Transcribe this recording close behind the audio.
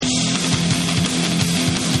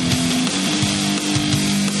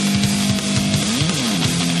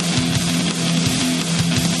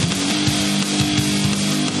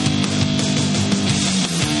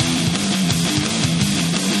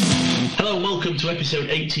welcome to episode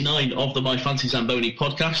 89 of the My Fancy Zamboni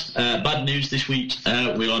podcast. Bad news this week,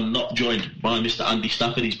 we are not joined by Mr. Andy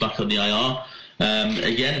Stafford. He's back on the IR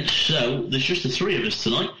again, so there's just the three of us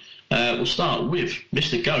tonight. We'll start with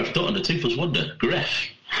Mr. Gareth Dutton, the Toothless Wonder.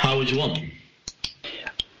 Griff, how is one?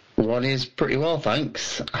 One is pretty well,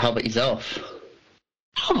 thanks. How about yourself?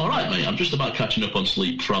 I'm alright, mate. I'm just about catching up on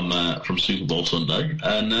sleep from Super Bowl Sunday,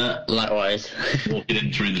 and likewise. Walking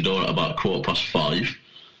in through the door at about 5:15.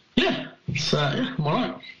 Yeah, I'm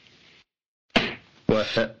alright.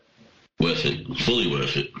 Worth it. Worth it. Fully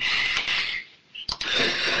worth it.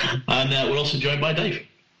 And we're also joined by Dave.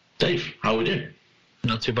 Dave, how are we doing?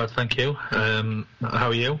 Not too bad, thank you. How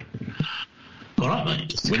are you? Alright,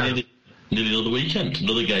 mate. We're nearly another weekend.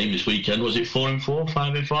 Another game this weekend. Was it 4-4,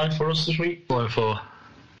 5-5 for us this week? 4-4.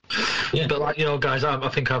 Yeah. But like, guys, I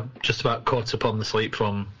think I've just about caught up on the sleep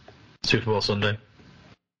from Super Bowl Sunday.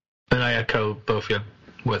 And I echo both of you.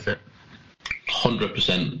 Worth it.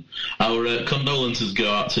 100%. Our condolences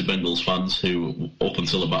go out to Bengals fans who, up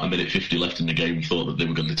until about a minute 50 left in the game, thought that they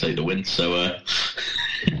were going to take the win. So I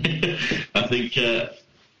think, I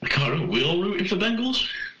can't remember, we all rooting for Bengals?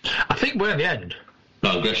 I think we're in the end.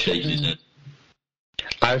 No, Greg shakes his head.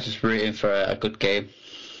 I was just rooting for a good game.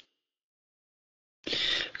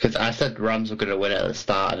 Because I said Rams were going to win it at the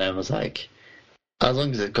start, and then was like, as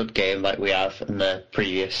long as it's a good game like we have in the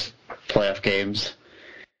previous playoff games,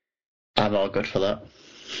 I'm all good for that.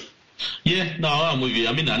 Yeah, no, I'm with you.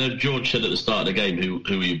 I mean, I know George said at the start of the game,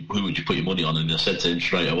 who would you put your money on? And I said to him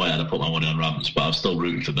straight away, and I put my money on Rams, but I'm still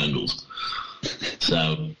rooting for Bengals.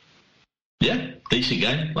 So, yeah, decent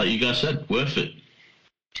game. Like you guys said, worth it.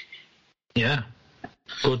 Yeah.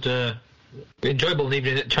 Good, enjoyable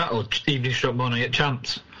evening at chat, or evening stroke morning at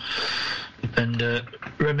Champs. And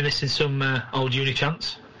reminiscing some old uni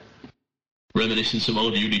chants. Reminiscing some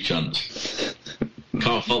old uni chants.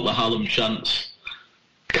 Can't fault the Hallam chants.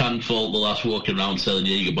 Can fault the last walking around selling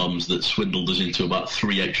Jaeger bombs that swindled us into about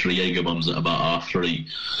 3 extra Jaeger bombs at about 3:30.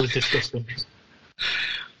 It was disgusting.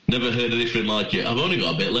 Never heard anything like it. I've only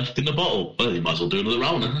got a bit left in the bottle. Well, you might as well do another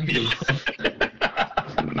round, haven't you?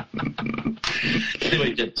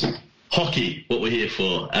 Anyway, gents, hockey, what we're here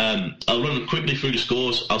for. I'll run quickly through the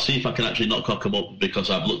scores. I'll see if I can actually not cock them up because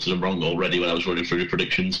I've looked at them wrong already when I was running through the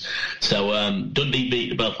predictions. So Dundee beat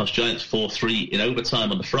the Belfast Giants 4-3 in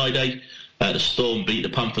overtime on the Friday. The Storm beat the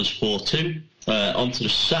Panthers 4-2. On to the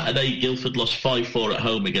Saturday, Guildford lost 5-4 at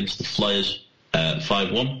home against the Flyers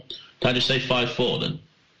 5-1. Did I just say 5-4 then?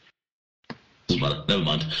 Doesn't matter, never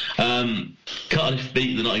mind. Cardiff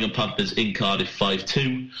beat the Nottingham Panthers in Cardiff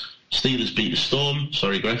 5-2. Steelers beat the Storm,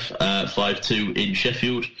 5-2 in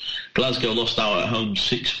Sheffield. Glasgow lost out at home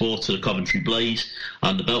 6-4 to the Coventry Blaze.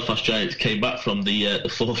 And the Belfast Giants came back from the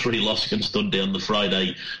 4-3 loss against Dundee on the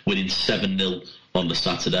Friday, winning 7-0 on the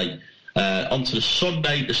Saturday. On to the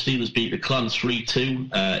Sunday, the Steelers beat the Clans 3-2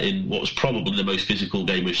 in what was probably the most physical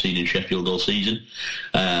game we've seen in Sheffield all season.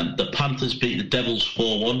 The Panthers beat the Devils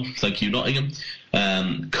 4-1, thank you Nottingham.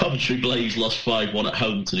 Coventry Blaze lost 5-1 at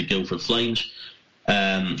home to the Guildford Flames.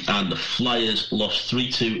 And the Flyers lost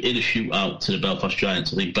 3-2 in a shootout to the Belfast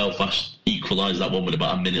Giants. I think Belfast equalised that one with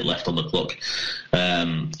about a minute left on the clock,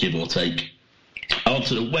 give or take. On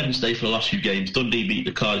to the Wednesday for the last few games. Dundee beat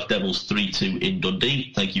the Cardiff Devils 3-2 in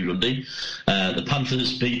Dundee. Thank you, Dundee. The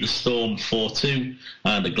Panthers beat the Storm 4-2,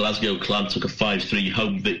 and the Glasgow Clan took a 5-3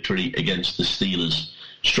 home victory against the Steelers.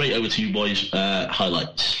 Straight over to you boys.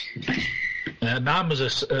 Highlights. Mine was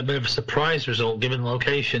a bit of a surprise result given the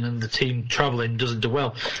location and the team travelling doesn't do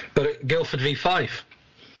well. But Guildford v Fife.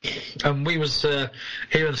 And we was here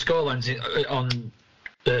on the scorelines on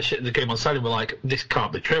the game on Saturday, we're like, this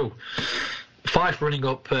can't be true. Fife running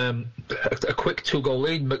up a quick 2-goal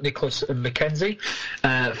lead, McNicholas and McKenzie.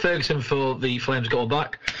 Ferguson for the Flames goal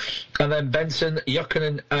back. And then Benson,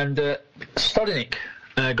 Jokinen and Stodinik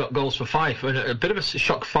got goals for Fife. And a bit of a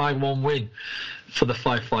shock 5-1 win for the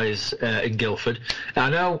Fife Flyers in Guildford.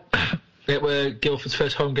 I know it were Guildford's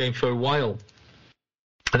first home game for a while.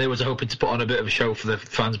 And they was hoping to put on a bit of a show for the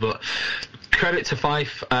fans. But credit to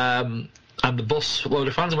Fife. And the bus load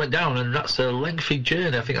of fans went down, and that's a lengthy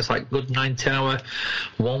journey. I think that's like a good 9-10 hour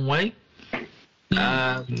one way.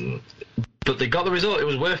 But they got the result. It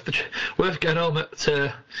was worth getting home at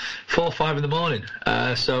 4-5 in the morning.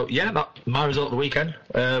 So yeah, that's my result of the weekend.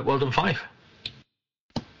 Well done, Fife.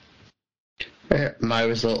 My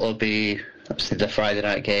result will be obviously the Friday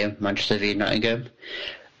night game, Manchester v Nottingham.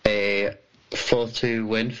 A 4-2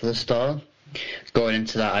 win for the Storm. Going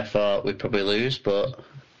into that, I thought we'd probably lose, but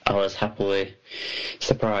I was happily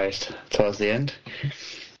surprised towards the end.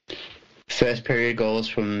 First period goals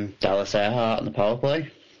from Dallas Earhart on the power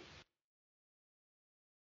play.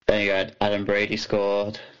 Then you had Adam Brady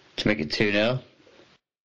scored to make it 2-0.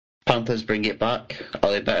 Panthers bring it back.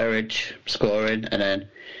 Ollie Betteridge scoring, and then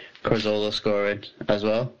Crazzolo scoring as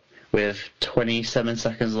well, with 27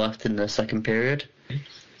 seconds left in the second period.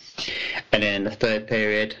 And then in the third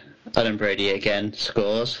period, Adam Brady again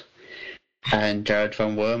scores, and Jared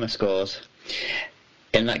Van Wormer scores.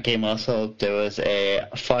 In that game also, there was a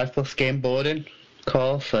 5+ game boarding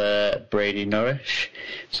call for Brady Norwich,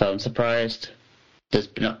 so I'm surprised there's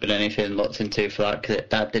not been anything looked into for that, because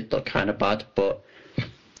that did look kind of bad, but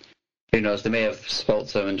who knows, they may have spoke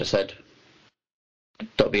to him and just said,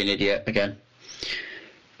 don't be an idiot again.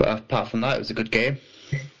 But apart from that, it was a good game.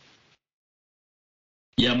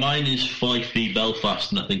 Yeah, mine is Fife v Belfast,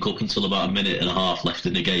 and I think up until about a minute and a half left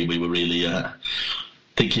in the game, we were really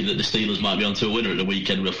thinking that the Steelers might be onto a winner at the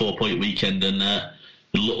weekend with a 4-point weekend, and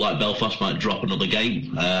it looked like Belfast might drop another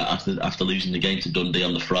game after losing the game to Dundee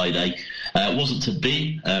on the Friday. Wasn't to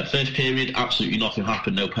be. First period, absolutely nothing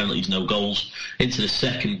happened. No penalties, no goals. Into the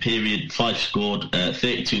second period, Fife scored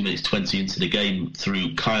 32 minutes 20 into the game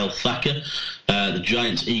through Kyle Thacker. The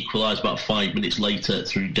Giants equalised about 5 minutes later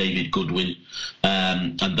through David Goodwin.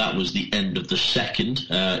 And that was the end of the second.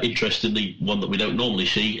 Interestingly, one that we don't normally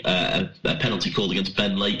see, a penalty called against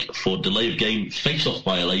Ben Lake for delay of game face-off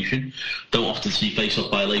violation. Don't often see face-off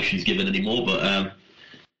violations given anymore, but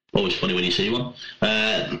always funny when you see one.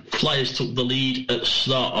 Flyers took the lead at the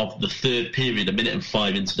start of the third period, a minute and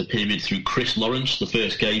 5 into the period, through Chris Lawrence, the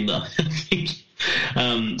first game that I think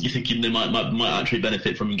you're thinking they might actually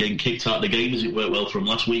benefit from getting kicked out of the game, as it worked well for him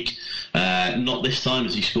last week. Not this time,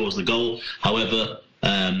 as he scores the goal. However,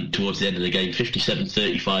 towards the end of the game,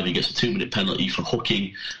 57-35, he gets a 2-minute penalty for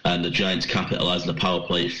hooking, and the Giants capitalise on the power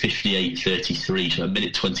play at 58-33, so a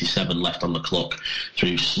minute 27 left on the clock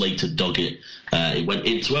through Slater Doggett. It went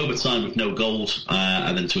into overtime with no goals,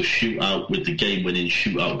 and then to a shootout with the game-winning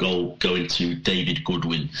shootout goal going to David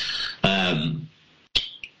Goodwin.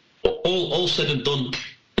 All said and done,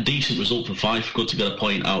 a decent result for Fife. Good to get a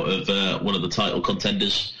point out of one of the title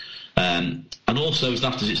contenders. And also, as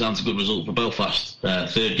daft as it sounds, a good result for Belfast.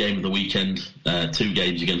 Third game of the weekend, 2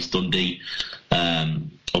 games against Dundee.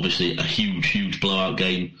 Obviously, a huge blowout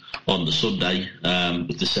game on the Sunday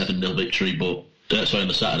with the 7-0 victory, but on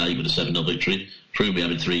the Saturday with a 7-0 victory. Through me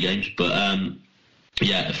having 3 games, but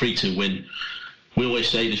yeah, a 3-2 win. We always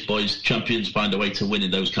say this, boys, champions find a way to win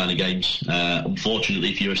in those kind of games. Unfortunately,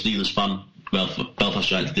 if you're a Steelers fan, Belfast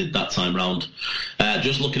Giants did that time round.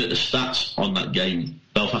 Just looking at the stats on that game,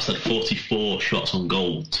 Belfast had 44 shots on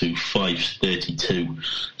goal to Fife's 32.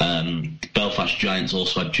 Belfast Giants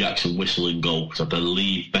also had Jackson Whistle in goal, because I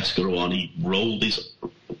believe Beskorowany rolled his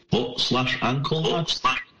foot/ankle.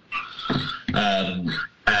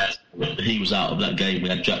 He was out of that game. We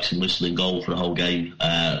had Jackson Whistle in goal for the whole game,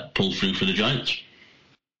 pulled through for the Giants.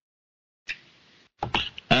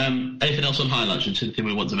 Anything else on highlights? Anything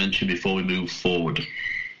we want to mention before we move forward?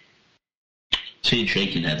 Seeing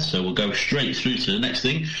shaking heads, so we'll go straight through to the next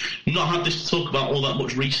thing. Not had this to talk about all that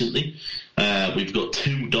much recently. We've got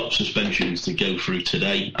 2 dock suspensions to go through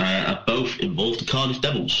today. Both involve the Cardiff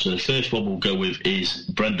Devils. So the first one we'll go with is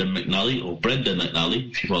Brendan McNally, or Brenda McNally,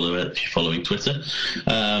 if you're following Twitter.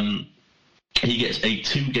 He gets a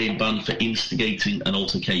 2-game ban for instigating an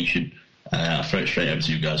altercation. I'll throw it straight over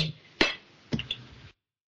to you guys.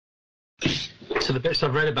 So the bits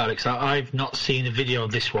I've read about it, because I've not seen a video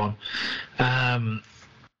of this one. I'm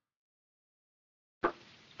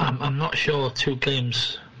not sure 2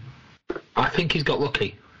 games. I think he's got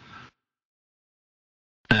lucky.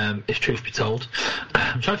 If truth be told,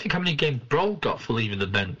 I'm trying to think how many games Brawl got for leaving the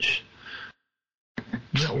bench.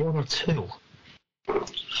 Is that 1 or 2?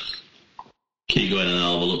 Keep going and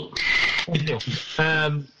I'll have a look.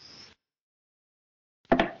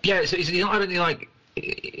 Yeah, so he's not had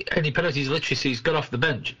any penalties. Literally, so he's got off the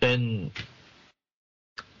bench, and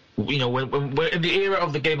when we're in the era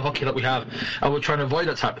of the game of hockey that we have, and we're trying to avoid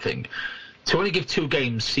that type of thing, to only give 2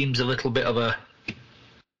 games seems a little bit of a,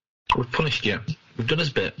 we've punished you, we've done his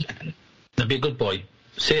bit, now be a good boy,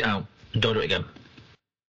 sit it out and don't do it again.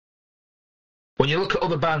 When you look at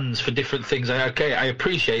other bans for different things, I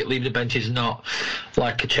appreciate leaving the bench is not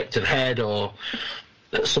like a check to the head or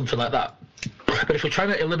something like that, but if we're trying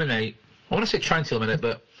to eliminate, I want to say trying to eliminate,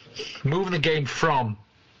 but moving the game from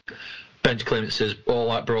bench clearances or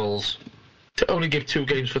like brawls, to only give 2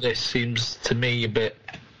 games for this seems to me a bit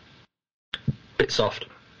soft.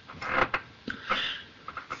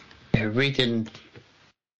 Yeah, reading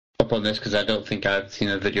up on this, because I don't think I've seen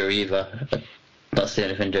a video either. I've not seen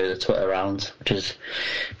anything do the Twitter rounds, which is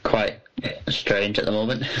quite strange at the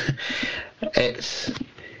moment. It's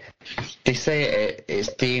They say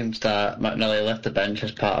it's deemed that McNally left the bench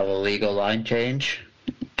as part of a legal line change.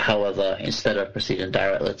 However, instead of proceeding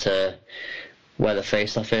directly to where the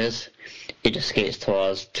face-off is, he just skates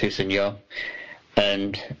towards Toussaint,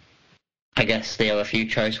 and I guess they have a few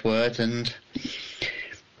choice words, and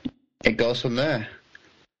it goes from there.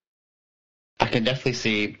 I can definitely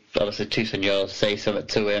see, obviously, Toussaint say something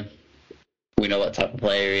to him. We know what type of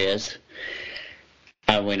player he is,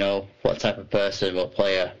 and we know what type of person or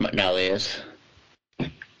player McNally is.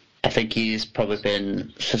 I think he's probably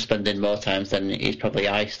been suspended more times than he's probably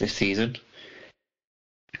iced this season.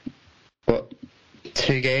 But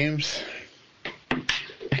 2 games,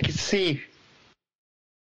 I can see,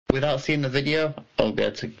 without seeing the video, I'll be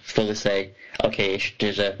able to fully say, okay, he should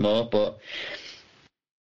deserve more, but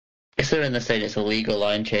considering they're saying it's a legal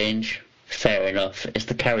line change, fair enough. It's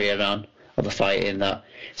the carrying on of the fight in that.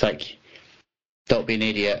 It's like, don't be an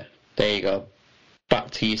idiot. There you go.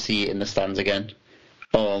 Back to your seat in the stands again.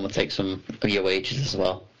 Or I'm going to take some of your wages as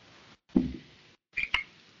well.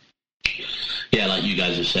 Yeah, like you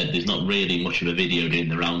guys have said, there's not really much of a video doing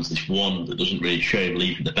the rounds. There's one that doesn't really show him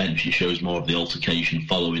leaving the bench. It shows more of the altercation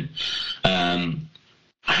following.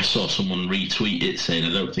 I saw someone retweet it saying,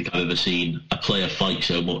 I don't think I've ever seen a player fight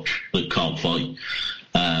so much that can't fight.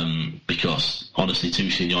 Because, honestly,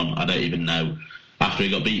 Toussaint, I don't even know. After he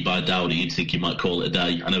got beat by Dowdy, you'd think he might call it a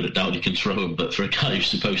day. I know that Dowdy can throw him, but for a guy who's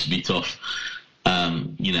supposed to be tough,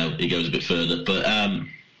 it goes a bit further. But,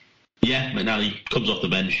 yeah, McNally comes off the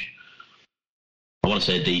bench. I want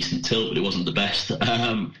to say a decent tilt, but it wasn't the best.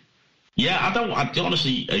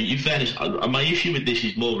 Honestly, in fairness, my issue with this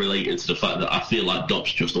is more related to the fact that I feel like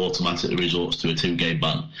DOPS just automatically resorts to a 2-game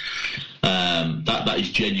ban. That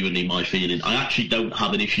is genuinely my feeling. I actually don't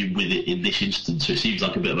have an issue with it in this instance, so it seems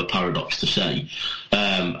like a bit of a paradox to say.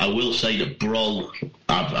 I will say that Broll,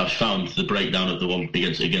 I've found the breakdown of the one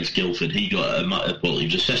against Guildford. He got he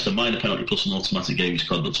was assessed a minor penalty plus an automatic game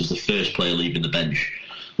misconduct as the first player leaving the bench,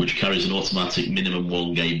 which carries an automatic minimum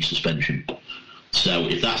 1-game suspension. So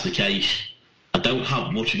if that's the case, I don't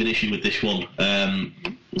have much of an issue with this one.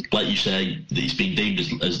 Like you say, it's been deemed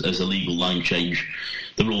as a legal line change.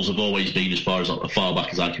 The rules have always been, as far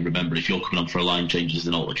back as I can remember, if you're coming on for a line change as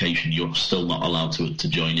an altercation, you're still not allowed to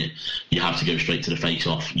join it. You have to go straight to the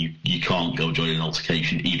face-off. You can't go join an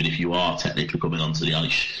altercation, even if you are technically coming onto the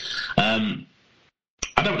ice.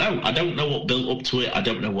 I don't know. I don't know what built up to it. I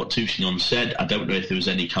don't know what Toussaint said. I don't know if there was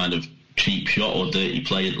any kind of cheap shot or dirty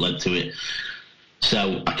play that led to it.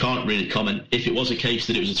 So I can't really comment. If it was a case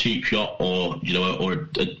that it was a cheap shot or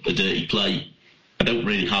a dirty play, I don't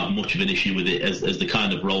really have much of an issue with it as the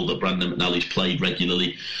kind of role that Brandon McNally's played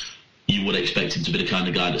regularly. You would expect him to be the kind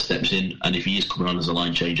of guy that steps in, and if he is coming on as a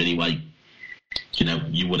line change anyway,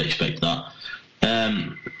 you would expect that.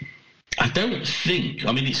 I don't think,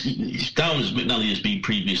 it's down as McNally has been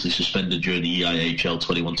previously suspended during the EIHL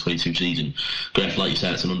 21-22 season. Gref, like you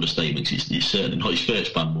said, it's an understatement. It's certainly not his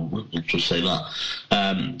first ban, we'll just say that.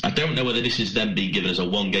 I don't know whether this is then being given as a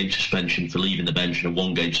 1-game suspension for leaving the bench and a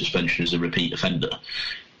 1-game suspension as a repeat offender.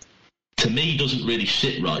 To me, doesn't really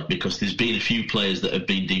sit right, because there's been a few players that have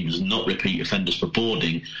been deemed as not repeat offenders for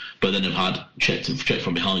boarding, but then have had checked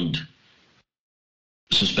from behind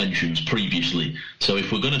suspensions previously. So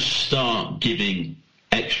if we're going to start giving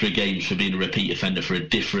extra games for being a repeat offender for a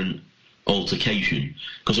different altercation,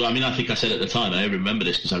 because I think I said at the time, I remember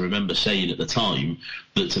this because I remember saying at the time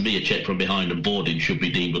that to me a check from behind and boarding should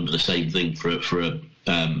be deemed under the same thing for a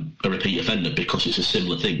repeat offender, because it's a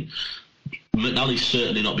similar thing. McNally's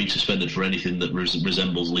certainly not been suspended for anything that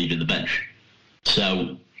resembles leaving the bench.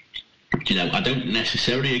 So, I don't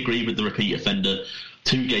necessarily agree with the repeat offender.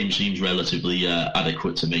 2 games seems relatively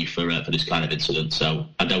adequate to me for this kind of incident, so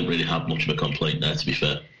I don't really have much of a complaint there, to be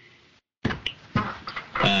fair.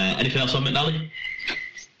 Anything else on McNally?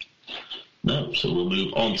 No, so we'll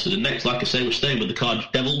move on to the next. Like I say, we're staying with the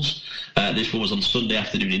Cardiff Devils. This one was on Sunday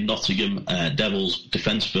afternoon in Nottingham. Devils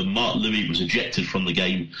defenseman Mark Louis was ejected from the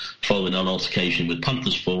game following an altercation with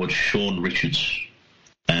Panthers forward Sean Richards.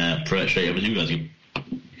 Straight over to you guys again.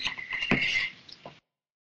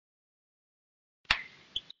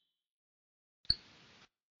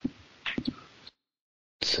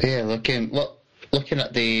 So yeah, looking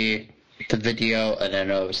at the video and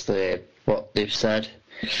then obviously what they've said.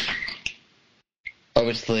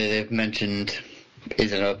 Obviously they've mentioned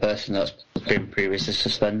he's another person that's been previously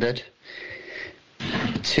suspended.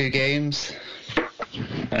 2 games.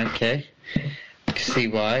 Okay. I can see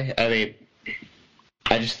why.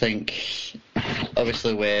 I just think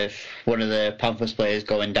obviously with one of the Panthers players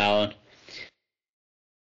going down,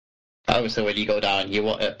 obviously when you go down you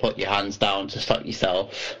want to put your hands down to stop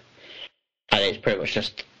yourself, and it's pretty much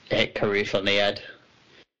just hit Carruth on the head.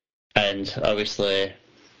 And obviously,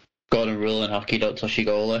 Gordon rule in hockey, don't touch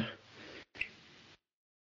your goalie.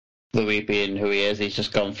 Louis being who he is, he's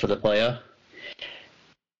just gone for the player.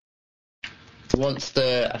 Once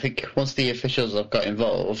the officials have got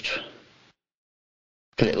involved,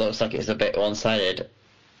 because it looks like it's a bit one-sided,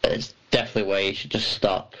 it's definitely where you should just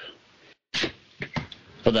stop.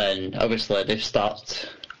 But then, obviously, they've stopped,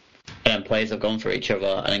 and players have gone for each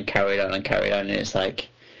other, and then carried on, and it's like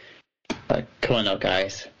come on now,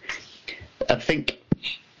 guys. I think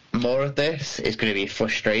more of this is going to be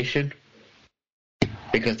frustration,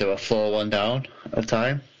 because they were 4-1 down at the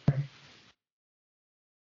time.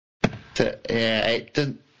 So, yeah, it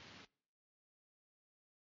doesn't...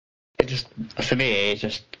 It just, for me, it's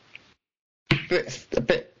just a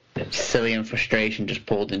bit silly, and frustration just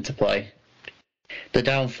pulled into play. They're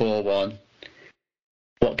down 4-1.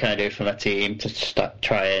 What can I do for my team to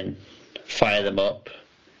try and fire them up?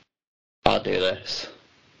 I'll do this.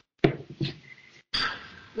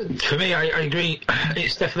 For me, I agree.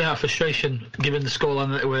 It's definitely our frustration, given the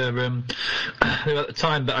scoreline that we were at the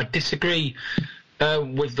time. But I disagree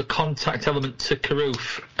with the contact element to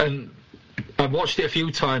Carruth. And I've watched it a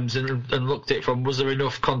few times and looked at it from, was there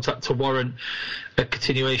enough contact to warrant a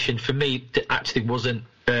continuation? For me, it actually wasn't.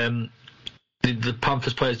 The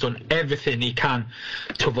Panthers player's done everything he can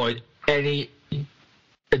to avoid any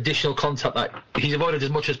additional contact. That he's avoided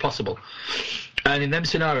as much as possible. And in them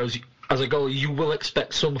scenarios, as a goalie, you will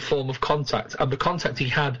expect some form of contact. And the contact he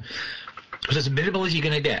had was as minimal as you're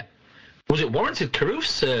going to get. Was it warranted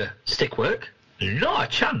Carruth's stick work? Not a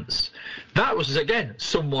chance. That was, again,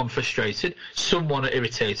 someone frustrated, someone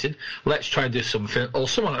irritated. Let's try and do something. Or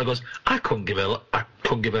someone that goes, I couldn't give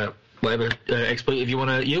a whatever expletive you want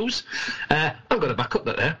to use. I've got to back up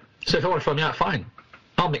that there. So if I want to throw me out, fine.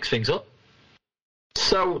 I'll mix things up.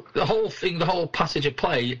 So the whole thing, the whole passage of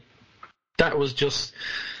play, that was just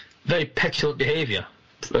very petulant behaviour,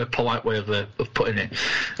 a polite way of putting it.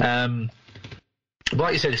 But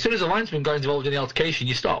like you said, as soon as the linesman got involved in the altercation,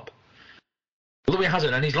 you stop. Louis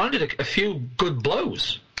hasn't, and he's landed a few good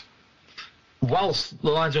blows whilst the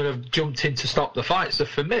linesmen have jumped in to stop the fight. So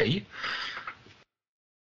for me,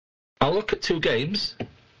 I look at two games,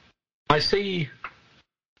 I see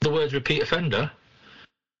the words repeat offender,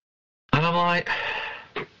 and I'm like,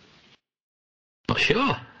 not sure.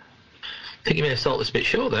 I think you may have sold this a bit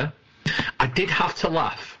short there. I did have to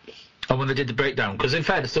laugh when they did the breakdown, because in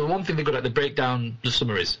fairness, the one thing they're good at, the breakdown, the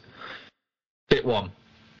summaries. Bit 1,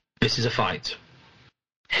 this is a fight.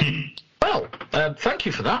 Well, thank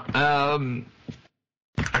you for that. I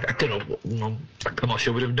don't know, I'm not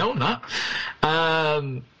sure we'd have known that.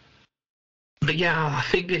 But yeah, I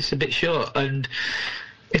think it's a bit short. And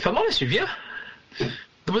if I'm honest with you,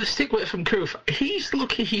 with the stick work from Carruth, he's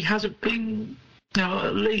lucky he hasn't been,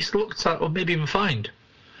 at least looked at or maybe even fined.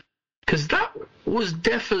 Because that was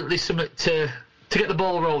definitely something to get the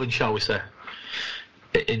ball rolling, shall we say,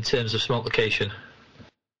 in terms of some altercation.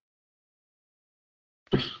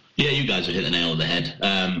 Yeah, you guys have hit the nail on the head.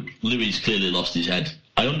 Louis clearly lost his head.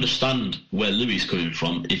 I understand where Louis is coming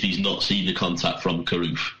from if he's not seen the contact from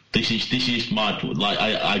Carruth. This is my point. Like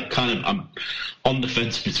I'm on the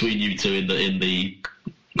fence between you two in the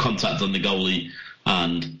contact on the goalie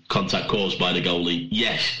and contact caused by the goalie.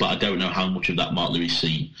 Yes, but I don't know how much of that Mark Louis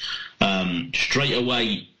seen. Straight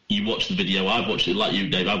away, you watch the video. I've watched it like you,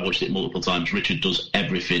 Dave. I've watched it multiple times. Richard does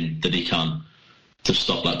everything that he can to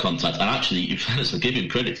stop that contact. And actually, in fairness, I give him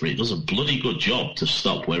credit for it. He does a bloody good job to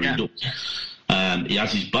stop where he does. He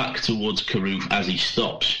has his back towards Carruth as he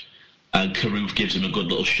stops, and Carruth gives him a good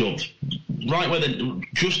little shove, right where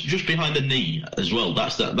just behind the knee as well.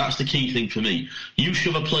 That's the key thing for me. You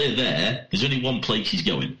shove a player there's only one place he's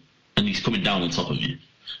going, and he's coming down on top of you.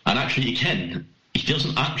 And actually, he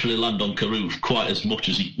doesn't actually land on Carruth quite as much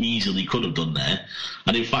as he easily could have done there.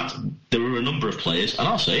 And in fact, there were a number of players, and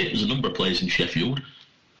I'll say it, there's a number of players in Sheffield,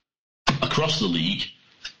 across the league,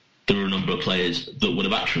 there were a number of players that would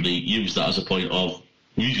have actually used that as a point of,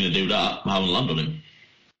 who's going to do that? I haven't landed on him.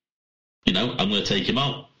 I'm going to take him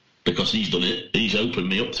out because he's done it. He's opened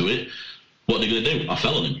me up to it. What are they going to do? I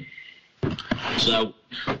fell on him. So,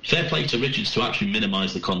 fair play to Richards to actually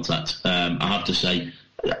minimise the contact. I have to say,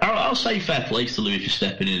 I'll say fair play to Louis for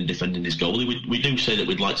stepping in and defending his goalie. We do say that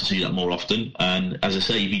we'd like to see that more often. And as I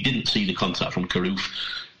say, if he didn't see the contact from Carruth,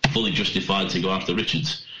 fully justified to go after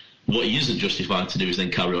Richards. What he isn't justified to do is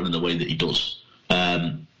then carry on in the way that he does.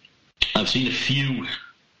 I've seen a few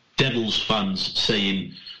Devils fans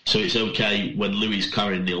saying, so it's okay when Louis is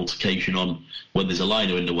carrying the altercation on when there's a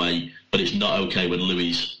liner in the way, but it's not okay when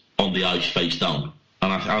Louis is on the ice face down.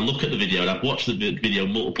 And I look at the video, and I've watched the video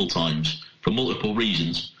multiple times for multiple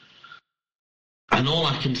reasons, And all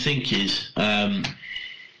I can think is, I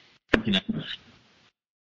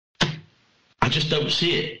just don't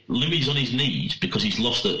see it. Louis on his knees because he's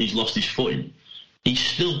lost his footing. He's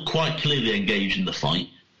still quite clearly engaged in the fight.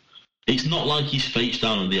 It's not like he's face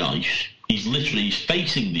down on the ice. He's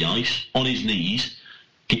facing the ice on his knees.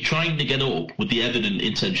 He's trying to get up with the evident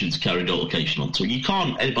intention to carry the altercation on. So you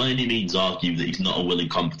can't by any means argue that he's not a willing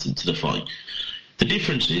combatant to the fight. The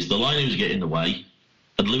difference is the linos get in the way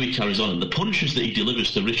and Louis carries on. And the punches that he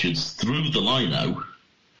delivers to Richards through the lino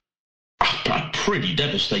are pretty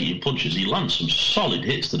devastating punches. He lands some solid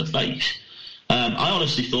hits to the face. I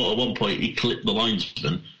honestly thought at one point he clipped the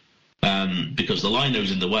linesman because the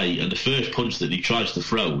lino's in the way, and the first punch that he tries to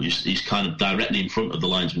throw is kind of directly in front of the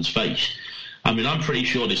linesman's face. I mean, I'm pretty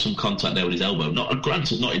sure there's some contact there with his elbow.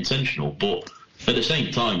 Granted, not intentional, but at the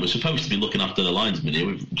same time, we're supposed to be looking after the linesman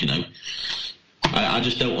here. You know, I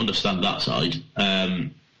just don't understand that side.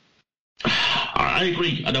 I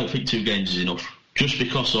agree. I don't think 2 games is enough, just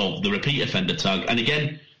because of the repeat offender tag. And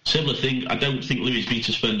again, similar thing. I don't think Louis has been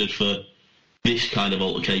suspended for this kind of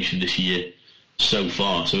altercation this year so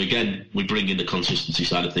far. So again, we bring in the consistency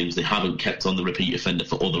side of things. They haven't kept on the repeat offender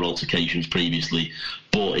for other altercations previously.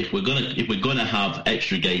 But if we're gonna have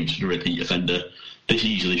extra games for the repeat offender, this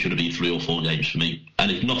easily should have been 3 or 4 games for me.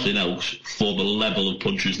 And if nothing else, for the level of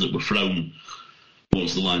punches that were thrown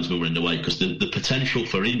once the linesmen were in the way, because the potential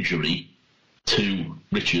for injury to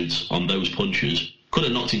Richards on those punches could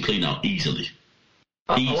have knocked him clean out easily.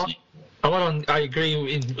 I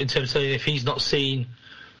agree in terms of saying if he's not seen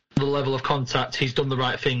the level of contact, he's done the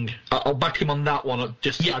right thing. I'll back him on that one.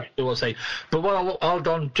 Just I do want to say, but what I'll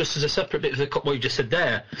done just as a separate bit of what you just said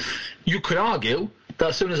there, you could argue that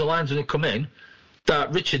as soon as the linesman had come in,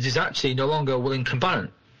 that Richards is actually no longer a willing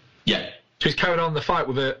combatant. Yeah. So he's carrying on the fight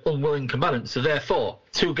with an unwilling combatant. So therefore,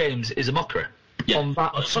 2 games is a mockery on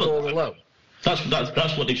that score alone. That's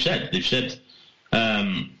what they've said. They've said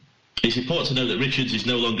it's important to know that Richards is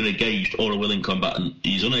no longer engaged or a willing combatant.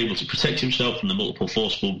 He's unable to protect himself from the multiple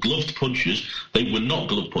forceful gloved punches. They were not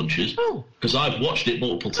gloved punches because I've watched it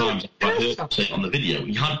multiple times. I've heard him say it on the video.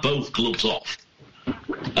 He had both gloves off.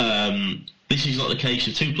 This is not the case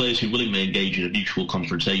of 2 players who willingly engage in a mutual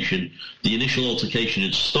confrontation. The initial altercation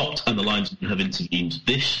had stopped and the linesmen have intervened.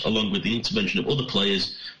 This, along with the intervention of other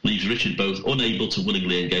players, leaves Richard both unable to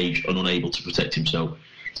willingly engage and unable to protect himself.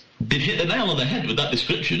 They've hit the nail on the head with that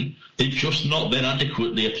description. They've just not then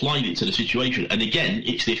adequately applied it to the situation. And again,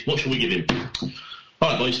 it's this, what should we give him? All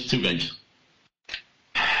right, boys, 2 games.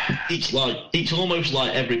 It's almost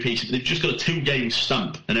like every piece they've just got a 2-game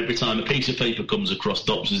stamp, and every time a piece of paper comes across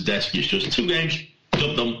Dobbs' desk, it's just 2 games,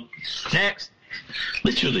 job done. Next.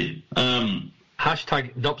 Literally.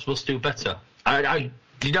 Hashtag Dobbs must do better.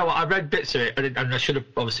 You know what, I read bits of it, and I should have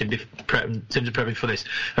obviously been in terms of prepping for this,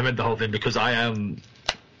 I read the whole thing because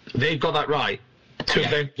they've got that right. To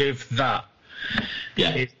then give that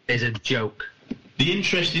is a joke. The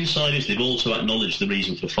interesting side is they've also acknowledged the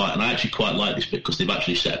reason for the fight, and I actually quite like this bit because they've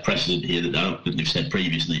actually set a precedent here that I don't think they've said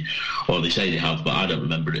previously, or they say they have, but I don't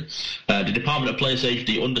remember it. The Department of Player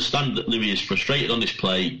Safety understand that Louis is frustrated on this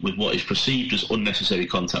play with what is perceived as unnecessary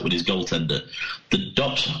contact with his goaltender.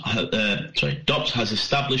 Dobbs has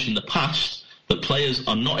established in the past that players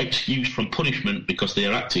are not excused from punishment because they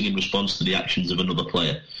are acting in response to the actions of another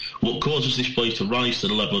player. What causes this play to rise to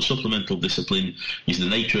the level of supplemental discipline is the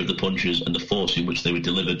nature of the punches and the force in which they were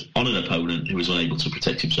delivered on an opponent who was unable to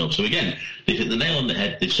protect himself. So again, they've hit the nail on the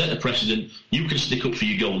head. They've set a precedent. You can stick up for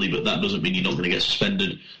your goalie, but that doesn't mean you're not going to get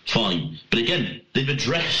suspended. Fine. But again, they've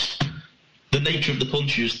addressed the nature of the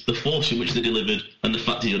punches, the force in which they're delivered, and the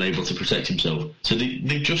fact he's unable to protect himself. So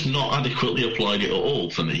they've just not adequately applied it at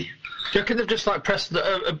all for me. Do you reckon they've just pressed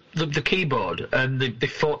the keyboard and they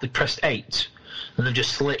thought they pressed 8 and they've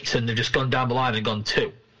just slipped and they've just gone down the line and gone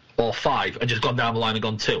 2 or 5 and just gone down the line and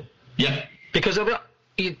gone 2? Yeah. Because when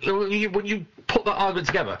you put that argument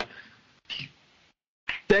together,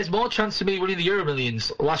 there's more chance of me winning the Euro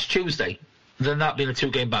Millions last Tuesday than that being a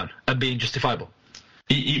 2-game ban and being justifiable.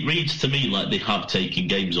 It reads to me like they have taken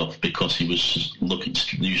games off because he was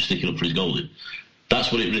sticking up for his goalie.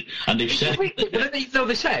 That's what it... And they've said...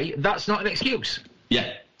 They say that's not an excuse.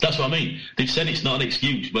 Yeah, that's what I mean. They've said it's not an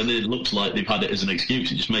excuse when it looks like they've had it as an excuse.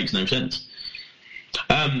 It just makes no sense.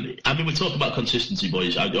 We talk about consistency,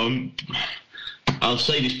 boys. I'll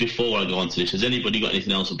say this before I go on to this. Has anybody got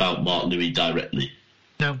anything else about Mark Louis directly?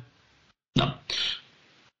 No.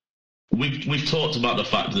 We've talked about the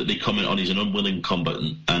fact that they comment on he's an unwilling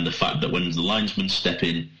combatant and the fact that when the linesmen step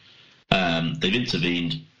in, they've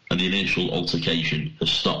intervened and the initial altercation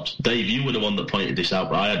has stopped. Dave, you were the one that pointed this out,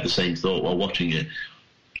 but I had the same thought while watching it.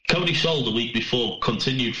 Cody Sol the week before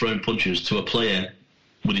continued throwing punches to a player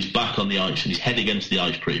with his back on the ice and his head against the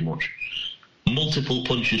ice pretty much. Multiple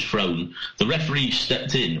punches thrown. The referee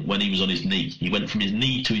stepped in when he was on his knee. He went from his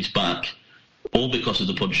knee to his back, all because of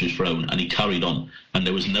the punches thrown, and he carried on, and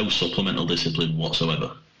there was no supplemental discipline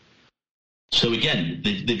whatsoever. So again,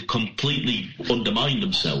 they've completely undermined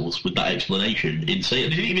themselves with that explanation in saying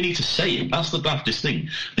they didn't even need to say it. That's the daftest thing.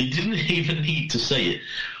 They didn't even need to say it.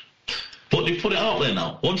 But they've put it out there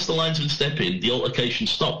now. Once the linesman step in, the altercation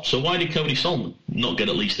stopped. So why did Cody Sol not get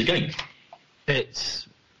at least a game?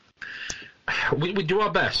 We do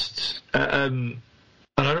our best. And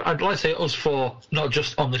I'd like to say us four, not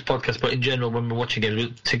just on this podcast, but in general when we're watching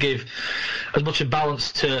games, to give as much a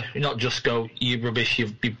balance to not just go, you rubbish,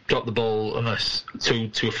 you've dropped the ball, unless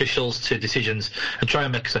to officials, to decisions, and try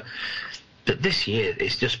and make it. But this year,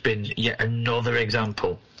 it's just been yet another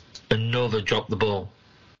example, another drop the ball,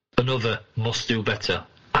 another must do better.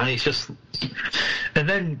 And it's just... And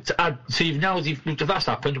then to add, so if that's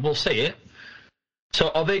happened, we'll see it. So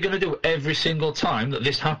are they going to do every single time that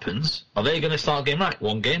this happens? Are they going to start getting right?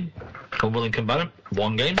 One game, come willing, come batter.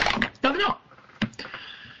 One game. No, they're not.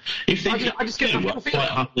 If they I'd quite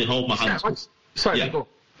happily hold my hands up. Go.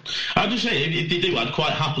 I'd just say, if they do, I'd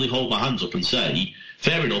quite happily hold my hands up and say,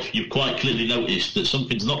 fair enough, you've quite clearly noticed that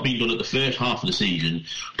something's not been done at the first half of the season,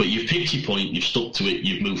 but you've picked your point, you've stuck to it,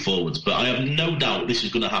 you've moved forwards. But I have no doubt this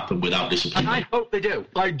is going to happen without discipline. And I hope they do.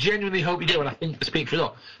 I genuinely hope they do, and I think they speak for it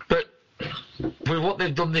all. But with what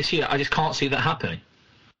they've done this year, I just can't see that happening.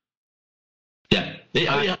 Yeah.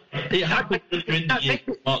 It happened in the year.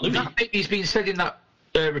 That maybe been said in that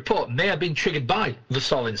report may have been triggered by the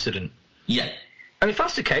Sol incident. Yeah. And if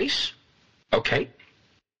that's the case, okay.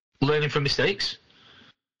 Learning from mistakes.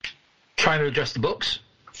 Trying to address the books.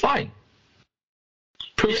 Fine.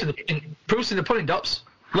 Proofs in the pudding, Dops.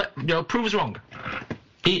 Prove us wrong.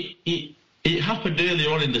 It happened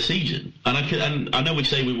earlier on in the season, and I know we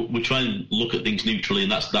say we try and look at things neutrally,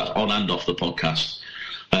 and that's on and off the podcast.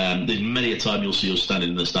 There's many a time you'll see us standing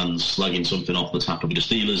in the stands slagging something off that's happened with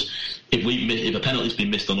the Steelers. If a penalty's been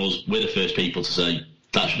missed on us, we're the first people to say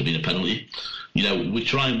that should have been a penalty. We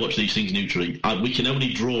try and watch these things neutrally. We can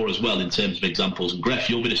only draw as well in terms of examples, and Greff,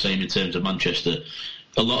 you'll be the same in terms of Manchester.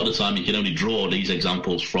 A lot of the time you can only draw these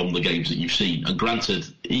examples from the games that you've seen. And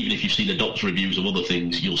granted, even if you've seen the Dops reviews of other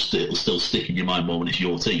things, it'll still stick in your mind more when it's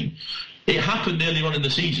your team. It happened earlier on in the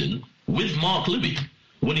season with Mark Louis.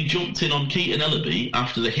 When he jumped in on Keaton Ellaby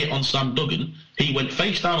after the hit on Sam Duggan, he went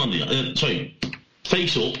face up on the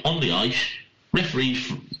ice. Referee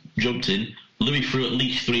jumped in. Louis threw at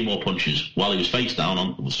least 3 more punches while he was head down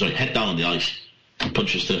on the ice,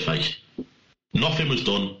 punches to the face. Nothing was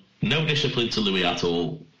done. No discipline to Louis at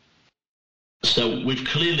all. So we've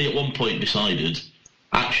clearly at one point decided,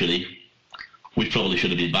 actually, we probably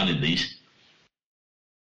should have been banning these.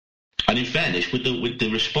 And in fairness, with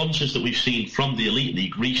the responses that we've seen from the Elite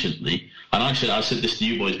League recently, and I said this to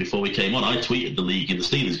you boys before we came on, I tweeted the league in the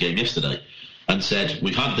Steelers game yesterday and said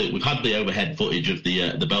we've had the overhead footage of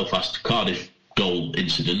the Belfast Cardiff goal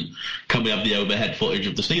incident. Can we have the overhead footage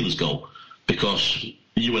of the Steelers goal? Because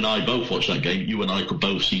you and I both watched that game. You and I could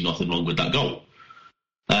both see nothing wrong with that goal.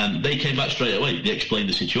 They came back straight away. They explained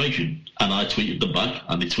the situation, and I tweeted them back,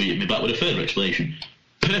 and they tweeted me back with a further explanation.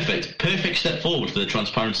 Perfect step forward for the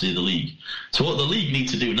transparency of the league. So what the league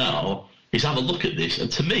needs to do now is have a look at this,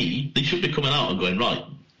 and to me, they should be coming out and going, right,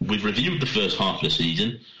 we've reviewed the first half of the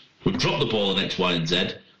season, we've dropped the ball on X, Y, and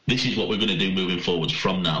Z, this is what we're going to do moving forwards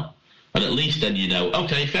from now. And at least then you know,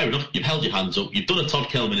 okay, fair enough, you've held your hands up, you've done a Todd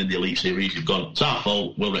Kelman in the Elite Series, you've gone, it's our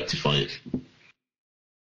fault, we'll rectify it.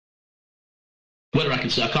 Whether I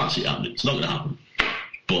can't see it happening, it's not going to happen.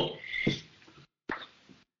 But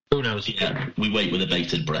who knows? Yeah, we wait with a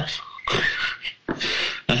bated breath.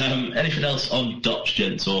 Anything else on Dops,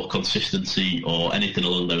 gents, or consistency, or anything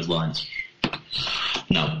along those lines?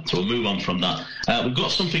 No, so we'll move on from that. We've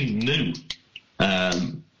got something new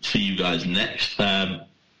for you guys next.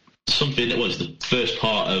 Something that was the first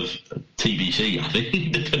part of TBC, I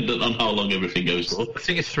think, dependent on how long everything goes for. I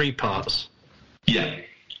think it's 3 parts. Yeah.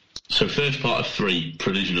 So first part of 3,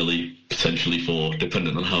 provisionally, potentially 4,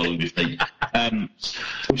 depending on how long this takes.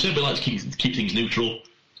 We said we like to keep things neutral.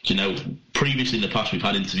 Previously in the past we've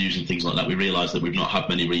had interviews and things like that. We realised that we've not had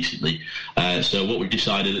many recently. So what we've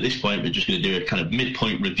decided at this point, we're just going to do a kind of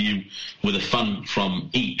midpoint review with a fan from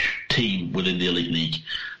each team within the Elite League.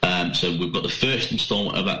 So we've got the first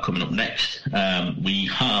instalment of that coming up next. We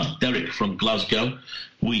have Derek from Glasgow.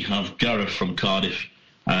 We have Gareth from Cardiff.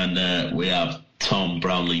 And we have Tom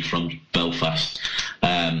Brownlee from Belfast.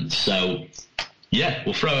 So, yeah,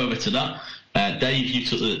 we'll throw over to that. Dave, you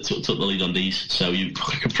took the lead on these, so you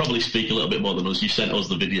can probably speak a little bit more than us. You sent us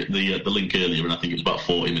the video, the link earlier, and I think it was about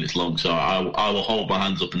 40 minutes long. So I will hold my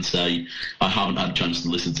hands up and say I haven't had a chance to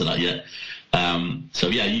listen to that yet. So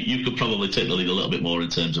yeah, you could probably take the lead a little bit more in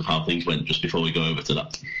terms of how things went just before we go over to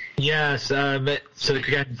that. Yes. So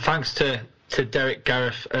again, thanks to Derek,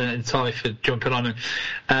 Gareth, and Tommy for jumping on.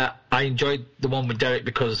 And I enjoyed the one with Derek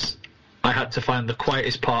because I had to find the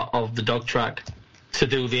quietest part of the dog track to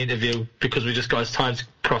do the interview because we just got his times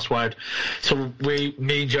crosswired. So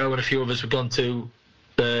me, Joe, and a few of us have gone to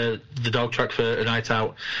the dog track for a night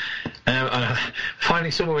out.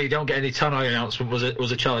 Finding somewhere where you don't get any tannoy announcement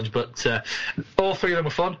was a challenge, but all three of them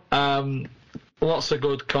were fun. Lots of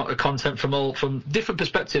good content from different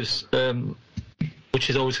perspectives, which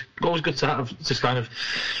is always good to have, just kind of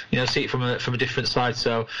see it from a different side.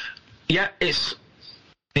 So yeah, it's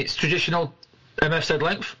traditional MFZ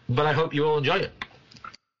length, but I hope you all enjoy it.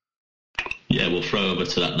 Yeah, we'll throw over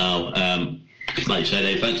to that now. Like you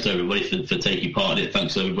said, thanks to everybody for taking part in it.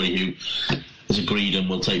 Thanks to everybody who has agreed and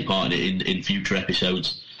will take part in it in future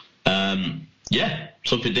episodes. Yeah,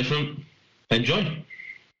 something different. Enjoy.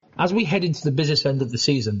 As we head into the busiest end of the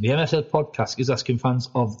season, the MFZ podcast is asking fans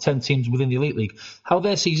of 10 teams within the Elite League how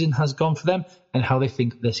their season has gone for them and how they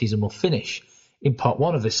think their season will finish. In part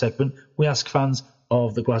one of this segment, we ask fans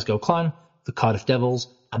of the Glasgow Clan, the Cardiff Devils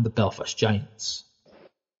and the Belfast Giants.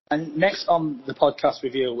 And next on the podcast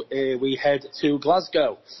review, we head to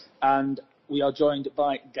Glasgow, and we are joined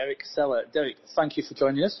by Derek Seller. Derek, thank you for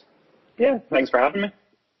joining us. Yeah, thanks for having me.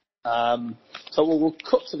 So we'll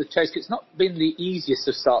cut to the chase. It's not been the easiest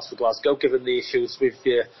of starts for Glasgow, given the issues with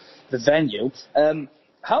the venue.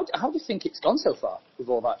 How do you think it's gone so far, with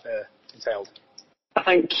all that entailed? I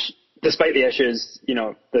think, despite the issues,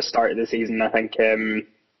 the start of the season, I think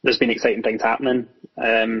there's been exciting things happening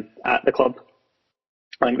at the club.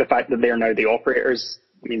 I think the fact that they are now the operators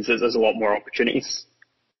means that there's a lot more opportunities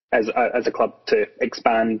as a club to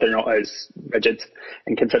expand. They're not as rigid.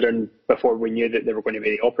 And considering before we knew that they were going to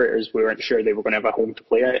be the operators, we weren't sure they were going to have a home to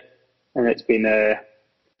play at. And it's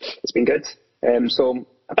been good. So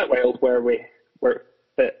a bit wild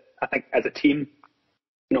but I think as a team,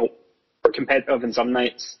 we're competitive in some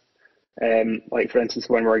nights. Like for instance,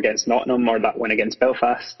 when we're against Nottingham or that win against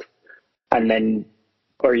Belfast, and then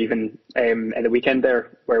or even in the weekend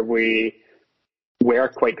there, where we were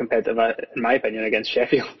quite competitive, in my opinion, against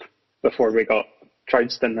Sheffield before we got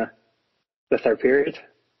trounced in the third period.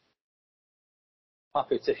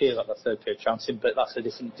 Happy to hear that third period trouncing, but that's a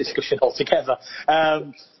different discussion altogether.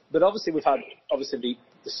 But obviously we've had the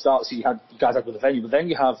starts you guys had with the venue, but then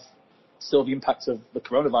you have still the impact of the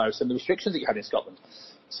coronavirus and the restrictions that you had in Scotland.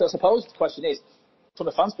 So I suppose the question is, from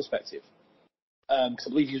a fan's perspective, because I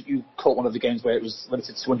believe you caught one of the games where it was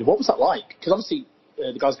limited to 200. What was that like? Because obviously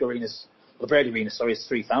the Glasgow Arena's, the Brady Arena, is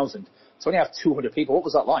 3,000. So when you have 200 people, what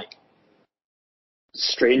was that like?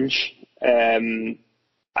 Strange.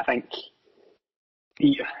 I think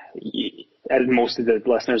most of the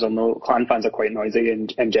listeners will know Clan fans are quite noisy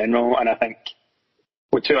in general, and I think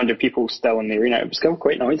with 200 people still in the arena, it was still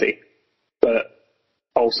quite noisy, but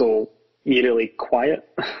also eerily quiet.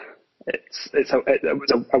 It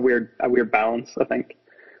was a weird balance, I think.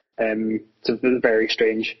 So it was very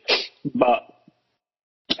strange, but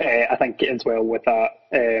I think as well with that,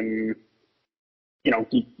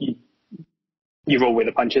 you roll with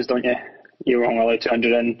the punches, don't you? You're only allowed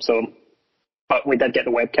 200 in, so. But we did get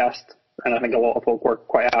the webcast, and I think a lot of folk were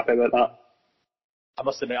quite happy about that. I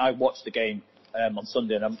must admit, I watched the game on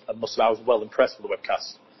Sunday, and I was well impressed with the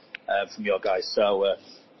webcast from your guys. So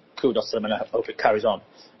kudos to them, and I hope it carries on.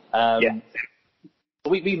 Yeah.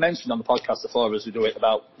 We mentioned on the podcast before as we do it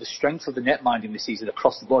about the strength of the netminding this season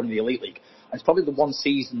across the board in the Elite League. And it's probably the one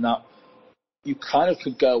season that you kind of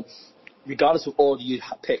could go, regardless of order you'd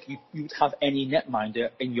pick, you'd have any netminder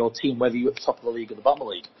in your team, whether you're at the top of the league or the bottom of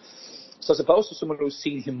the league. So as opposed to someone who's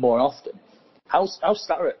seen him more often, how's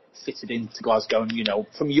Starrett fitted into Glasgow? And,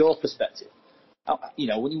 from your perspective, when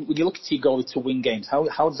you look at your goalie to win games, how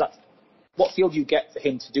does that? What feel do you get for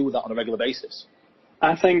him to do that on a regular basis?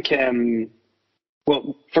 I think,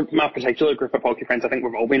 for my particular group of hockey friends, I think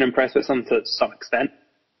we've all been impressed with him to some extent.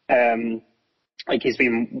 He's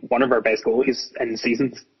been one of our best goalies in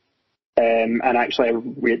seasons. And actually, I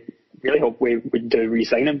really hope we do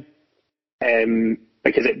re-sign him.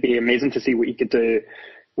 Because it'd be amazing to see what he could do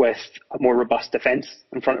with a more robust defence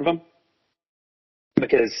in front of him.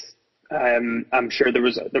 Because I'm sure there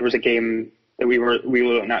was a game that we were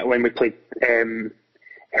looking at when we played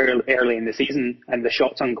early in the season, and the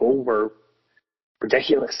shots on goal were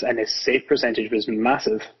ridiculous, and his save percentage was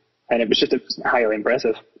massive, and it was highly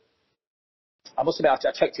impressive. I must admit,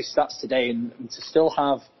 I checked his stats today, and to still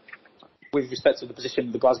have, with respect to the position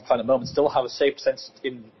of the Glasgow Clan at the moment, still have a save percentage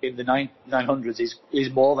in the 900s is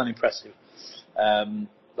more than impressive. But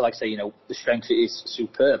like I say, the strength is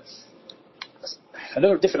superb.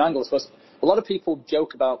 Another different angle, I suppose. A lot of people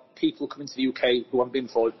joke about people coming to the UK who haven't been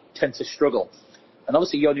before tend to struggle. And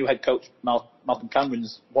obviously your new head coach, Malcolm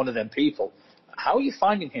Cameron's one of them people. How are you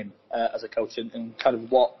finding him as a coach and kind of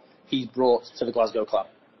what he's brought to the Glasgow Clan?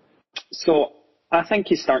 So I think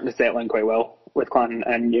he's starting to settle in quite well with Clan,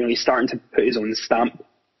 and he's starting to put his own stamp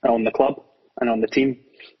on the club and on the team.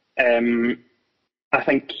 I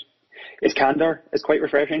think his candour is quite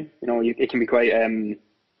refreshing. It can be quite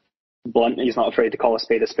blunt. He's not afraid to call a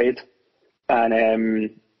spade, and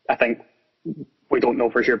I think we don't know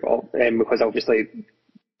for sure, because obviously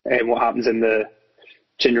what happens in the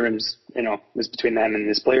changing rooms, is between them and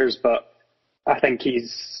his players. But I think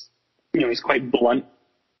he's quite blunt.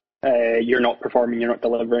 You're not performing, you're not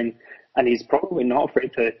delivering, and he's probably not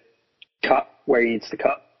afraid to cut where he needs to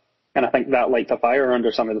cut. And I think that lights a fire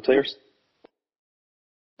under some of the players.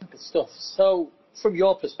 Good stuff. So, from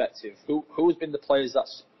your perspective, who has been the players that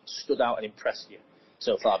stood out and impressed you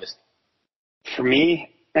so far this? For me,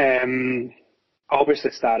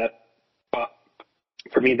 obviously Starrett, but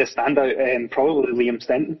for me the standout probably Liam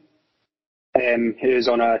Stenton, who's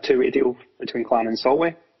on a 2-way deal between Clan and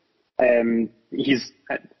Solway. He's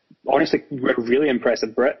honestly a really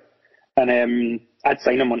impressive Brit, and I'd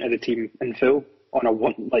sign him onto the team in full on a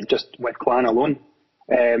one, just with Clan alone,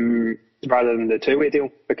 rather than the 2-way deal,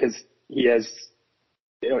 because he is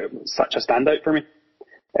such a standout for me.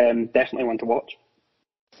 Definitely one to watch.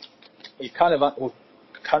 You kind of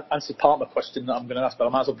answered part of my question that I'm going to ask, but I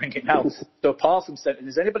might as well bring it now. So apart from Stenton,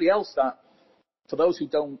 is there anybody else that, for those who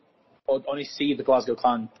don't or only see the Glasgow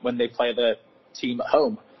Clan when they play their team at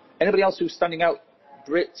home, anybody else who's standing out,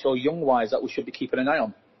 Brit or young-wise, that we should be keeping an eye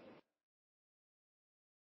on?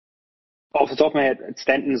 Off the top of my head,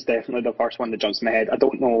 Stenton's definitely the first one that jumps in my head. I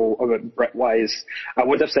don't know about Brit-wise. I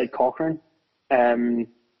would have said Cochrane when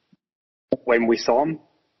we saw him,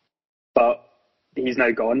 but he's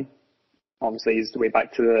now gone. Obviously, he's way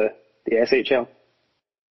back to the SHL.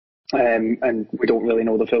 And we don't really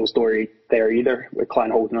know the full story there either, with Clan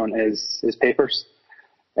holding on his papers.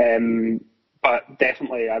 But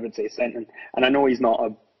definitely, I would say Stenton. And I know he's not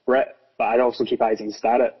a Brit, but I'd also keep eyes on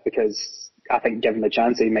Starrett, because I think given the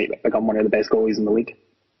chance, he might become one of the best goalies in the league.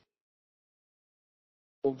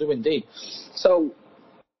 Will do indeed. So,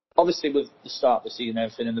 obviously, with the start of the season and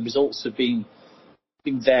everything, and the results have been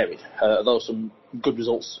varied. Although some good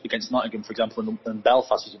results against Nottingham, for example, and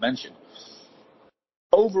Belfast, as you mentioned.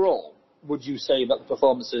 Overall, would you say that the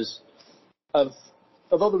performances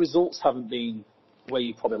although the results haven't been where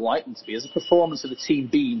you probably like them to be, has the performance of the team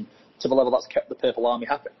been to the level that's kept the Purple Army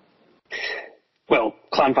happy? Well,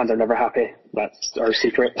 Clan fans are never happy. That's our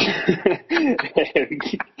secret. We're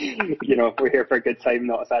here for a good time,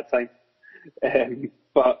 not a sad time.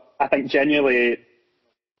 But I think genuinely,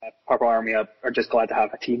 Purple Army are just glad to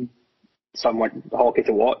have a team, somewhat hockey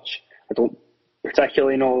to watch. I don't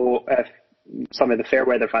particularly know if some of the fair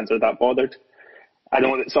weather fans are that bothered. I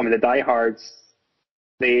know that some of the diehards,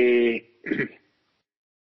 there's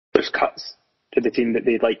cuts to the team that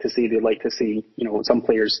they'd like to see. They'd like to see, some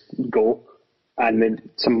players go and then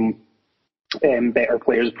some better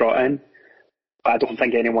players brought in. But I don't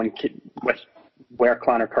think anyone with where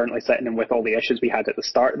Clan are currently sitting and with all the issues we had at the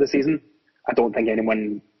start of the season, I don't think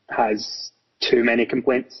anyone has too many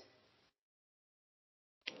complaints.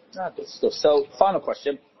 Good stuff. So, final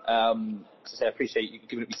question. As I say, I appreciate you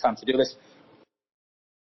giving me time to do this.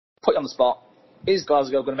 Put you on the spot. Is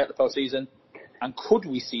Glasgow going to make the postseason? And could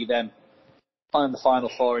we see them playing the Final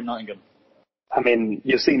Four in Nottingham? I mean,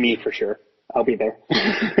 you'll see me for sure. I'll be there.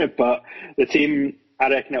 But the team, I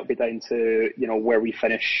reckon it'll be down to, where we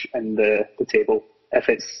finish in the table. If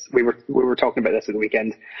we were talking about this at the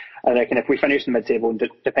weekend. I reckon if we finish in the mid-table,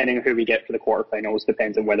 depending on who we get for the quarterfinals,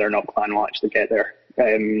 depends on whether or not Clan will actually get there.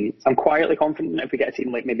 I'm quietly confident if we get a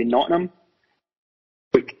team like maybe Nottingham,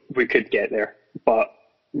 we could get there, but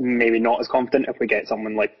maybe not as confident if we get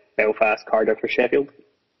someone like Belfast, Cardiff or Sheffield.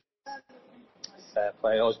 Fair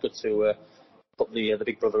play. Always good to put the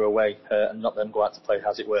big brother away and not them go out to play,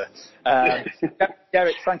 as it were.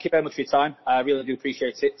 Derek, thank you very much for your time. I really do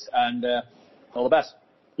appreciate it, and all the best.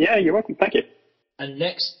 Yeah, you're welcome. Thank you. And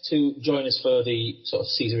next to join us for the sort of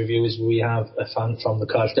season reviews, we have a fan from the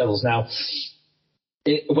Cardiff Devils. Now,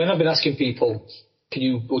 when I've been asking people, would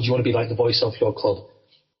you want to be like the voice of your club?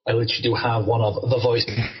 I literally do have one of the voice.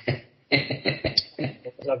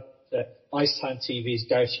 Ice Time TV's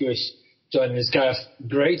Gareth Hughes joining us, Gareth.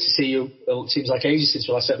 Great to see you. It seems like ages since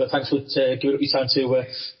we last said, but thanks for giving up your time to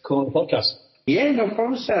come on the podcast. Yeah, no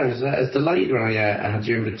problem, sir. I was delighted when I had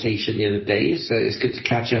your invitation the other day. So it's good to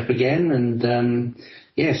catch up again. And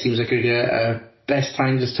it seems like a best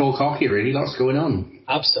time to talk hockey, really. Lots going on.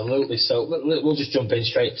 Absolutely. So we'll just jump in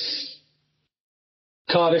straight.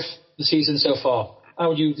 Cardiff, the season so far, how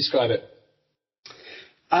would you describe it?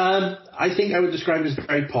 I think I would describe it as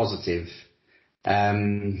very positive.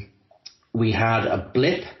 We had a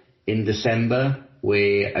blip in December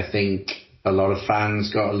where I think a lot of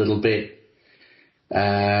fans got a little bit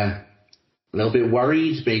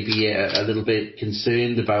worried, maybe a little bit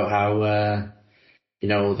concerned about how,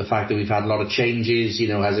 the fact that we've had a lot of changes,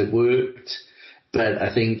 has it worked? But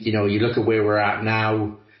I think, you look at where we're at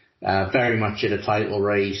now, very much in a title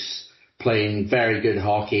race, playing very good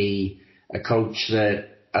hockey, a coach that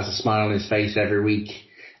has a smile on his face every week,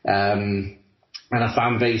 and a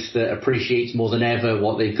fan base that appreciates more than ever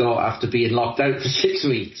what they've got after being locked out for 6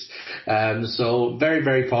 weeks. So very,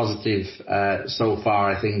 very positive so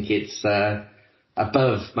far. I think it's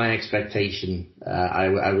above my expectation,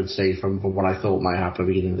 I would say, from what I thought might happen at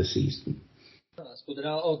the beginning of the season. That's good. And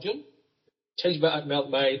I'll change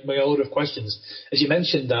my order of questions. As you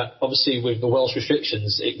mentioned that, obviously, with the Welsh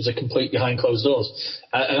restrictions, it was a complete behind closed doors.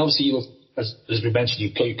 And obviously, you, as we mentioned,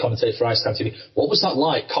 you commentated for Ice Time TV. What was that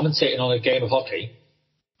like, commentating on a game of hockey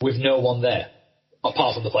with no one there,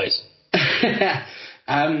 apart from the players?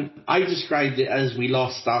 I described it as we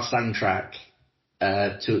lost our soundtrack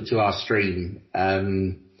to our stream.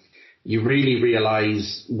 You really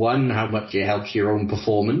realise, one, how much it helps your own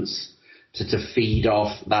performance to feed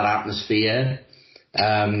off that atmosphere.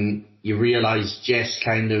 You realise just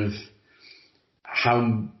kind of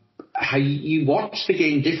how you watch the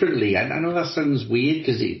game differently. I know that sounds weird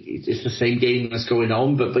because it's the same game that's going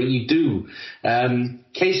on, but you do.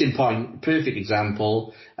 Case in point, perfect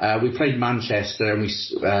example. We played Manchester and we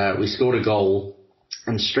scored a goal,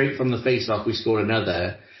 and straight from the face-off we scored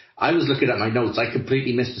another. I was looking at my notes. I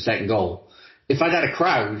completely missed the second goal. If I'd had a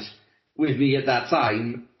crowd with me at that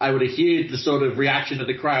time, I would have heard the sort of reaction of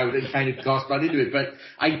the crowd and kind of got right into it. But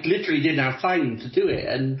I literally didn't have time to do it,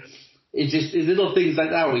 and it's little things like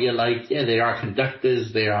that where you're like, yeah, they are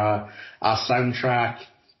conductors, they are our soundtrack.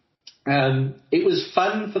 It was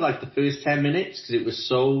fun for like the first 10 minutes because it was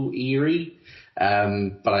so eerie,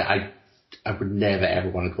 but I would never ever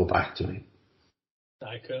want to go back to it.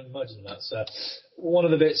 I can imagine that. So one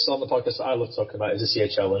of the bits on the podcast that I love talking about is the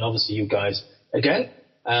CHL, and obviously you guys, again,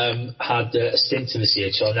 had a stint in the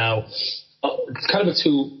CHL. Now, it's kind of a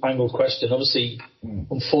two-angled question. Obviously,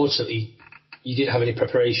 unfortunately, you didn't have any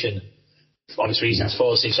preparation for obvious reasons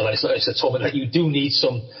for CHL. It's a tournament that you do need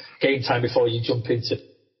some game time before you jump into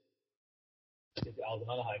Alden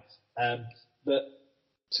Anaheim. But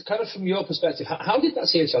so kind of from your perspective, how did that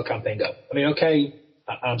CHL campaign go? I mean, okay,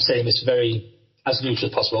 I'm saying this very as neutral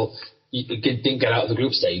as possible. You didn't get out of the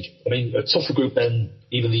group stage. I mean, a tougher group than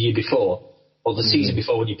even the year before, or the season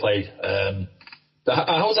before when you played. But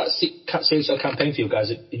how was that CHL campaign for you guys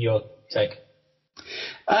in your take?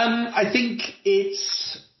 I think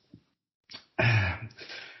it's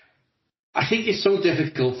so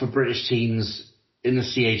difficult for British teams in the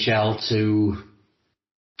CHL to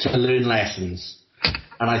learn lessons.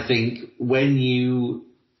 And I think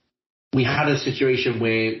we had a situation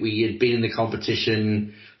where we had been in the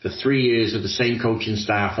competition for 3 years with the same coaching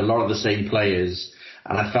staff, a lot of the same players,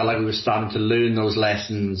 and I felt like we were starting to learn those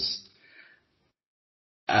lessons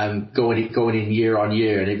going in year on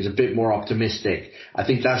year, and it was a bit more optimistic. I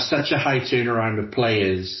think that's such a high turnaround of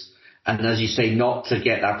players, and as you say, not to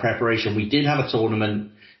get that preparation. We did have a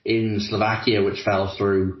tournament in Slovakia which fell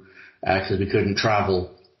through because we couldn't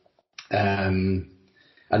travel.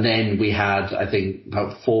 And then we had, I think,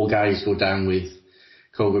 about 4 guys go down with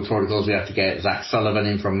COVID protocols. We had to get Zach Sullivan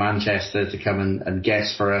in from Manchester to come and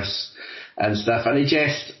guest for us and stuff. And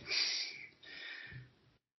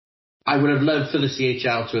I would have loved for the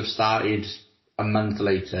CHL to have started a month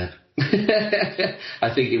later. I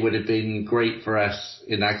think it would have been great for us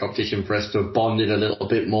in that competition for us to have bonded a little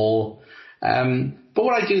bit more. But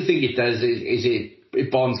what I do think it does is it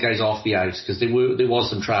bonds guys off the ice, because there was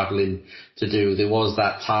some travelling to do. There was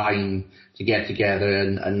that time to get together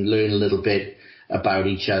and learn a little bit about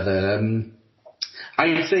each other.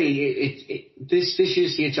 I'd say this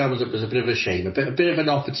year's CHL was a bit of a shame, a bit of an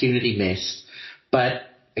opportunity missed. But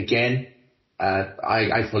again,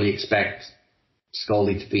 I fully expect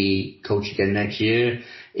Scully to be coach again next year.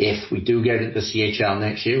 If we do get into the CHL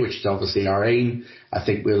next year, which is obviously our aim, I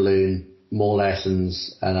think we'll learn more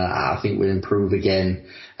lessons, and I think we'll improve again.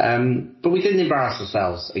 But we didn't embarrass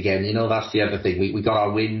ourselves again. You know, that's the other thing. We got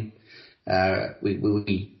our win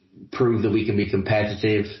We prove that we can be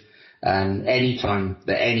competitive. And any time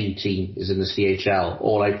that any team is in the CHL,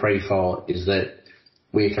 all I pray for is that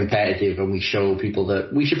we're competitive and we show people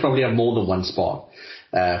that we should probably have more than one spot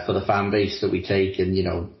for the fan base that we take. And, you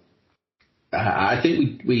know, I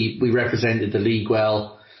think we represented the league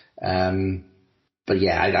well. But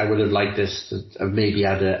yeah, I would have liked us to have maybe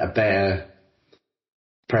had a better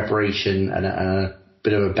preparation and a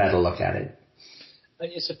bit of a better look at it.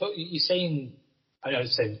 And you're saying, I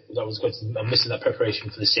was saying I was going to, I'm missing that preparation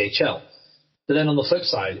for the CHL. But then on the flip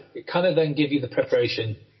side, it kind of then give you the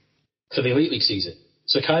preparation for the Elite League season.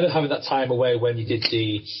 So kind of having that time away when you did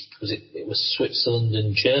it was Switzerland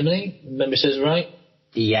and Germany, if memory serves right?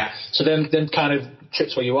 Yeah. So then kind of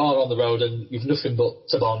trips where you are on the road and you've nothing but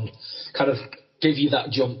to bond, kind of give you that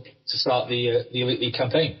jump to start the Elite League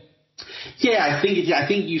campaign. Yeah, I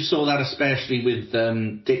think you saw that especially with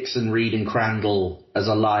Dixon, Reid and Crandall as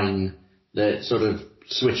a line that sort of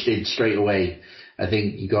switched in straight away. I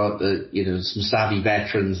think you got some savvy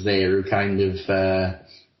veterans there who kind of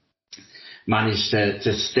managed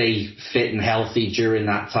to stay fit and healthy during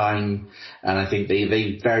that time, and I think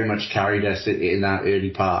they very much carried us in that early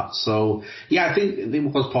part. So yeah, I think there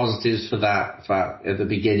was positives for that at the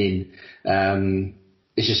beginning.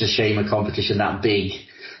 It's just a shame a competition that big,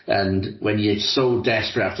 and when you're so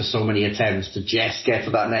desperate after so many attempts to just get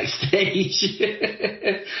to that next stage,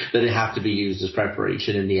 that it have to be used as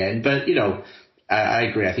preparation in the end. But I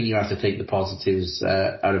agree. I think you have to take the positives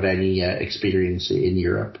out of any experience in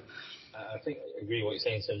Europe. I think I agree with what you're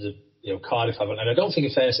saying in terms of Cardiff haven't, and I don't think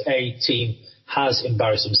in fairness a team has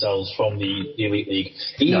embarrassed themselves from the Elite League,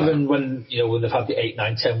 even when when they've had the 8,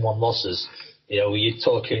 9, 10-1 losses. You're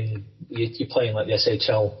talking, you're playing like the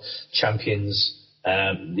SHL champions,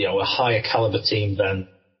 a higher caliber team than,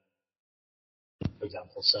 for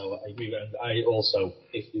example. So I agree. And I also,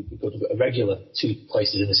 if you go to a regular 2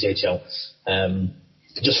 places in the CHL,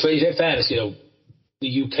 just for fairness,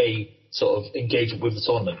 the UK sort of engagement with the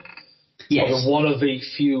tournament. Yes. One of the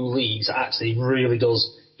few leagues that actually really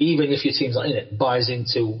does, even if your team's not in it, buys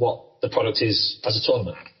into what the product is as a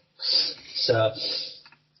tournament. So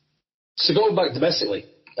going back domestically,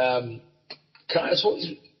 can I ask what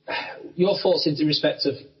your thoughts in respect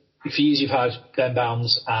of the years you've had Ben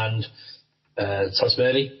Bounds and Thomas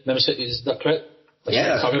Murdy? Is that correct?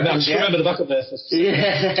 Yeah, I just remember the backup there.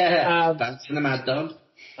 Yeah, Bounce and the Mad Dog.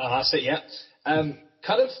 That's it, yeah.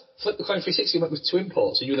 Kind of flipped the coin 360 and went with 2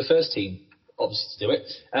 imports, so you were the first team, obviously, to do it.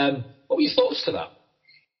 What were your thoughts to that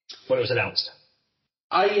when it was announced?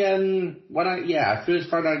 I first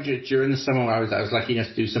found out during the summer. I was lucky enough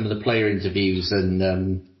to do some of the player interviews,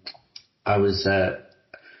 and I was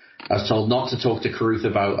told not to talk to Carruth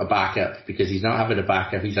about a backup because he's not having a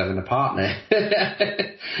backup; he's having a partner.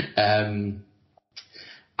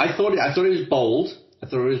 I thought it was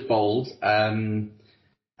bold.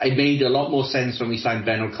 It made a lot more sense when we signed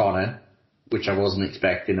Ben O'Connor, which I wasn't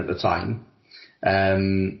expecting at the time. A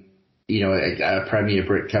Premier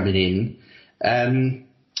Brit coming in.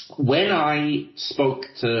 When I spoke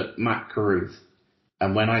to Matt Carruth,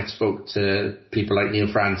 and when I spoke to people like Neil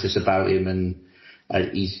Francis about him, and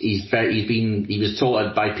he was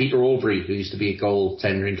taught by Peter Aubrey, who used to be a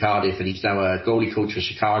goaltender in Cardiff, and he's now a goalie coach for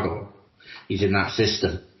Chicago. He's in that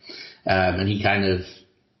system, and he kind of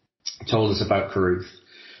told us about Carruth.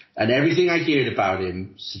 And everything I heard about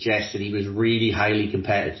him suggests that he was really highly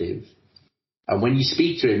competitive. And when you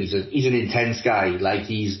speak to him, he's an intense guy. Like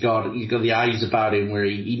he's got the eyes about him where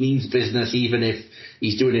he means business, even if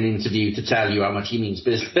he's doing an interview to tell you how much he means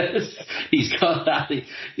business. he's got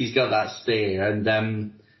that stare.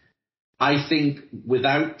 And I think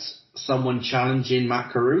without someone challenging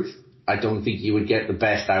Matt Carruth, I don't think you would get the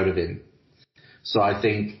best out of him. So I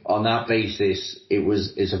think on that basis,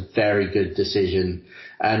 it's a very good decision.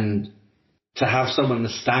 And to have someone the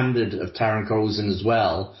standard of Taran Kozun as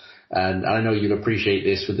well, and I know you'll appreciate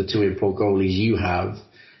this with the 2 import goalies you have,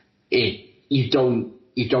 you don't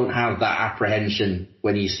have that apprehension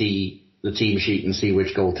when you see the team sheet and see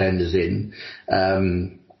which goaltender's in.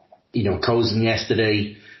 Kozun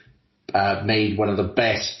yesterday made one of the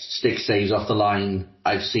best stick saves off the line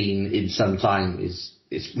I've seen in some time. His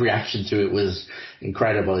reaction to it was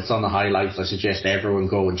incredible. It's on the highlights. I suggest everyone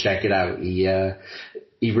go and check it out. He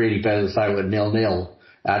really bails out at 0-0.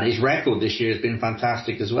 And his record this year has been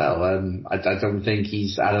fantastic as well. I don't think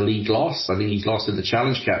he's had a league loss. I think he's lost in the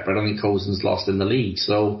Challenge Cup, but I don't think Kozun's lost in the league.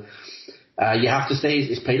 So you have to say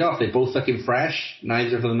it's paid off. They're both looking fresh.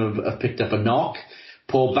 Neither of them have picked up a knock.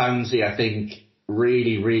 Paul Boundsy, I think,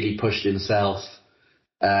 really, really pushed himself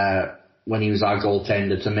when he was our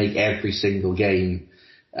goaltender to make every single game.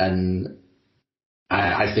 And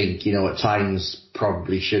I think, at times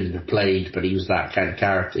probably shouldn't have played, but he was that kind of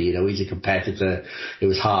character. He's a competitor. It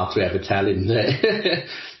was hard to ever tell him that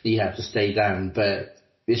he had to stay down. But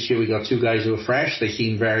this year we got two guys who were fresh. They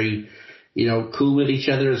seem very, cool with each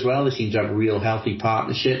other as well. They seem to have a real healthy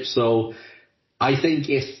partnership. So I think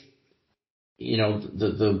if,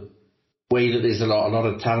 the way that there's a lot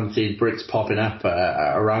of talented Brits popping up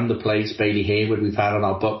around the place, Bailey Hayward we've had on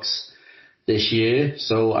our books this year.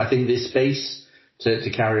 So I think this space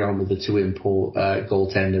to carry on with the two import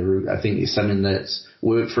goaltender route, I think is something that's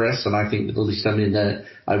worked for us, and I think it'll be something that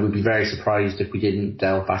I would be very surprised if we didn't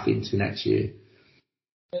delve back into next year.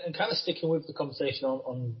 And kind of sticking with the conversation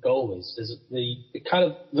on goalies, there's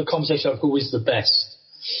the conversation of who is the best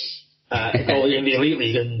goalie in the Elite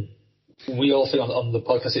League, and we all think on the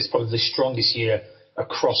podcast it's probably the strongest year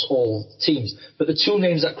across all teams. But the two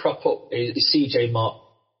names that crop up is CJ Mott.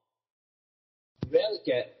 You rarely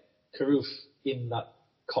get Carruth in that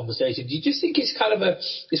conversation. Do you just think it's kind of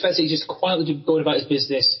it's fair to say he's just quietly going about his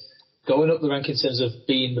business, going up the rank in terms of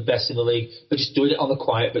being the best in the league, but just doing it on the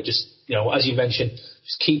quiet, but just, as you mentioned,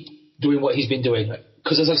 just keep doing what he's been doing?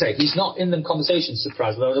 Because as I say, he's not in them conversations,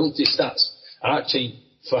 surprisingly. I looked at his stats, and actually,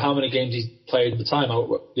 for how many games he's played at the time,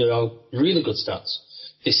 really good stats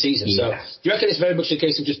this season. Yeah. So do you reckon it's very much a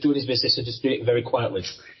case of just doing his business and just doing it very quietly?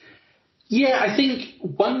 Yeah, I think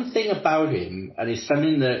one thing about him, and it's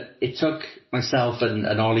something that it took myself and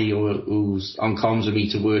Ollie, who's on comms with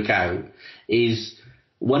me, to work out, is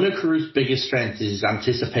one of Carruth's biggest strengths is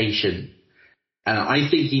anticipation. And I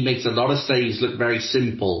think he makes a lot of saves look very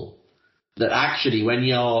simple, that actually when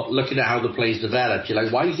you're looking at how the play's developed, you're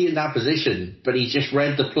like, why is he in that position? But he's just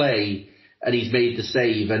read the play and he's made the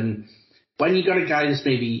save. And when you've got a guy that's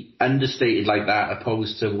maybe understated like that,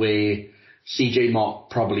 opposed to where CJ Mott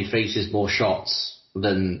probably faces more shots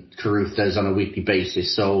than Carruth does on a weekly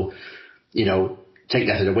basis. So, take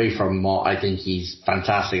that away from Mott, I think he's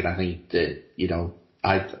fantastic. And I think that,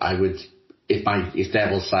 I would, if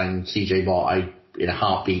Devils signed CJ Mott, I'd in a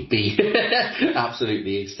heartbeat be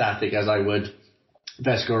absolutely ecstatic, as I would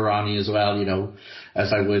Vesco Rani as well,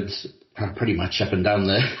 as I would pretty much up and down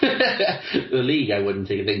the league. I wouldn't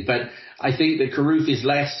take a thing. But I think that Carruth is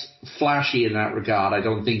less flashy in that regard. I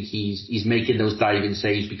don't think he's making those diving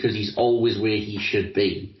saves because he's always where he should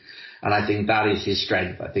be. And I think that is his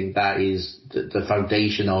strength. I think that is the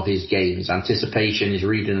foundation of his game. His anticipation, his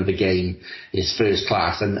reading of the game is first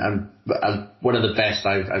class, and one of the best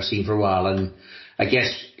I've seen for a while. And I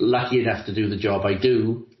guess lucky enough to do the job I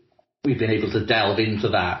do, we've been able to delve into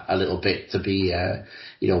that a little bit to be,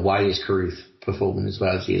 why is Carruth performing as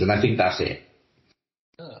well as he is? And I think that's it.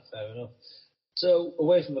 Fair enough. So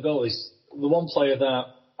away from the goalies, the one player that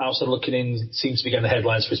outside looking in seems to be getting the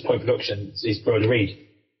headlines for his point production is Brodie Reid.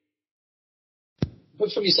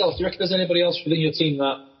 But from yourself, do you reckon there's anybody else within your team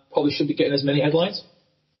that probably should be getting as many headlines?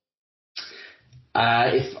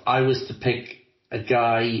 If I was to pick a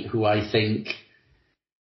guy who I think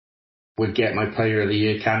would get my Player of the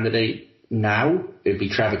Year candidate now, it'd be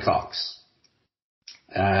Trevor Cox.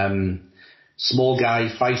 Small guy,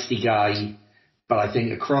 feisty guy, but I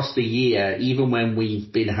think across the year, even when we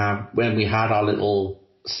had our little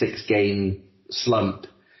 6-game slump,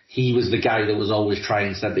 he was the guy that was always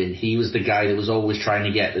trying something. He was the guy that was always trying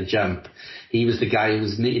to get the jump. He was the guy who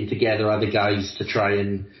was knitting together other guys to try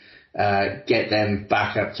and get them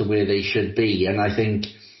back up to where they should be. And I think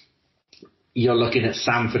you're looking at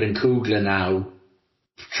Sanford and Kugler now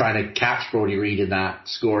trying to catch Brodie Reid in that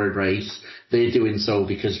scoring race. They're doing so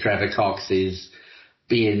because Trevor Cox is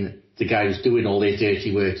being the guy who's doing all their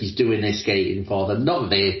dirty work. He's doing their skating for them. Not that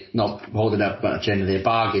they're not holding up much end of their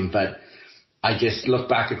bargain, but I just look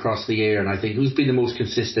back across the year and I think, who's been the most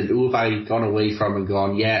consistent? Who have I gone away from and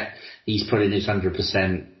gone, yeah, he's put in his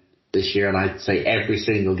 100% this year? And I'd say every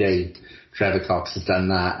single game, Trevor Cox has done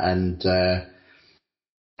that. And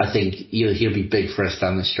I think he'll be big for us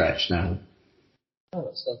down the stretch now. Oh,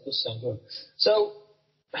 that does sound good. So,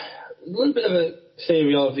 a little bit of a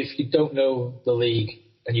theory of if you don't know the league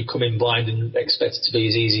and you come in blind and expect it to be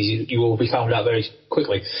as easy, you will be found out very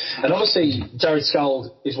quickly. And obviously, Jared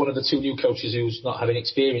Skald is one of the two new coaches who's not having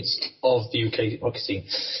experience of the UK hockey team.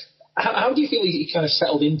 How do you feel he kind of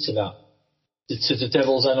settled into that, to the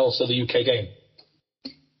Devils and also the UK game?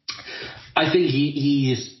 I think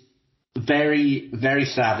he is very, very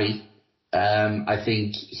savvy. I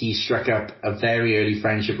think he struck up a very early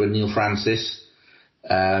friendship with Neil Francis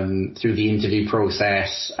through the interview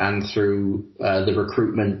process and through the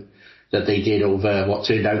recruitment that they did over what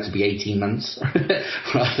turned out to be 18 months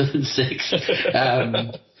rather than 6.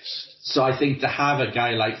 So I think to have a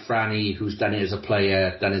guy like Franny, who's done it as a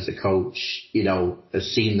player, done it as a coach,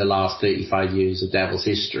 has seen the last 35 years of Devils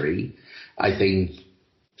history, I think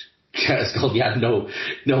Curtis Goldie had no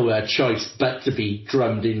choice but to be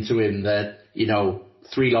drummed into him that,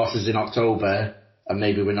 3 losses in October and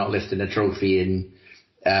maybe we're not lifting a trophy in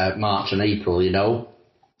March and April,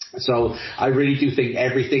 So I really do think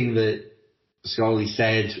everything that Scully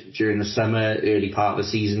said during the summer, early part of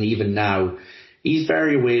the season, even now, he's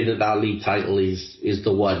very aware that league title is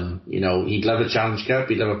the one. He'd love a Challenge Cup,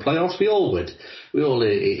 he'd love a playoffs. We all would. We all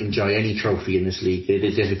enjoy any trophy in this league.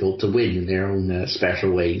 They're difficult to win in their own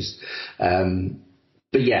special ways.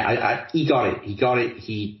 But yeah, he got it. He got it.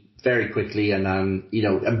 He very quickly and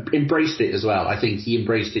embraced it as well. I think he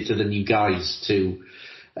embraced it to the new guys too,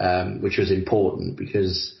 which was important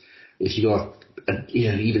because if you got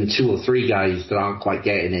even 2 or 3 guys that aren't quite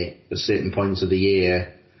getting it at certain points of the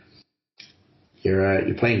year,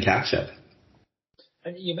 you're playing catch up.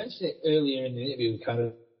 And you mentioned it earlier in the interview, kind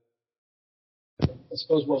of. I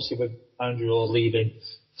suppose obviously with Andrew Orr leaving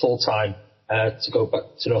full time to go back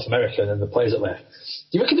to North America and then the players that left,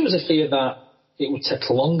 do you reckon there was a fear that it would take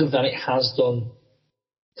longer than it has done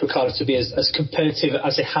for Cardiff to be as competitive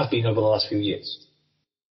as they have been over the last few years?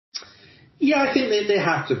 Yeah, I think they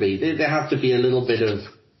have to be. There have to be a little bit of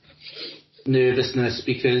nervousness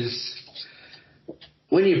because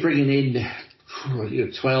when you're bringing in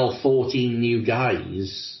 12, 14 new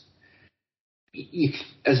guys, you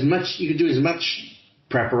can do as much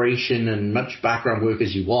preparation and much background work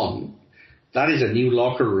as you want. That is a new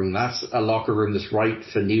locker room. That's a locker room that's ripe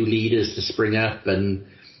for new leaders to spring up. And,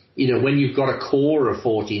 when you've got a core of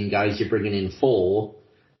 14 guys, you're bringing in 4,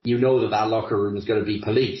 you know that locker room is going to be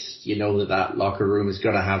policed. You know that locker room is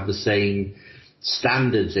going to have the same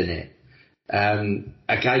standards in it.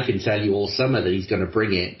 A guy can tell you all summer that he's going to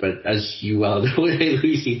bring it, but as you well know,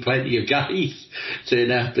 we've seen plenty of guys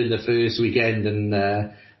turn up in the first weekend and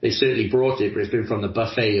they certainly brought it, but it's been from the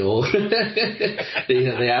buffet or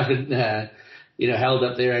they haven't held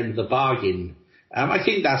up their end of the bargain. I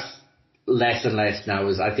think that's less and less now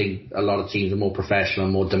as I think a lot of teams are more professional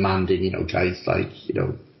and more demanding, guys like,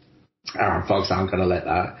 Aaron Fox aren't going to let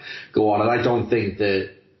that go on. And I don't think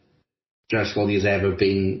that Josh Goldie has ever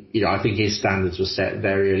been, I think his standards were set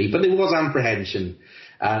very early, but there was apprehension.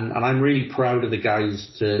 And I'm really proud of the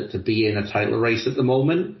guys to be in a title race at the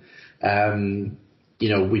moment.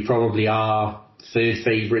 We probably are 3rd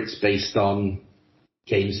favourites based on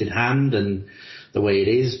games in hand and the way it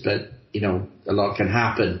is, but, a lot can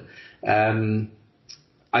happen.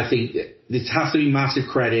 I think it has to be massive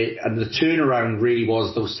credit, and the turnaround really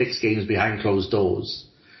was those 6 games behind closed doors,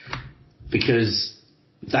 because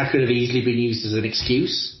that could have easily been used as an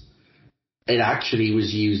excuse. It actually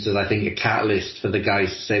was used as, I think, a catalyst for the guys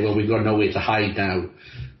to say, well, we've got nowhere to hide now.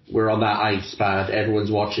 We're on that ice pad.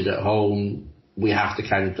 Everyone's watching at home. We have to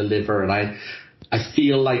kind of deliver. And I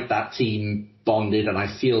feel like that team bonded, and I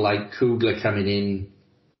feel like Kugler coming in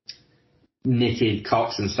knitted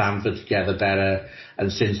Cox and Stanford together better,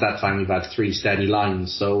 and since that time we've had 3 steady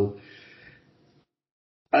lines. So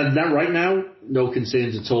that right now, no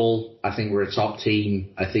concerns at all. I think we're a top team.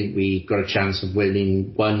 I think we've got a chance of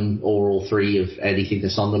winning 1 or all 3 of anything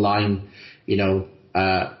that's on the line.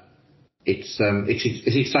 It's an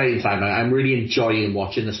exciting time. I'm really enjoying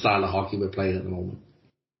watching the style of hockey we're playing at the moment.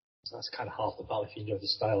 So that's kind of half the battle if you enjoy the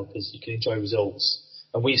style, because you can enjoy results.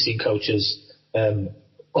 And we've seen coaches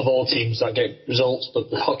of all teams that get results, but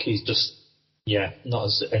the hockey's just, not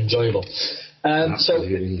as enjoyable. So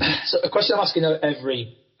a question I'm asking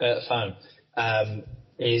every fan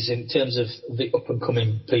is in terms of the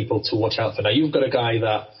up-and-coming people to watch out for. Now, you've got a guy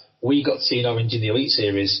that we got to see in Orange in the Elite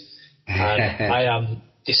Series, and I am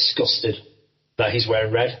disgusted that he's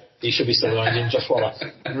wearing red. He should be still orange in. Josh Waller.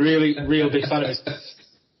 Really, real big fan of his.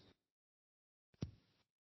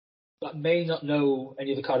 That may not know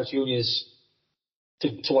any of the Cardiff juniors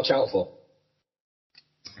to watch out for.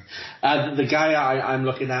 The guy I'm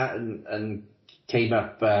looking at and came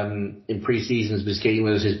up in pre-seasons was skating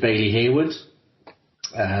with us is Bailey Hayward.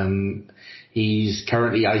 He's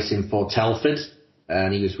currently icing for Telford,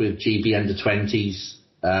 and he was with GB under-20s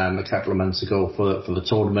a couple of months ago for the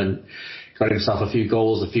tournament. Got himself a few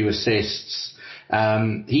goals, a few assists.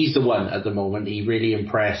 He's the one at the moment. He really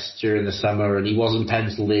impressed during the summer, and he wasn't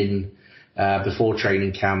penciled in before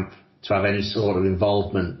training camp to have any sort of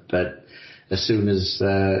involvement. But as soon as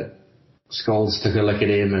Scholes took a look at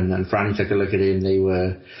him and Franny took a look at him, they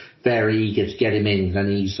were very eager to get him in. And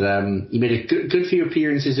he made a good few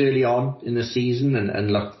appearances early on in the season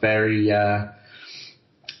and looked very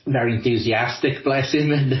very enthusiastic, bless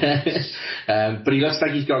him, and but he looks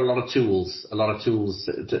like he's got a lot of tools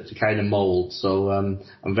to kind of mould. So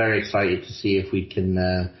I'm very excited to see if we can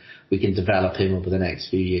develop him over the next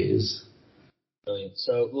few years. Brilliant.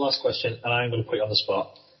 So last question, and I'm going to put you on the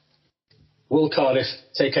spot. Will Cardiff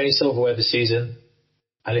take any silverware this season?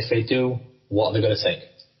 And if they do, what are they going to take?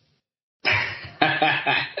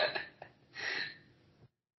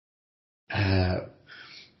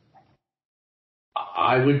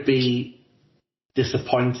 I would be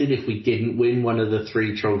disappointed if we didn't win one of the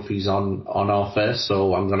 3 trophies on offer,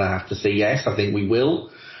 so I'm going to have to say yes. I think we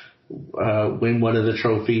will win one of the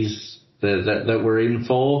trophies that we're in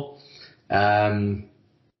for. That's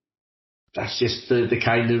just the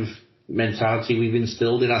kind of mentality we've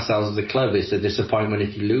instilled in ourselves as a club. It's a disappointment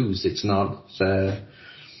if you lose. It's not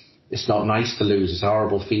nice to lose. It's a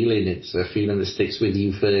horrible feeling. It's a feeling that sticks with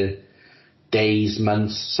you for days,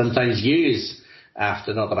 months, sometimes years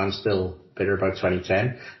after. Not that I'm still bitter about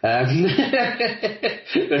 2010.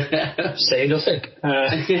 Say nothing.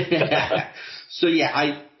 So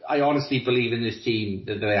yeah, I honestly believe in this team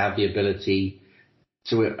that they have the ability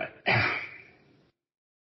to.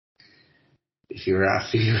 If you were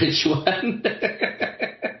asking me which one,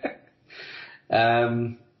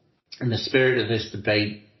 in the spirit of this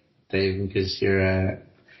debate, Dave, because I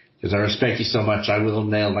respect you so much, I will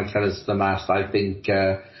nail my colours to the mast. I think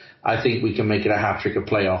we can make it a hat-trick of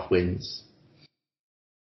playoff wins.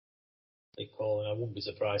 Big call, and I wouldn't be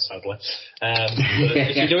surprised, sadly. But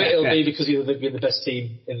if you do it, it'll be because you're the best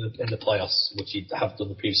team in the playoffs, which you have done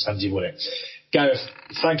the previous times you won it. Gareth,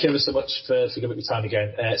 thank you ever so much for giving me time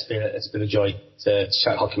again. It's been a joy to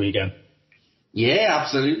chat hockey with you again. Yeah,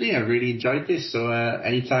 absolutely. I really enjoyed this. So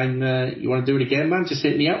anytime you want to do it again, man, just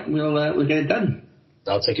hit me up and we'll get it done.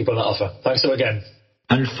 I'll take you up on that offer. Thanks so again.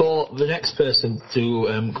 And for the next person to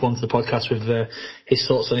come onto the podcast with his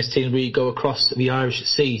thoughts on his team, we go across the Irish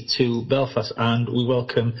Sea to Belfast and we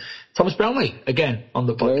welcome Thomas Brownlee again on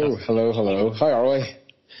the podcast. Hello. How are we?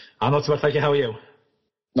 I'm not too bad, thank you. How are you?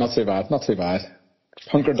 Not too bad.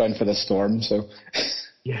 Hunkered down for this storm, so.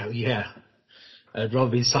 Yeah. I'd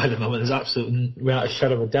rather be inside at the moment. There's absolutely, without a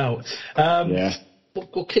shadow of a doubt.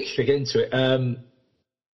 We'll kick straight into it.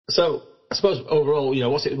 So, I suppose overall,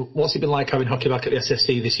 what's it been like having hockey back at the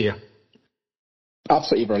SFC this year?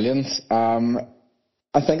 Absolutely brilliant.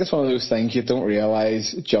 I think it's one of those things you don't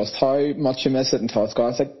realise just how much you miss it until it's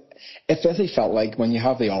gone. It's like, it basically felt like when you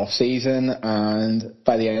have the off season and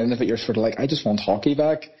by the end of it you're sort of like, I just want hockey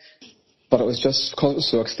back. But it was just because it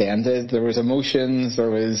was so extended. There was emotions,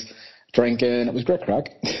 there was drinking, it was great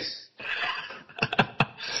crack.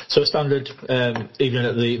 So standard evening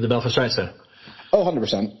at the Belfast Giant Centre? Oh,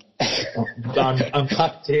 100%. I'm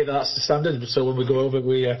happy to hear that's the standard, so when we go over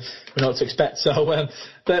we know what to expect. So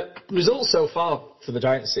the results so far for the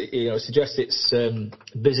Giants suggest it's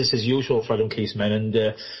business as usual for Adam Keefe's men, and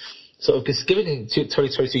sort of because given in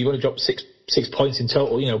 2022 you've only dropped six points in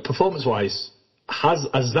total, performance wise, has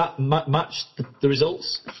that matched the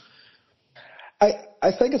results?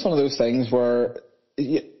 I think it's one of those things where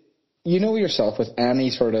you know yourself with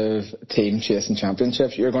any sort of team chasing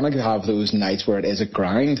championships, you're going to have those nights where it is a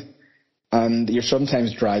grind and you're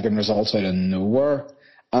sometimes dragging results out of nowhere.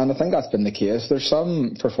 And I think that's been the case. There's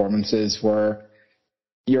some performances where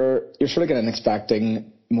you're sort of getting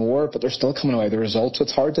expecting more, but they're still coming away with the results. So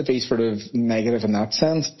it's hard to be sort of negative in that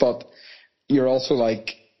sense, but you're also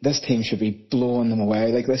like, this team should be blowing them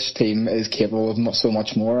away. Like, this team is capable of so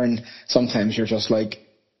much more, and sometimes you're just like,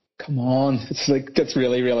 come on. It's like, gets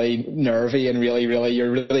really, really nervy and really, really,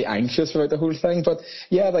 you're really anxious about the whole thing. But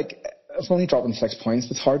yeah, like, it's only dropping 6 points.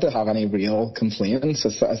 It's hard to have any real complaints.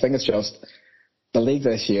 I think it's just, the league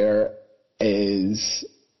this year is,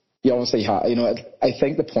 you obviously have, I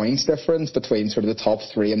think the points difference between sort of the top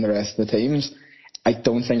three and the rest of the teams, I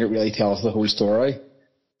don't think it really tells the whole story.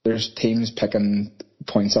 There's teams picking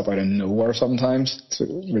points up out of nowhere sometimes. It's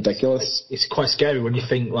ridiculous. It's quite scary when you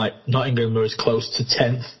think like Nottingham are as close to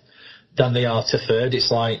 10th than they are to 3rd.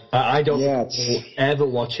 It's like, I don't ever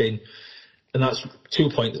watching, and that's 2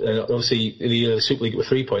 points, obviously the Super League with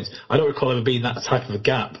 3 points. I don't recall ever being that type of a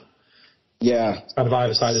gap. Yeah. Kind of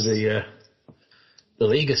either side of the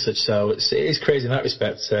league as such, so it is crazy in that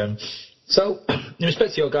respect. So, in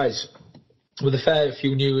respect to your guys, with a fair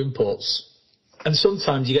few new imports, and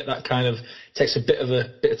sometimes you get that kind of, takes a bit of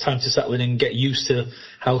time to settle in and get used to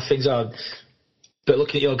how things are. But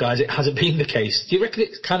looking at your guys, it hasn't been the case. Do you reckon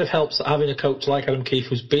it kind of helps that having a coach like Adam Keefe,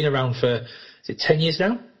 who's been around for, is it 10 years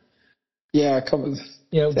now? Yeah, Do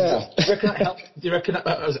you reckon that helped? Do you reckon that,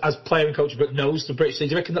 as player and coach, but knows the British League,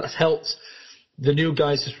 do you reckon that's helped the new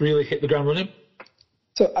guys just really hit the ground running?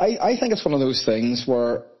 So I think it's one of those things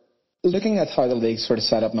where looking at how the league's sort of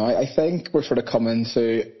set up now, I think we're sort of coming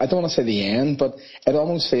to, I don't want to say the end, but it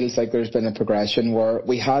almost feels like there's been a progression where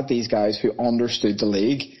we had these guys who understood the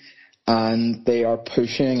league and they are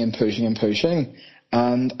pushing and pushing and pushing.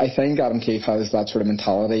 And I think Adam Keefe has that sort of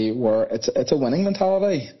mentality where it's a winning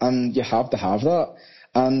mentality, and you have to have that.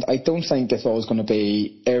 And I don't think it's always going to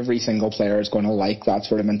be every single player is going to like that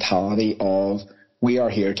sort of mentality of, we are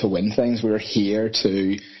here to win things, we're here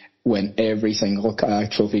to win every single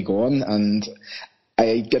trophy going. And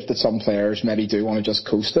I get that some players maybe do want to just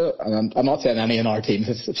coast it, and I'm not saying any in our team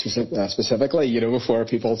specifically, before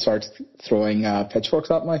people start throwing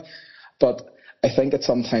pitchforks at me, but I think it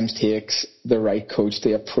sometimes takes the right coach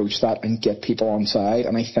to approach that and get people on side,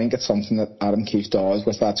 and I think it's something that Adam Keefe does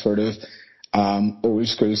with that sort of old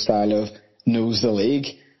school style of knows the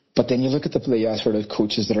league. But then you look at the sort of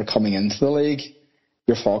coaches that are coming into the league,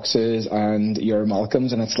 your Foxes and your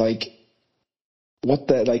Malcolms, and it's like,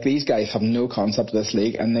 these guys have no concept of this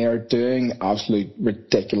league, and they are doing absolute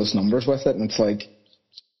ridiculous numbers with it, and it's like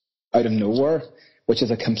out of nowhere, which is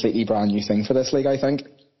a completely brand new thing for this league, I think.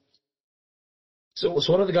 So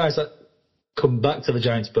one of the guys that come back to the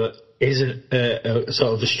Giants but isn't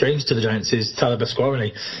sort of a stranger to the Giants is Tyler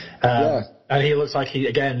Beskorny. And he looks like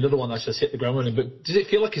another one that's just hit the ground running. But does it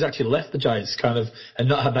feel like he's actually left the Giants and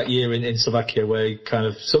not had that year in Slovakia where he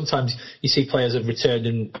sometimes you see players have returned,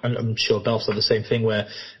 and I'm sure Belf's done the same thing, where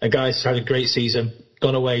a guy's had a great season,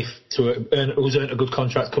 gone away who's earned a good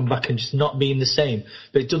contract, come back and just not being the same.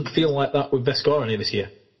 But it doesn't feel like that with Beskorny this year.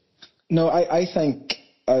 No, I think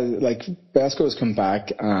Besko has come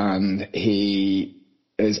back and he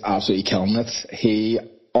is absolutely killing it. He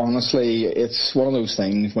honestly, it's one of those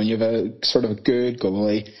things when you have a sort of a good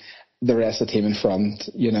goalie, the rest of the team in front,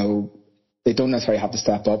 they don't necessarily have to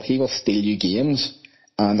step up. He will steal you games,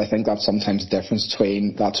 and I think that's sometimes the difference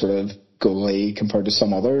between that sort of goalie compared to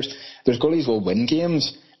some others. There's goalies who will win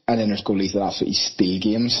games, and then there's goalies that absolutely steal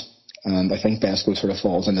games. And I think Besko sort of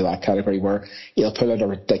falls into that category where he'll pull out a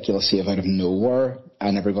ridiculous save out of nowhere,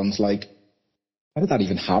 and everyone's like, how did that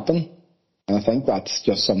even happen? And I think that's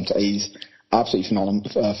just he's absolutely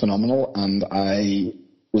phenomenal, and I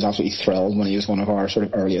was absolutely thrilled when he was one of our sort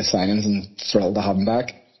of earliest signings, and thrilled to have him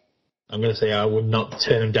back. I'm going to say I would not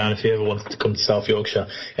turn him down if he ever wanted to come to South Yorkshire,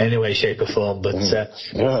 any way, shape or form. But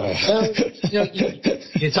you're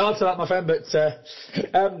entitled to that, my friend.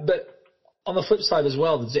 But on the flip side as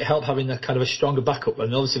well, does it help having a kind of a stronger backup?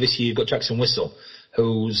 And obviously this year you've got Jackson Whistle,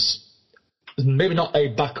 who's maybe not a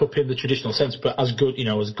backup in the traditional sense, but as good,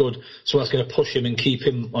 so that's going to push him and keep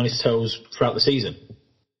him on his toes throughout the season.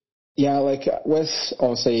 Yeah, Wes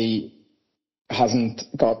obviously hasn't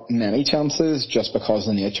got many chances just because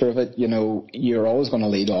of the nature of it. You're always going to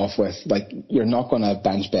lead off with, you're not going to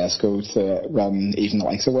bench Besko to run even the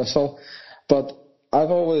likes of Whistle. But I've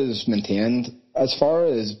always maintained, as far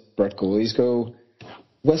as Brit goalies go,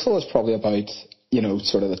 Whistle is probably about,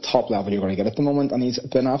 sort of the top level you're going to get at the moment, and he's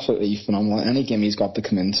been absolutely phenomenal. Any game he's got to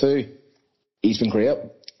come into, he's been great,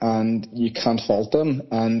 and you can't fault him.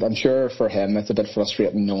 And I'm sure for him it's a bit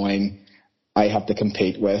frustrating knowing I have to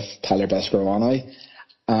compete with Tyler Beskorny,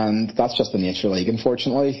 and that's just the nature of the league,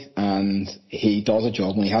 unfortunately. And he does a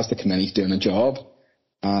job when he has to come in, he's doing a job.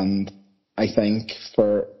 And I think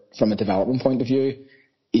from a development point of view,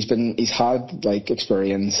 he's had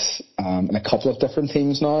experience in a couple of different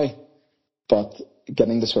teams now, but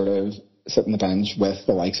getting to sort of sit on the bench with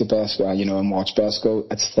the likes of Besko, and watch Besko,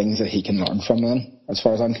 it's things that he can learn from them, as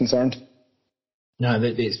far as I'm concerned. No,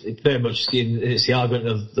 it's very much the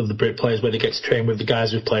argument of the Brit players where they get to train with the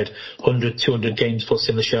guys who've played 100, 200 games plus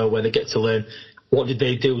in the show, where they get to learn what did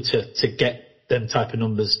they do to get them type of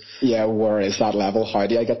numbers. Yeah, where is that level? How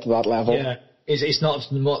do I get to that level? Yeah, it's not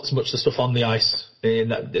so much the stuff on the ice, in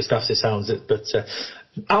that, as fast as it sounds. But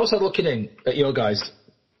outside looking in at your guys,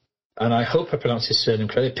 and I hope I pronounced his surname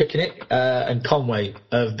correctly, Picnic and Conway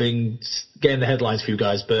have been getting the headlines for you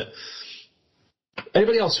guys, but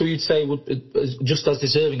anybody else who you'd say would just as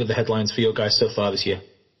deserving of the headlines for your guys so far this year?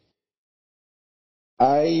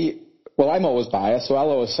 I'm always biased, so I'll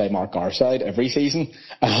always say Mark Garside every season.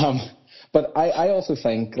 But I also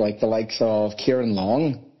think the likes of Kieran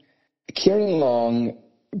Long. Kieran Long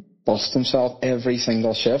busts himself every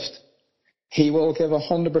single shift. He will give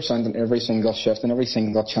 100% on every single shift and every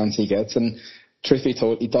single chance he gets. And truth be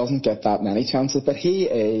told, he doesn't get that many chances, but he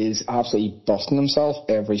is absolutely busting himself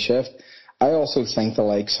every shift. I also think the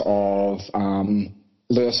likes of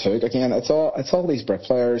Lewis Hook, again, it's all these Brit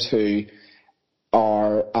players who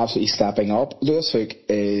are absolutely stepping up. Lewis Hook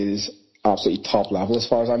is absolutely top level as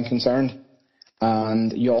far as I'm concerned.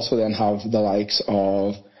 And you also then have the likes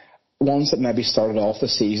of ones that maybe started off the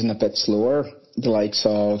season a bit slower, the likes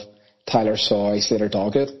of Tyler Soy, Slater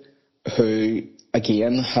Doggett, who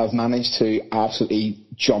again have managed to absolutely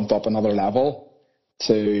jump up another level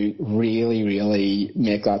to really, really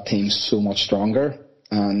make that team so much stronger.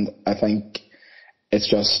 And I think it's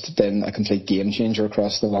just been a complete game changer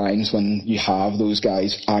across the lines when you have those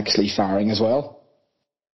guys actually firing as well.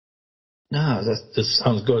 No, that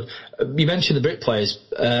sounds good. You mentioned the Brit players.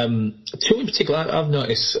 Two in particular I've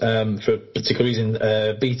noticed, for a particular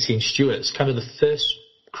reason, BT and Stewart's kind of the first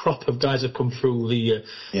crop of guys have come through the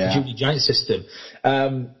Junior Giant system.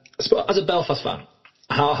 As a Belfast fan,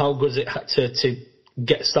 how good is it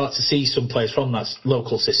to start to see some players from that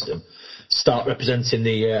local system start representing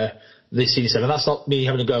the senior side? And that's not me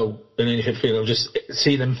having a go in anything field, just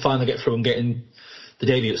seeing them finally get through and getting the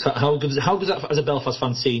debuts. How good is that as a Belfast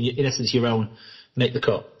fan seeing, in essence, your own make the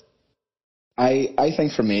cut? I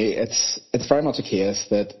think for me it's very much a case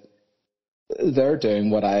that they're doing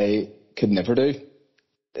what I could never do.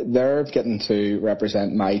 They're getting to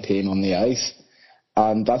represent my team on the ice,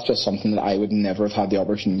 and that's just something that I would never have had the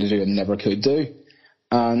opportunity to do and never could do.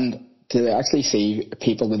 And to actually see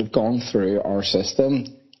people that have gone through our system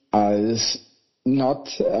as not,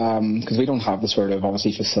 because we don't have the sort of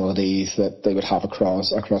obviously facilities that they would have across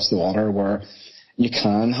the water, where you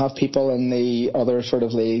can have people in the other sort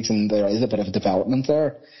of leagues and there is a bit of development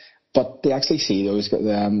there, but they actually see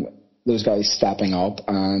those guys stepping up.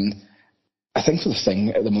 And I think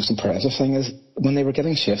the most impressive thing is when they were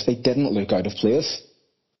getting shifts, they didn't look out of place.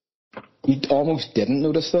 You almost didn't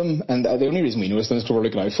notice them, and the only reason we noticed them is because we're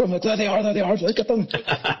looking out for them. Like, there they are, look at them.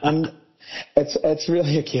 And it's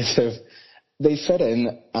really a case of they fit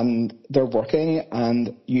in and they're working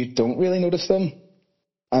and you don't really notice them.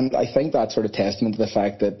 And I think that's sort of testament to the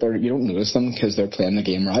fact that you don't notice them because they're playing the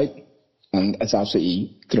game right. And it's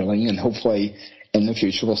absolutely thrilling, and hopefully in the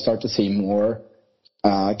future we'll start to see more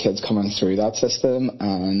kids coming through that system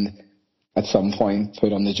and at some point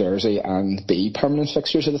put on the jersey and be permanent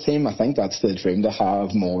fixtures of the team. I think that's the dream, to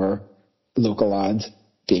have more local lads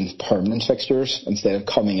being permanent fixtures instead of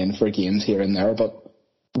coming in for games here and there. But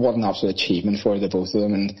what an absolute achievement for the both of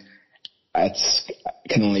them, and it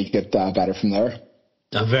can only get better from there.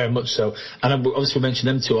 Very much so. And obviously we mentioned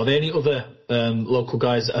them two. Are there any other local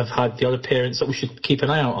guys that have had the odd appearance that we should keep an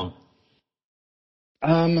eye out on?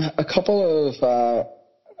 A couple of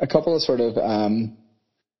sort of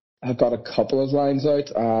I've got a couple of lines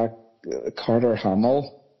out. Carter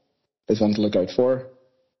Hamill is one to look out for.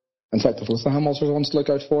 In fact, both the Hamills are ones to look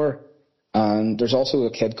out for. And there's also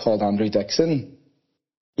a kid called Andrew Dixon.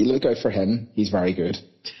 You look out for him. He's very good.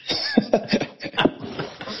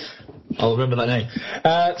 I'll remember that name.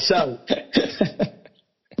 So,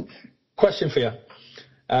 question for you.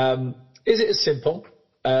 Is it as simple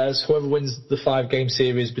as whoever wins the 5-game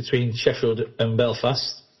series between Sheffield and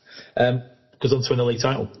Belfast goes on to win the league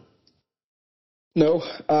title? No.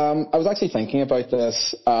 I was actually thinking about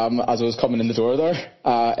this as I was coming in the door there.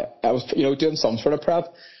 I was doing some sort of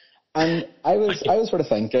prep. And I was sort of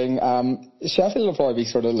thinking, Sheffield will probably be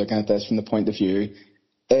sort of looking at this from the point of view,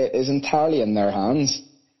 it is entirely in their hands.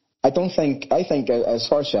 I think as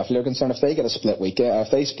far as Sheffield are concerned, if they get a split weekend,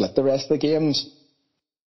 if they split the rest of the games,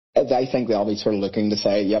 I think they'll be sort of looking to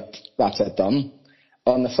say, yep, that's it, done.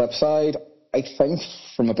 On the flip side, I think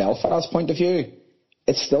from a Belfast point of view,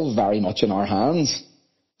 it's still very much in our hands,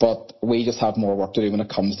 but we just have more work to do when it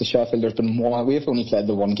comes to Sheffield. We've only played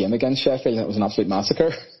the one game against Sheffield and it was an absolute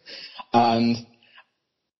massacre. And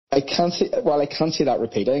I can't see that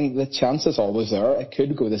repeating. The chance is always there. It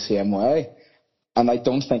could go the same way. And I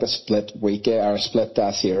don't think a split weekend or a split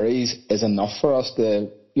series is enough for us to,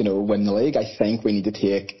 win the league. I think we need to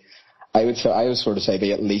take, I would sort of say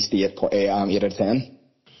be at least 8 out of 10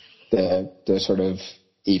 to sort of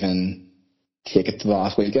even take it to the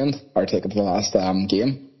last weekend or take it to the last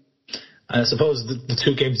game. And I suppose the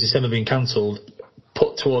 2 games in December being cancelled,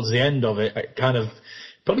 put towards the end of it, it kind of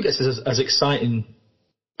probably gets as exciting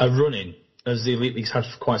a run-in as the Elite League's had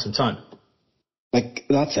for quite some time. Like,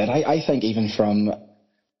 that's it. I think even from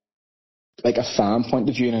like a fan point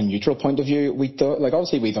of view and a neutral point of view, we don't, like,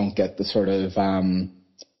 obviously we don't get the sort of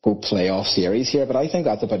go playoff series here, but I think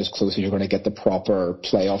that's about as close as you're going to get the proper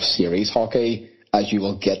playoff series hockey as you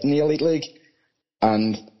will get in the Elite League.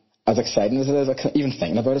 And as exciting as it is, even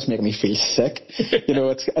thinking about it's making me feel sick.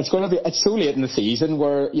 It's so late in the season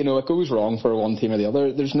where, it goes wrong for one team or the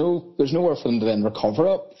other. There's nowhere for them to then recover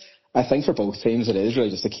up. I think for both teams it is really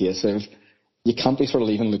just a case of you can't be sort of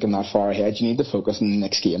even looking that far ahead. You need to focus on the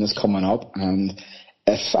next game that's coming up. And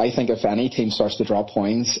if any team starts to drop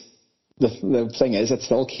points, the thing is it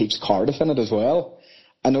still keeps Cardiff in it as well.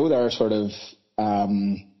 I know they're sort of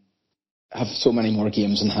have so many more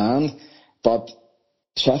games in hand, but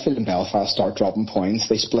Sheffield and Belfast start dropping points,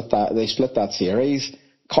 they split that series,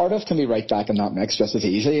 Cardiff can be right back in that mix just as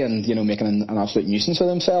easy and, making an absolute nuisance of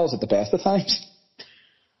themselves at the best of times.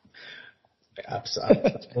 That's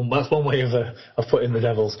one way of putting the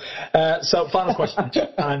Devils. So, final question,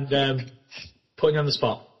 and putting you on the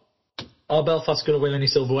spot. Are Belfast going to win any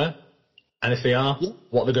silverware? And if they are,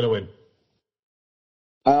 what are they going to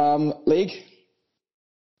win? League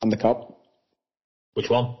and the Cup. Which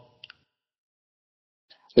one?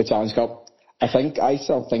 The Challenge Cup. I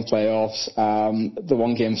still think playoffs, the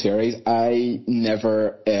one-game series, I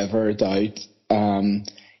never, ever doubt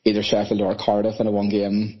either Sheffield or Cardiff in a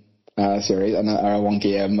one-game series, or a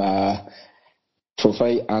one-game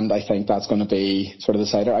trophy, and I think that's going to be sort of the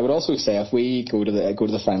decider. I would also say if we go to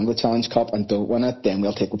the final of the Challenge Cup and don't win it, then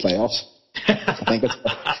we'll take the playoffs. I think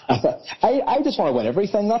I just want to win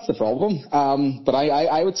everything, that's the problem. But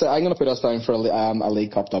I would say I'm going to put us down for a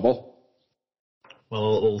League Cup double.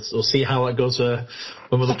 Well, we'll see how it goes when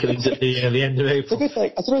we look at it at the end of April.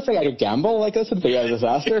 It's a good thing I don't gamble. Like, this would be a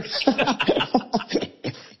disaster.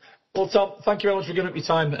 Well, Tom, thank you very much for giving up your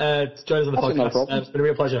time to join us on the podcast. Not a problem. It's been a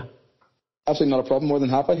real pleasure. Absolutely not a problem. More than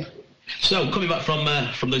happy. So, coming back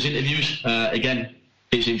from those interviews, again,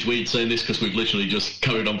 it seems weird saying this because we've literally just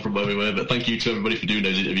carried on from where we were, but thank you to everybody for doing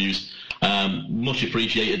those interviews. Much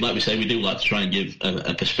appreciated. Like we say, we do like to try and give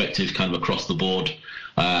a perspective kind of across the board,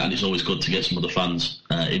 and it's always good to get some of the fans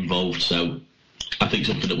involved. So I think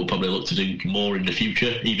something that we'll probably look to do more in the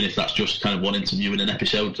future, even if that's just kind of one interview in an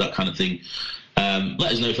episode, that kind of thing.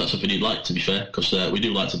 Let us know if that's something you'd like, to be fair, because we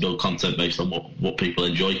do like to build content based on what people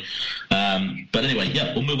enjoy. But anyway,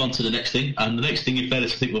 we'll move on to the next thing. And the next thing, in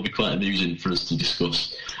fairness, I think will be quite amusing for us to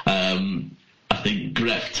discuss. I think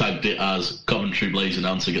Greg tagged it as Coventry Blaze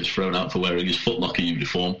announcer gets thrown out for wearing his Foot Locker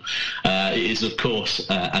uniform. It is, of course,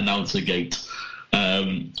 Announcer Gate.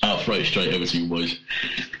 I'll throw it straight over to you, boys.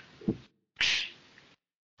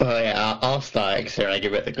 Oh yeah, I'll start because I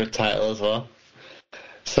give it the good title as well.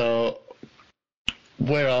 So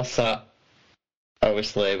we're all sat.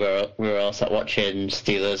 Obviously, we're all sat watching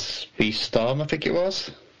Steelers v Storm. I think it was.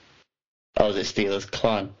 Or was it Steelers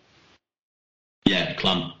Clan? Yeah,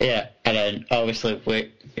 Clan. Yeah, and then obviously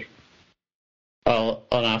we all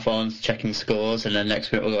on our phones checking scores, and then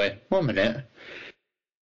next minute we're going, 1 minute.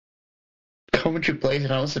 Coventry Blaze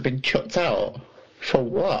announcers have been chucked out for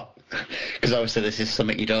what? Because obviously this is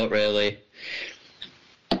something you don't really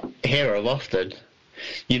hear of often.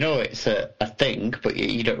 You know it's a thing, but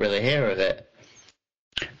you don't really hear of it.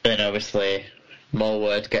 Then obviously more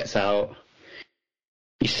word gets out.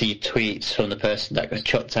 You see tweets from the person that got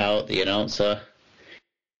chucked out, the announcer.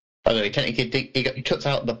 Although he technically he got chucked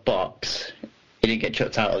out of the box, he didn't get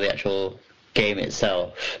chucked out of the actual game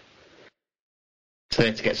itself. So they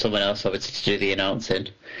had to get someone else obviously to do the announcing.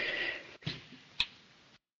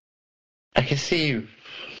 I can see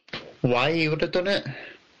why he would have done it.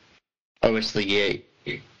 Obviously,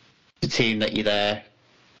 the team that you're there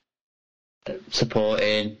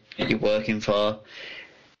supporting, you're working for,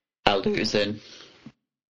 are losing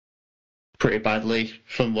pretty badly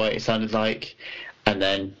from what it sounded like. And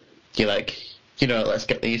then you're like, let's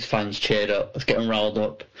get these fans cheered up, let's get them riled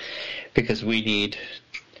up, because we need,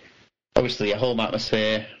 obviously, a home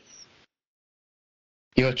atmosphere.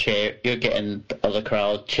 You're getting the other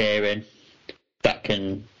crowd cheering. That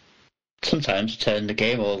can sometimes turn the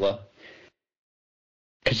game over,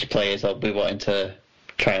 because your players will be wanting to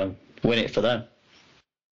try and win it for them.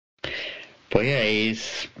 But yeah,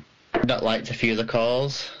 he's not liked a few of the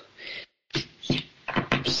calls.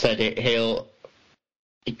 Said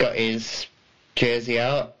he got his jersey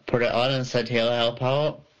out, put it on, and said he'll help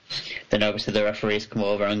out. Then obviously the referees come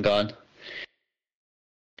over and gone,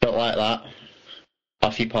 don't like that,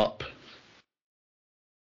 off you pop.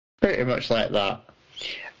 Pretty much like that.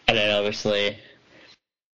 And then obviously,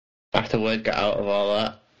 after word got out of all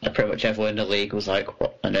that, pretty much everyone in the league was like,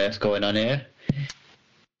 what on earth's going on here?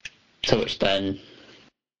 To which then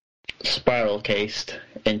spiral cased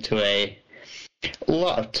into a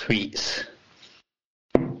lot of tweets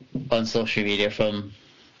on social media from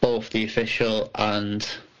both the official and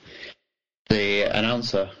the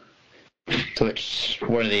announcer, to which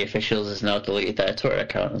one of the officials has now deleted their Twitter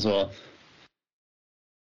account as well.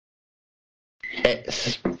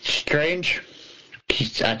 It's strange.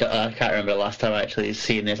 I can't remember the last time I actually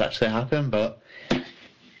seen this actually happen, but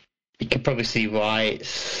you can probably see why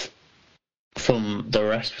it's, from the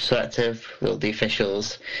rest perspective, the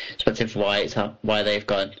officials' perspective, why they've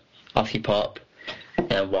gone off your pop,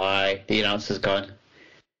 and why the announcer's gone,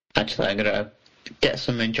 actually, I'm going to get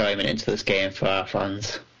some enjoyment into this game for our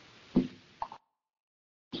fans.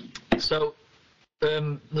 So,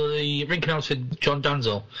 the ring announcer John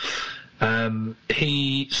Danzel,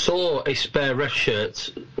 he saw a spare ref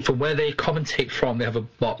shirt from where they commentate from. They have a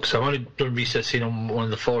box. I've only done researching on one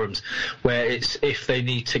of the forums where it's if they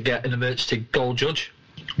need to get an emergency goal judge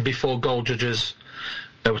before goal judges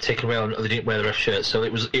were taken away and they didn't wear the ref shirt. So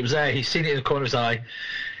it was there. He's seen it in the corner of his eye.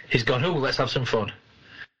 He's gone, oh, let's have some fun.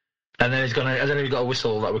 And then he's got a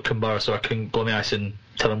whistle that would come by so I can go on the ice and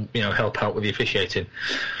tell him, help out with the officiating.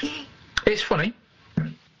 It's funny,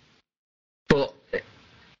 but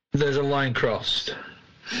there's a line crossed.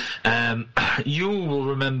 You will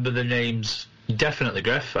remember the names, definitely,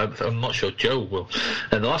 Griff. I'm not sure Joe will.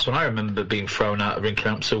 The last one I remember being thrown out of ring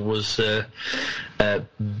announcer was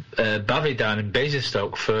Bavy down in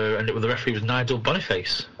Basingstoke and the referee was Nigel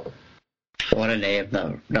Boniface. What a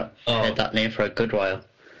name! Not heard that name for a good while.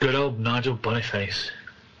 Good old Nigel Boniface.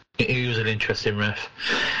 He was an interesting ref.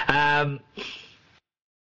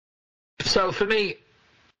 So for me,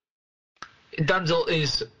 Danzel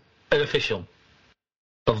is an official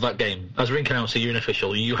of that game. As a ring announcer, you're an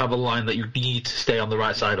official. You have a line that you need to stay on the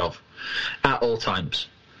right side of at all times.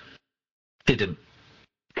 Didn't.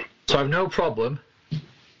 So I have no problem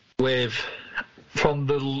with, from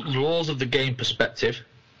the rules of the game perspective,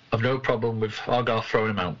 I've no problem with Hogarth throwing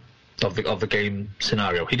him out of the game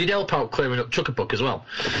scenario. He did help out clearing up Chuckerpuck as well,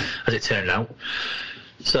 as it turned out.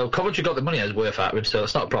 So Coventry got the money as worth out of him, so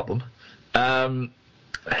it's not a problem. To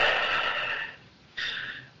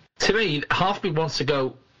me, half of me wants to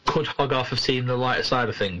go, could Hogarth have seen the lighter side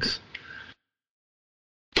of things?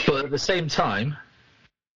 But at the same time,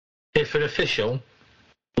 if an official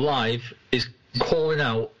live is calling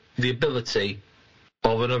out the ability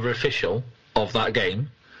of another official of that game,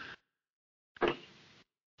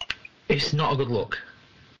 it's not a good look.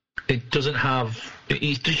 It doesn't have...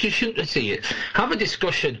 You shouldn't see it. Have a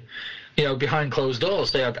discussion, behind closed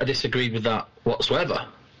doors. Say, I disagreed with that whatsoever.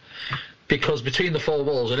 Because between the four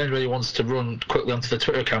walls, and anybody wants to run quickly onto the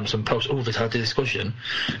Twitter accounts and post, they've had a discussion,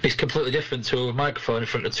 it's completely different to a microphone in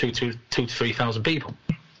front of 2,000 to 3,000 people.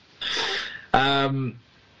 Now,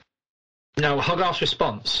 Hogarth's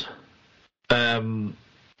response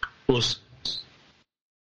was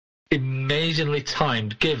amazingly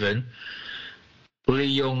timed, given Lee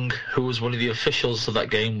Young, who was one of the officials of that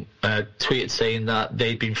game, tweeted saying that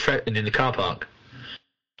they'd been threatened in the car park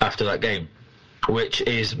after that game, which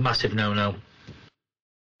is massive no-no.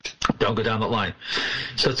 Don't go down that line.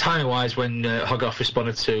 So timing-wise, when Hogarth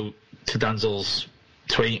responded to Danzel's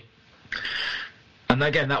tweet, and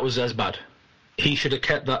again, that was as bad. He should have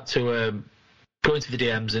kept that to go into the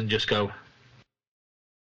DMs and just go,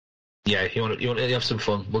 yeah, you want to have some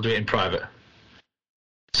fun, we'll do it in private.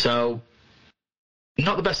 So,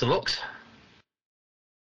 not the best of looks.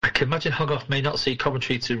 I can imagine Hogarth may not see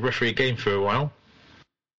Coventry to referee a game for a while,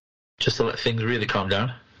 just to let things really calm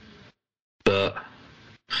down. But,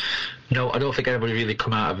 no, I don't think anybody really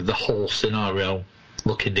come out of the whole scenario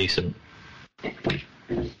looking decent. So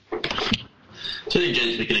I think,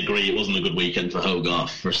 gents, we can agree it wasn't a good weekend for Hogarth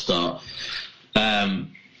for a start.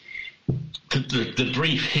 The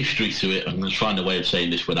brief history to it, I'm going to find a way of saying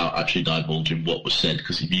this without actually divulging what was said,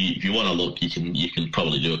 because if you want to look, you can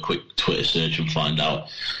probably do a quick Twitter search and find out.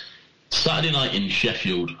 Saturday night in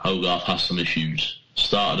Sheffield, Hogarth has some issues.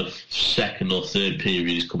 Start of the second or third period,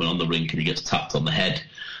 he's coming on the rink and he gets tapped on the head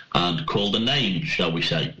and called a name, shall we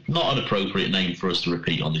say. Not an appropriate name for us to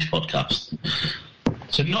repeat on this podcast.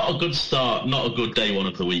 So not a good start, not a good day one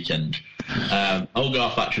of the weekend.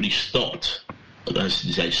 Hogarth actually stopped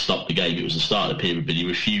the game. It was the start of the period, but he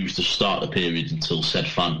refused to start the period until said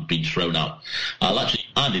fan had been thrown out. I'll actually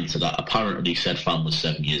add into that, apparently said fan was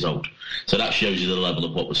 7 years old. So that shows you the level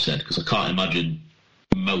of what was said, because I can't imagine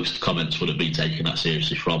most comments would have been taken that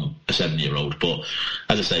seriously from a 7-year-old. But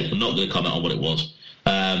as I say, we're not going to comment on what it was.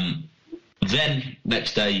 Then,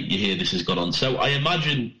 next day, you hear this has gone on. So I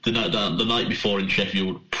imagine the night before in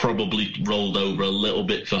Sheffield probably rolled over a little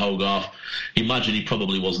bit for Hogarth. Imagine he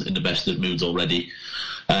probably wasn't in the best of moods already.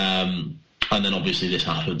 And then obviously this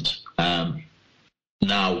happened.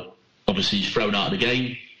 Now, obviously he's thrown out of the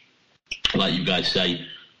game. Like you guys say,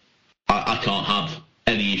 I can't have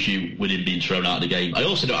any issue with him being thrown out of the game. I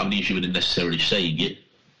also don't have any issue with him necessarily saying it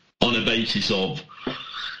on a basis of,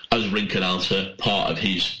 as ring announcer, part of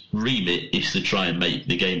his remit is to try and make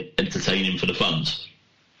the game entertaining for the fans.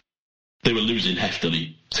 They were losing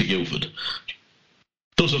heftily to Guildford.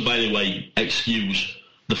 Doesn't, by the way, excuse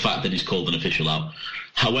the fact that he's called an official out.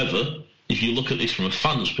 However, if you look at this from a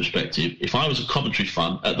fan's perspective, if I was a Coventry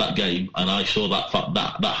fan at that game and I saw that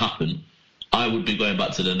happen, I would be going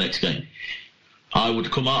back to the next game. I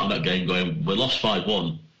would come out of that game going, we lost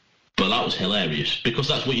 5-1, but that was hilarious, because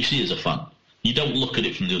that's what you see as a fan. You don't look at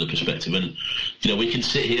it from the other perspective. And, we can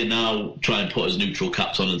sit here now, try and put as neutral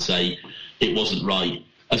caps on and say it wasn't right.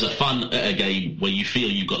 As a fan at a game where you feel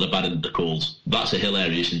you've got the bad end of the calls, that's a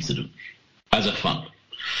hilarious incident. As a fan.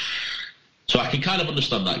 So I can kind of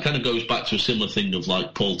understand that. It kind of goes back to a similar thing of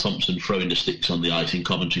like Paul Thompson throwing the sticks on the ice in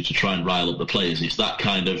Coventry to try and rile up the players. It's that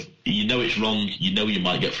kind of, it's wrong, you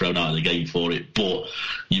might get thrown out of the game for it, but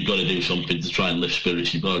you've got to do something to try and lift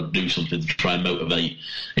spirits, you've got to do something to try and motivate.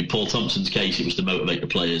 In Paul Thompson's case, it was to motivate the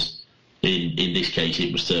players. In this case,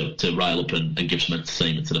 it was to rile up and give some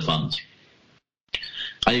entertainment to the fans.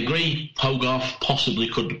 I agree, Hogarth possibly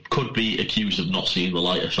could be accused of not seeing the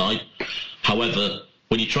lighter side. However,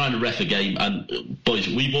 when you're trying to ref a game, and boys,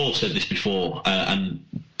 we've all said this before, and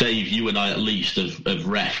Dave, you and I at least have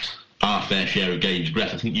refed our fair share of games.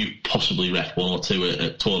 Gref, I think you've possibly refed one or two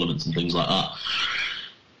at tournaments and things like that.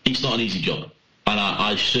 It's not an easy job, and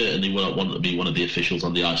I certainly wouldn't want to be one of the officials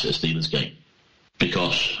on the ice at a Steelers game,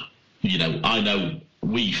 because, I know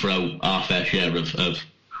we throw our fair share of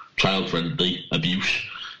child-friendly abuse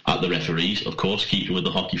at the referees, of course, keeping with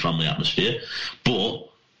the hockey family atmosphere, but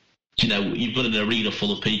you've got an arena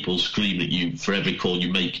full of people screaming at you for every call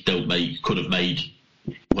you make, don't make, could have made,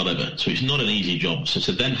 whatever. So it's not an easy job. So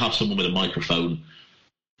to then have someone with a microphone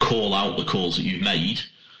call out the calls that you've made,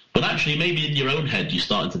 but actually maybe in your own head you're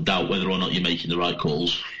starting to doubt whether or not you're making the right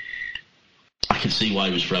calls, I can see why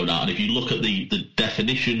he was thrown out. And if you look at the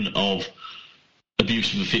definition of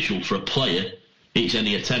abusive official for a player, it's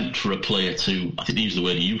any attempt for a player to, I think they use the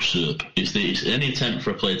word usurp, it's any attempt for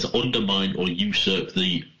a player to undermine or usurp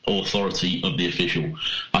the authority of the official.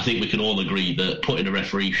 I think we can all agree that putting a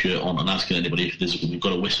referee shirt on and asking anybody if we've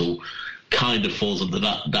got a whistle kind of falls under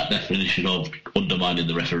that definition of undermining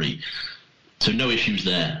the referee. So no issues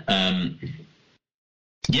there.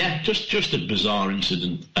 Just a bizarre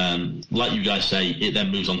incident. Like you guys say, it then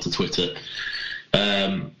moves on to Twitter.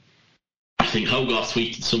 I think Hogarth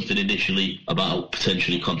tweeted something initially about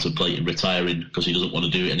potentially contemplating retiring because he doesn't want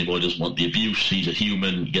to do it anymore. He doesn't want the abuse. He's a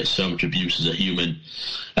human. He gets so much abuse as a human.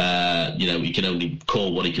 He can only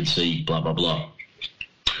call what he can see, blah, blah, blah.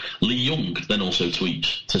 Lee Young then also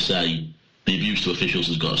tweets to say the abuse to officials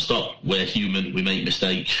has got to stop. We're human. We make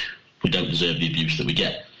mistakes. We don't deserve the abuse that we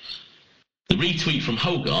get. The retweet from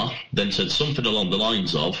Hogarth then said something along the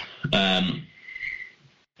lines of...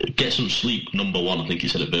 get some sleep, number one, I think he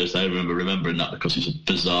said at first. I remember remembering that because it's a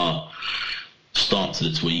bizarre start to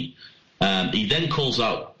the tweet. He then calls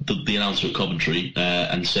out the announcer at Coventry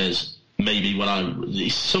and says, maybe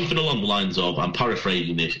it's something along the lines of, I'm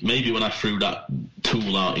paraphrasing this, maybe when I threw that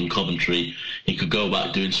tool out in Coventry, he could go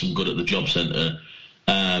back doing some good at the job centre,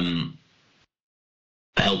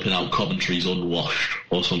 helping out Coventry's unwashed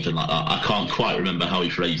or something like that. I can't quite remember how he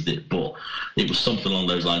phrased it, but it was something along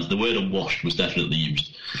those lines. The word unwashed was definitely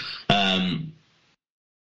used. And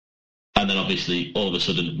then obviously all of a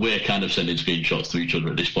sudden we're kind of sending screenshots to each other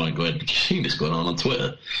at this point going, have you seen this going on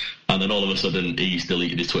Twitter? And then all of a sudden he's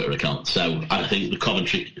deleted his Twitter account. So I think the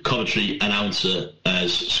Coventry announcer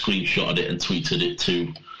has screenshotted it and tweeted it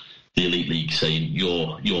to the Elite League saying,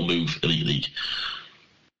 your move, Elite League.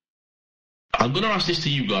 I'm going to ask this to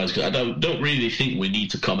you guys because I don't really think we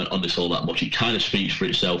need to comment on this all that much. It kind of speaks for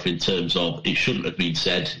itself in terms of it shouldn't have been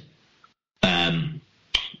said.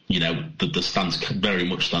 The stance very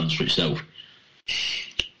much stands for itself.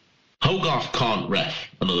 Hogarth can't ref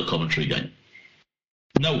another Coventry game.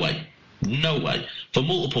 No way. No way. For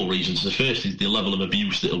multiple reasons. The first is the level of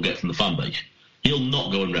abuse that he'll get from the fan base. He'll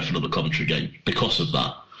not go and ref another Coventry game because of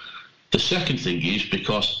that. The second thing is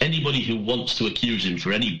because anybody who wants to accuse him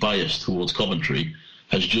for any bias towards Coventry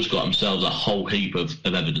has just got themselves a whole heap of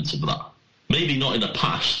evidence of that. Maybe not in the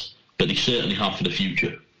past, but they certainly have for the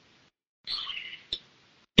future.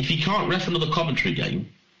 If he can't ref another Coventry game,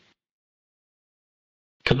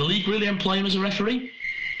 can the league really employ him as a referee?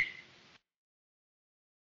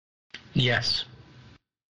 Yes.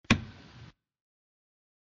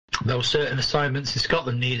 There were certain assignments in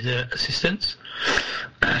Scotland needed assistance.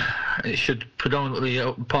 It should predominantly,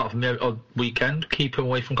 apart from the odd weekend, keep him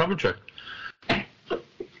away from Coventry.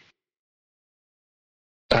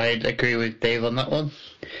 I'd agree with Dave on that one.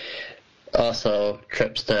 Also,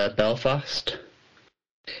 trips to Belfast.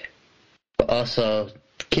 But also,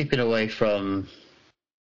 keeping him away from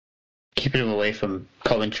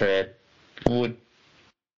Coventry would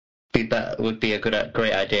be a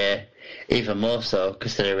great idea. Even more so,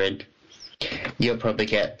 considering you'll probably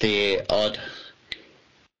get the odd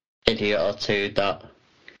idiot or two that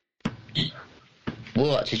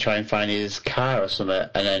will actually try and find his car or something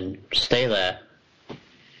and then stay there.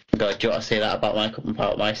 Go, do you want to say that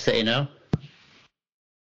about my city now?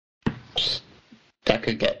 That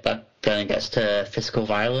then it gets to physical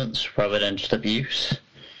violence rather than just abuse.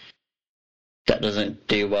 That doesn't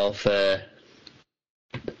do well for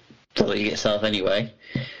the league itself anyway.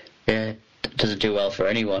 Yeah, it doesn't do well for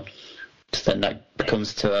anyone. So then that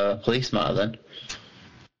becomes to a police matter then.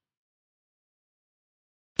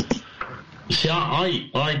 See,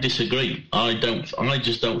 I disagree. I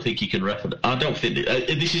just don't think you can I don't think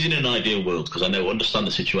this is in an ideal world, because I understand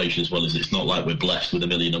the situation as well as it's not like we're blessed with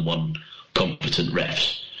 1,000,001 competent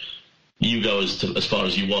refs. You go as far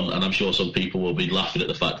as you want, and I'm sure some people will be laughing at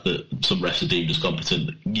the fact that some refs are deemed as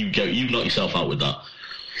competent. You knock yourself out with that.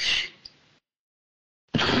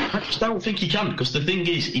 I just don't think he can, because the thing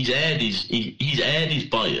is, he's aired his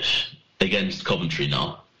bias against Coventry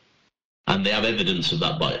now, and they have evidence of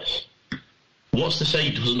that bias. What's to say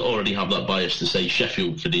he doesn't already have that bias to say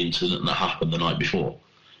Sheffield for the incident that happened the night before?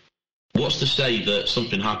 What's to say that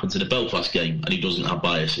something happens in a Belfast game and he doesn't have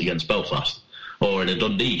bias against Belfast? Or in a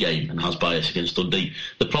Dundee game and has bias against Dundee?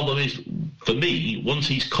 The problem is, for me, once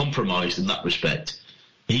he's compromised in that respect,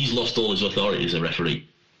 he's lost all his authority as a referee.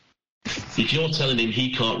 If you're telling him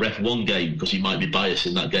he can't ref one game because he might be biased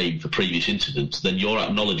in that game for previous incidents, then you're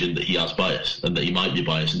acknowledging that he has bias and that he might be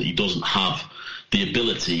biased and that he doesn't have the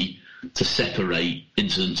ability to separate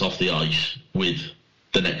incidents off the ice with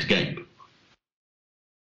the next game.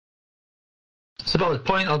 It's a valid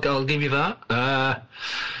point, I'll give you that.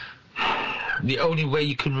 The only way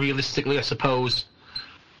you can realistically, I suppose,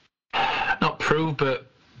 not prove, but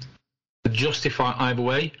justify either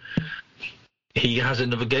way, he has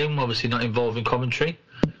another game, obviously not involving Coventry.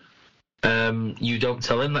 You don't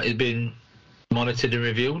tell him that he's been monitored and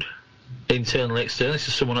reviewed, internally, externally. This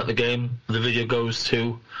is someone at the game the video goes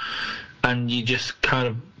to, and you just kind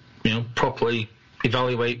of, properly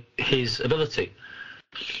evaluate his ability.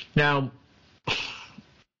 Now,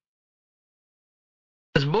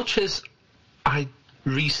 as much as I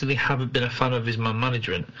recently haven't been a fan of his man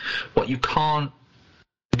management, what you can't,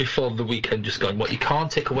 before the weekend just gone, what you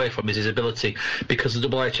can't take away from is his ability, because the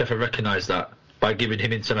IHF have recognised that by giving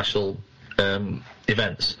him international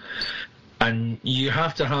events. And you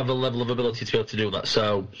have to have a level of ability to be able to do that.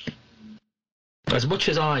 So, as much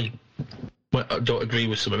as I don't agree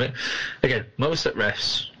with some of it, again, most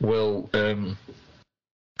refs will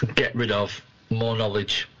get rid of more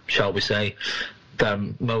knowledge, shall we say,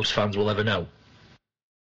 than most fans will ever know.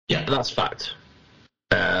 Yeah, but that's fact.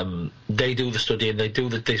 They do the studying, they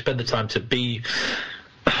spend the time to be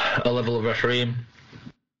a level of refereeing,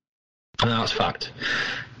 and that's fact.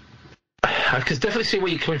 I can definitely see where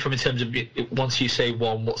you're coming from in terms of once you say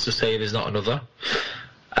one, what's to say there's not another.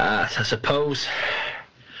 I suppose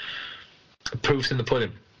proof's in the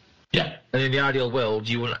pudding. Yeah. And in the ideal world,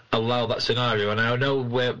 you wouldn't allow that scenario. And I know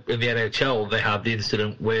where in the NHL they had the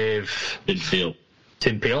incident with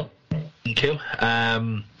Tim Peel. Thank you.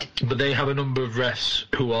 But they have a number of refs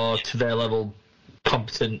who are to their level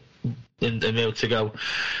competent and able to go,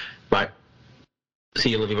 right, see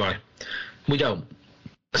you, Livy Boy. We don't.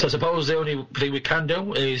 So I suppose the only thing we can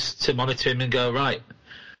do is to monitor him and go, right,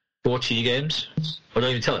 watching your games, or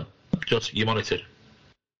don't even tell him, just you monitored.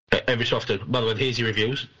 Every so often, by the way, here's your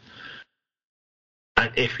reviews.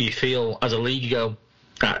 And if you feel, as a league, you go,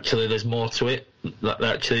 actually there's more to it, that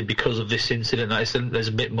actually because of this incident, there's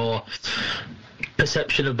a bit more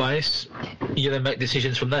perception of bias, you then make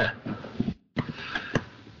decisions from there.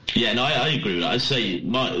 Yeah, no, I agree with that. I'd say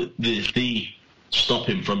the stop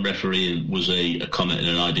him from refereeing was a comment in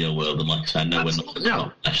an ideal world, and like I said, we're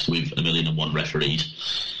not blessed with 1,000,001 referees.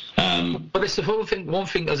 But it's the one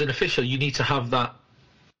thing as an official, you need to have that.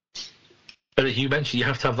 As you mentioned, you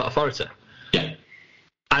have to have that authority. Yeah.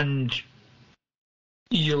 And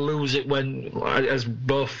you lose it when, as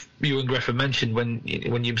both you and Griffin mentioned, when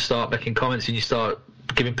you start making comments and you start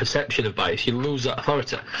giving perception of bias, you lose that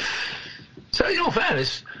authority. So, in all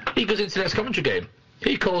fairness, he goes into the next Coventry game.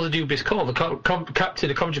 He calls a dubious call. The captain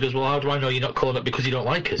of Coventry goes, well, how do I know you're not calling it because you don't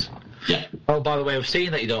like us? Yeah. Oh, by the way, I've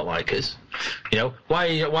seen that you don't like us.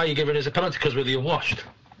 Why are you giving us a penalty because we're the unwashed?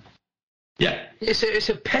 Yeah. It's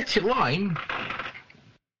a petty line,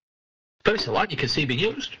 but it's a line you can see being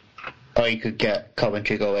used. Or you could get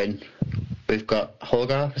Coventry going, we've got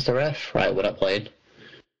Holgar as the ref, right, we're not playing.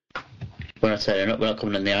 We're not turning up, we're not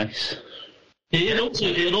coming on the ice. It'd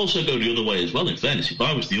also go the other way as well, in fairness. If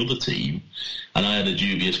I was the other team and I had a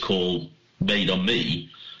dubious call made on me,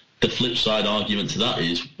 the flip side argument to that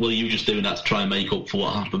is, well, are you just doing that to try and make up for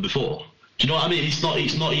what happened before? Do you know what I mean? It's not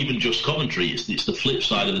even just Coventry, it's the flip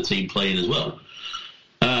side of the team playing as well.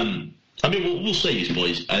 We'll say this,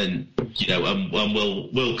 boys, and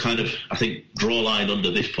we'll kind of, I think, draw a line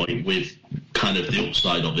under this point with kind of the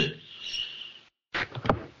upside of it.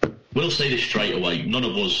 We'll say this straight away. None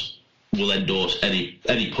of us will endorse any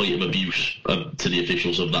point of abuse to the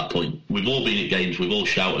officials of that point. We've all been at games, we've all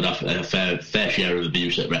shouted a fair share of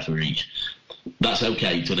abuse at referees. That's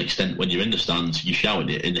okay to an extent. When you're in the stands, you shout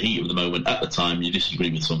it in the heat of the moment. At the time, you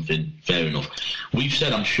disagree with something, fair enough. We've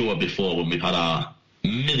said, I'm sure, before when we've had our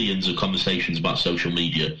millions of conversations about social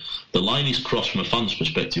media, the line is crossed from a fan's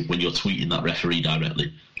perspective when you're tweeting that referee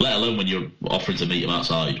directly, let alone when you're offering to meet him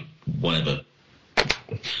outside, whatever.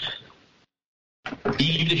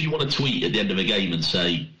 Even if you want to tweet at the end of a game and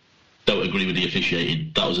say, don't agree with the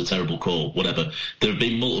officiating, that was a terrible call, whatever. There have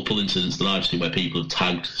been multiple incidents that I've seen where people have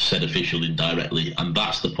tagged said official indirectly, and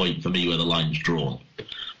that's the point for me where the line's drawn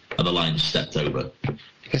and the line's stepped over.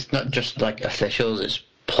 It's not just like officials, it's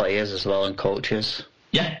players as well and coaches.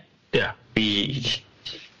 Yeah. Yeah. As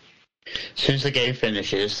soon as the game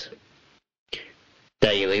finishes,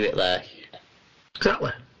 there you leave it there.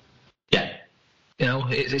 Exactly. Yeah. You know,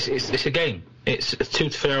 it's a game. It's 2 to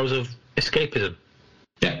 3 hours of escapism.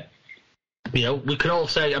 Yeah. You know, we can all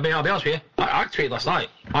say, I mean, I'll be honest with you, I tweeted last night.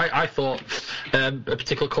 I thought a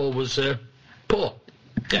particular call was poor.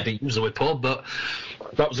 Yeah. I didn't use the word poor, but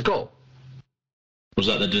that was a goal. Was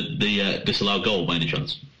that the disallowed goal by any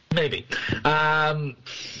chance? Maybe.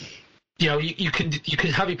 You know, you can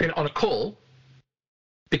have your opinion on a call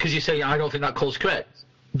because you say, I don't think that call's correct.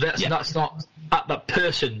 That's not at that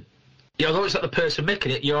person. You know, although it's not the person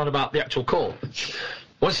making it, you're on about the actual call.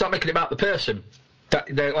 Once you start making it about the person,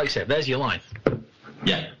 like I said, there's your line.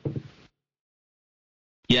 Yeah.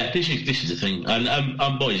 Yeah, this is the thing.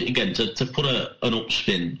 And boys, again, to put an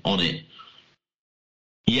upspin on it,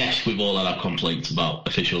 yes, we've all had our complaints about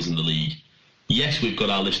officials in the league. Yes, we've got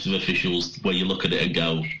our list of officials where you look at it and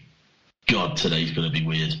go, God, today's going to be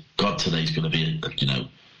weird. God, today's going to be,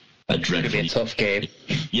 a dreadful... It'll be a tough game.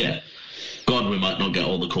 Yeah. God, we might not get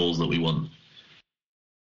all the calls that we want.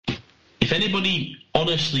 If anybody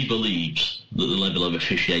honestly believes that the level of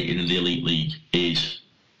officiating in the Elite League is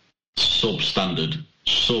substandard,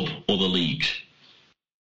 sub-other leagues,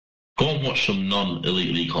 go and watch some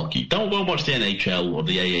non-Elite League hockey. Don't go and watch the NHL or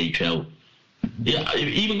the AHL. Yeah,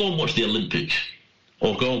 even go and watch the Olympics,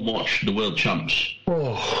 or go and watch the World Champs,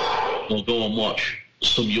 or go and watch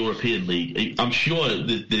some European league. I'm sure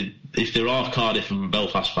if there are Cardiff and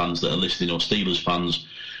Belfast fans that are listening, or Steelers fans,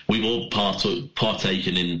 we've all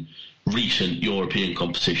partaken in recent European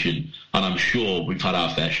competition, and I'm sure we've had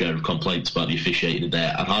our fair share of complaints about the officiating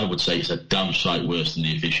there, and I would say it's a damn sight worse than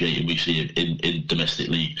the officiating we see in domestic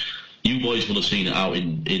league. You boys will have seen it out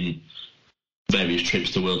in various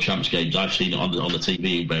trips to World Champs games. I've seen it on the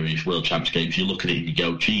TV in various World Champs games. You look at it and you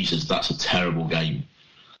go, Jesus, that's a terrible game.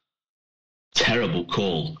 Terrible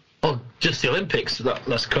call. Oh, just the Olympics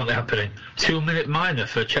that's currently happening. 2-minute minor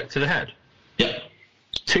for a check to the head. Yeah.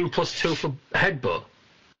 2+2 for headbutt.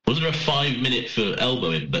 Wasn't there a 5-minute for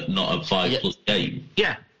elbowing, but not a 5+ game?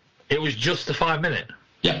 Yeah. It was just a 5-minute.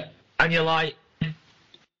 Yeah. And you're like...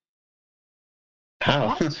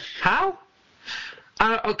 How? What? How?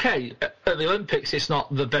 Okay, at the Olympics it's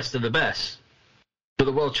not the best of the best, but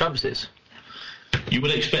the World Champs is. You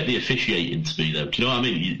would expect the officiating to be there. Do you know what I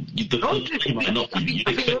mean? I think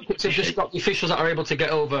the Olympics have just got the officials that are able to get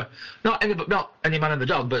over, not any man in the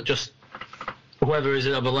dog, but just whoever is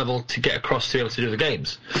at a level to get across to be able to do the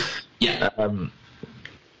games. Yeah. Do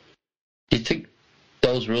you think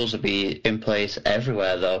those rules will be in place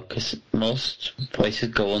everywhere, though? Because most places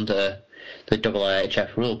go under the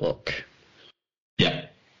IIHF rulebook. Yeah.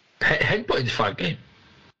 Headbutting's 5 game.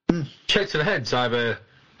 Check to the head's either...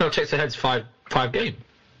 No, check to the head's 5 game.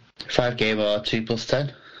 5 game or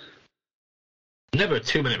 2+10? Never a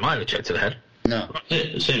 2-minute minor check to the head. No.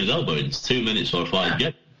 Yeah, same as elbowing. It's 2 minutes or 5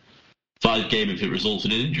 game. 5 game if it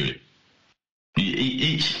resulted in injury.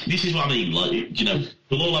 This is what I mean. Like,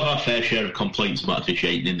 we'll all have our fair share of complaints about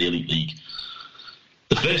officiating in the Elite League.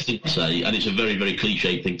 The first thing to say, and it's a very, very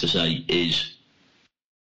cliched thing to say, is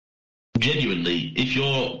genuinely, if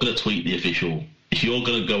you're going to tweet the official, if you're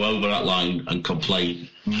going to go over that line and complain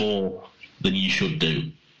more than you should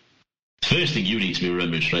do, the first thing you need to be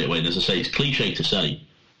remembering straight away, and as I say, it's cliche to say,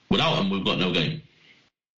 without them, we've got no game.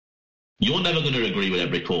 You're never going to agree with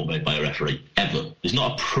every call made by a referee, ever. It's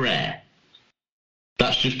not a prayer.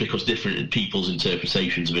 That's just because different people's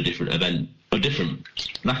interpretations of a different event are different,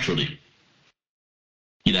 naturally.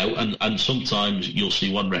 And sometimes you'll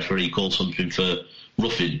see one referee call something for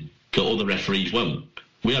roughing, but other referees won't.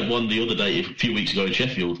 We had one the other day, a few weeks ago in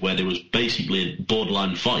Sheffield, where there was basically a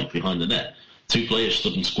borderline fight behind the net. 2 players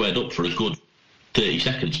stood and squared up for a good 30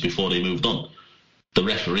 seconds before they moved on. The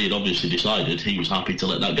referee had obviously decided he was happy to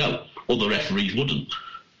let that go. Other referees wouldn't.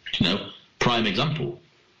 Prime example.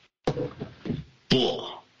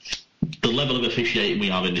 But the level of officiating we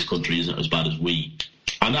have in this country isn't as bad as we.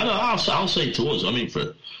 And I'll say it to us. I mean,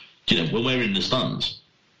 when we're in the stands,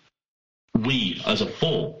 we as a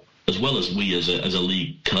four, as well as we as a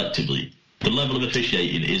league collectively, the level of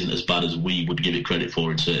officiating isn't as bad as we would give it credit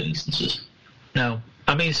for in certain instances. No.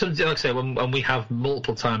 I mean, something like I say, when we have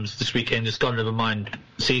multiple times this weekend, just gone, never mind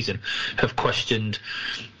season, have questioned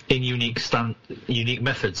in unique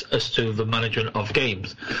methods as to the management of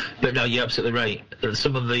games. But no, you're absolutely right.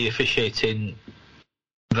 Some of the officiating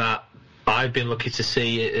that I've been lucky to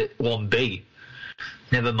see at 1B,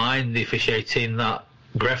 never mind the officiating that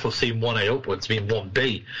Gref will see 1A upwards being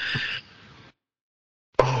 1B.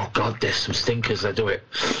 Oh, God, there's some stinkers that do it.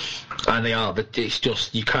 And they are. But it's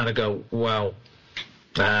just, you kind of go, well...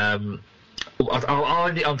 I'll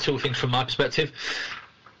end it on two things from my perspective.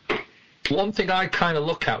 One thing I kind of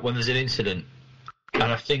look at when there's an incident, and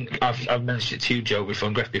I think I've mentioned it to you, Joe, before,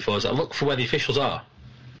 and Gref before, is I look for where the officials are.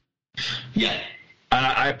 Yeah. And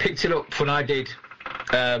I picked it up when I did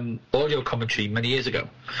audio commentary many years ago.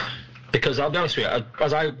 Because I'll be honest with you,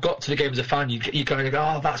 as I got to the game as a fan, you kind of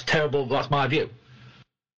go, oh, that's terrible, that's my view.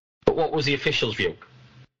 But what was the official's view?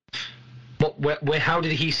 How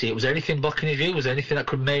did he see it? Was there anything blocking his view? Was there anything that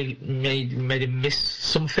could made him miss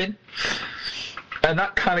something? And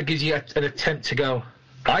that kind of gives you an attempt to go,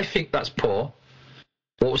 I think that's poor.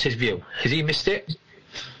 What was his view? Has he missed it?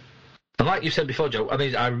 And like you said before, Joe, I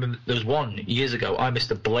mean, I remember there was one years ago, I missed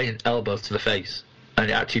a blatant elbow to the face, and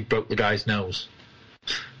it actually broke the guy's nose.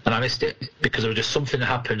 And I missed it because there was just something that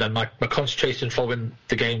happened, and my concentration following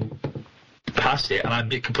the game past it, and I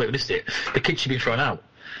completely missed it. The kid should be thrown out.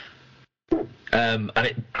 And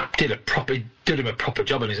it did him a proper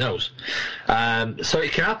job on his nose. So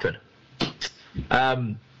it can happen.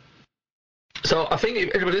 So I think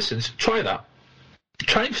if anybody listens, try that.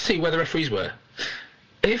 Try and see where the referees were.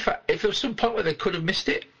 If there was some point where they could have missed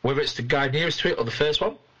it, whether it's the guy nearest to it or the first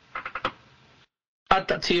one, add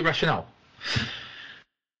that to your rationale.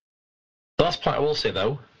 The last point I will say,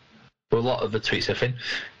 though, with a lot of the tweets I've seen,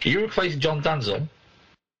 you replace John Danzel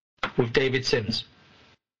with David Sims.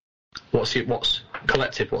 What's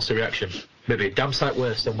collective? What's the reaction? Maybe a damn sight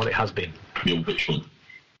worse than what it has been. Which one?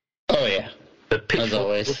 Oh yeah, the pitch as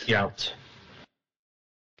always. Out.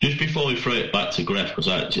 Just before we throw it back to Gref, because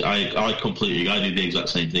I completely, I do the exact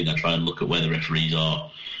same thing. I try and look at where the referees are.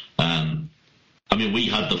 I mean, we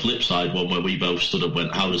had the flip side one where we both stood up and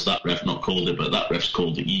went, how does that ref not called it, but that ref's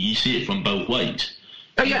called it. You see it from both ways.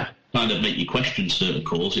 Oh yeah. Kind of make you question certain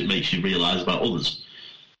calls. It makes you realise about others.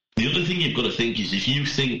 The other thing you've got to think is if you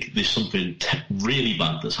think there's something really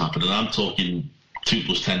bad that's happened, and I'm talking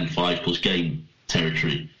 2+10, 5+ game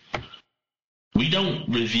territory, we don't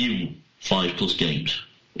review 5+ games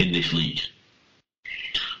in this league.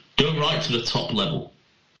 Go right to the top level.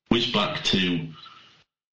 Whiz back to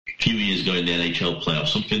a few years ago in the NHL playoffs,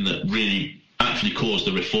 something that really actually caused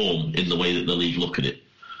a reform in the way that the league look at it.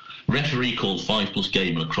 Referee called 5+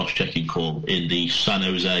 game and a cross-checking call in the San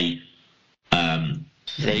Jose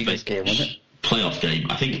Vegas game, wasn't it? Playoff game.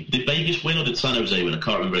 I think, did Vegas win or did San Jose win? I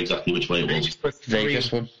can't remember exactly which way it was.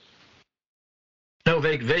 Vegas won. No,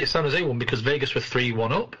 San Jose won because Vegas were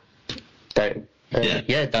 3-1 up.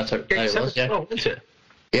 Yeah, that's what it was. Yeah. Wasn't it?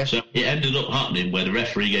 Yeah. So it ended up happening where the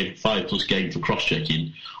referee gave a 5+ game for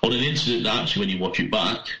cross-checking on an incident that actually, when you watch it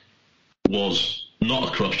back, was not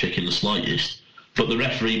a cross-check in the slightest, but the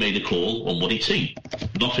referee made a call on what he'd seen.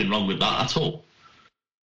 Nothing wrong with that at all.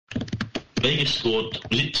 Vegas scored,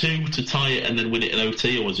 was it 2 to tie it and then win it in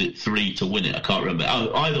OT, or was it 3 to win it? I can't remember.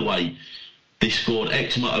 Either way, they scored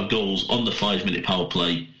X amount of goals on the 5-minute power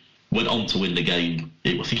play, went on to win the game.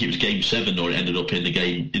 I think it was Game 7, or it ended up in the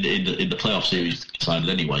game in the playoff series decided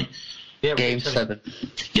anyway. Yeah, Game 7.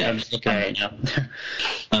 Yeah, I'm just looking at it now.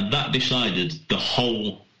 And that decided the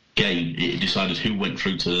whole game. It decided who went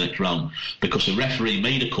through to the next round because the referee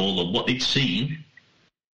made a call on what they'd seen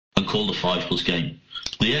and called a 5+ game.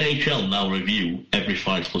 The NHL now review every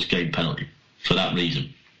 5+ game penalty for that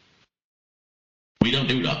reason. We don't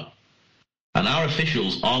do that. And our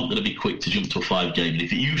officials aren't going to be quick to jump to a 5 game. And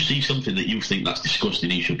if you see something that you think that's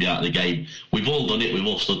disgusting, he should be out of the game. We've all done it. We've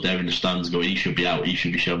all stood there in the stands going, he should be out, he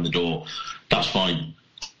should be shown the door. That's fine.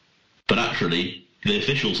 But actually, the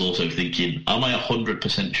official's also thinking, am I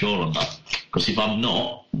 100% sure on that? Because if I'm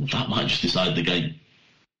not, that might just decide the game.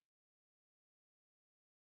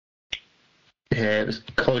 Yeah, it was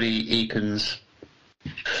Cody Eakins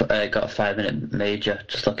got a 5-minute major,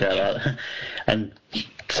 just looking at that. And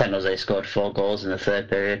San Jose scored 4 goals in the third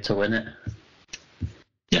period to win it.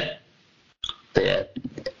 Yeah. But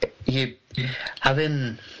yeah,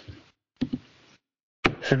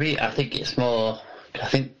 for me, I think it's more, I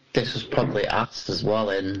think this was probably asked as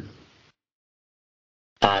well in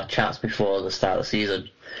chats before the start of the season.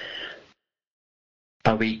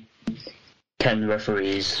 Can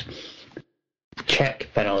referees check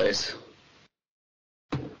penalties?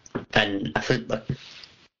 And I think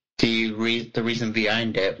the reason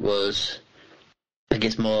behind it was, I think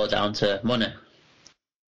it's more down to money.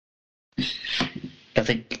 I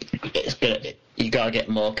think you gotta get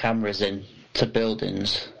more cameras into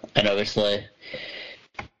buildings, and obviously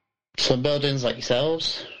some buildings like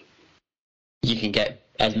yourselves, you can get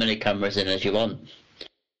as many cameras in as you want.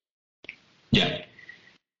 Yeah.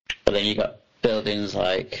 But then you got buildings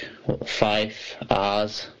like Fife,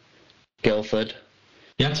 ours, Guildford.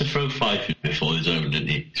 You had to throw Fife in before his own, didn't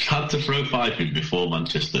you? You had to throw Fife in before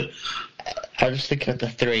Manchester. I just think of the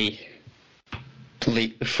three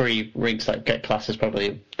rinks that get classed as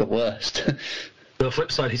probably the worst. The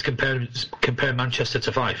flip side, he's comparing Manchester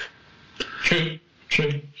to Fife. True.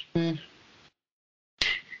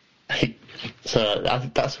 So I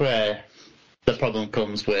think that's where the problem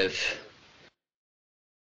comes with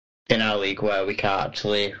in our league, where we can't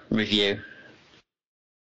actually review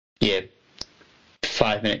your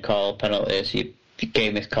 5-minute call penalties, your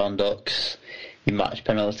game misconducts, your match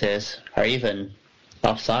penalties, or even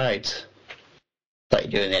offsides like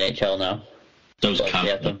you do in the NHL now. Those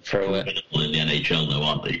cameras them through it in the NHL though,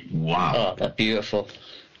 aren't they? Wow. Oh, they're beautiful.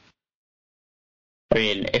 I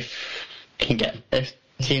mean, if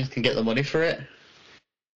teams can get the money for it,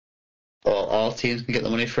 or all teams can get the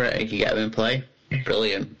money for it and you can get them in play,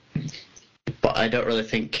 brilliant. But I don't really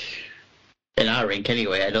think, in our rink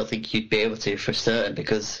anyway, I don't think you'd be able to for certain,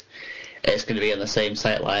 because it's going to be on the same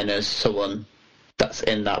sight line as someone that's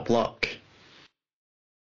in that block.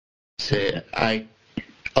 So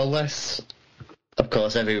unless, of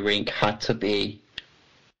course, every rink had to be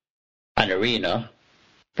an arena,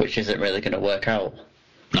 which isn't really going to work out.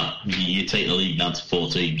 No, you take the league down to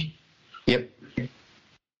 14. Yep.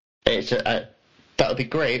 That would be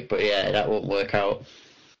great, but yeah, that won't work out.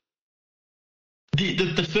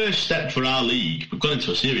 The first step for our league, we've gone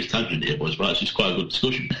into a serious tangent here, boys, but it's just quite a good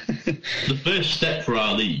discussion. The first step for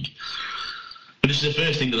our league, and this is the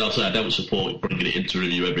first thing that I'll say, I don't support bringing it in to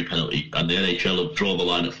review every penalty, and the NHL have drawn the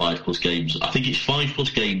line at 5+ games. I think it's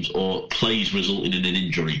 5+ games or plays resulting in an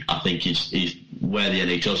injury, I think is where the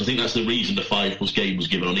NHL, so I think that's the reason the 5+ game was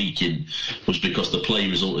given on Eakin, was because the play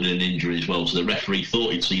resulted in an injury as well. So the referee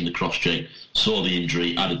thought he'd seen the cross-check, saw the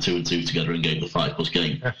injury, added 2 and 2 together and gave the 5+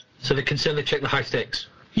 game. Yeah. So they can certainly check the high stakes.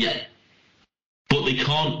 Yeah. But they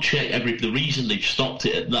can't check the reason they've stopped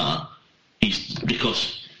it at that is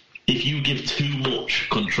because if you give too much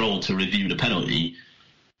control to review the penalty,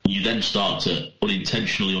 you then start to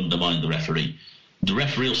unintentionally undermine the referee. The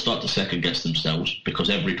referee will start to second-guess themselves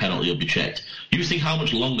because every penalty will be checked. You think how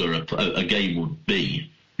much longer a game would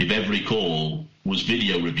be if every call was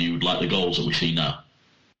video reviewed like the goals that we see now?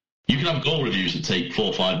 You can have goal reviews that take 4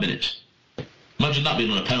 or 5 minutes. Imagine that being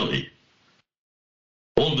on a penalty.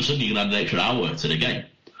 All of a sudden you can add an extra hour to the game.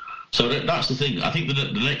 So that's the thing. I think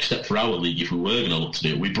the next step for our league, if we were going to look to do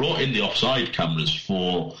it, we brought in the offside cameras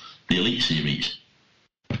for the Elite Series.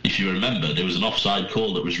 If you remember, there was an offside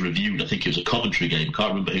call that was reviewed. I think it was a Coventry game. I can't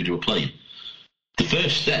remember who they were playing. The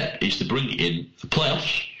first step is to bring it in for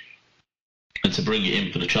playoffs and to bring it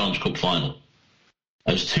in for the Challenge Cup final.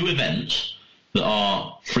 There's 2 events that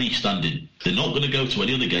are freestanding. They're not going to go to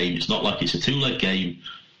any other game. It's not like it's a 2-leg game.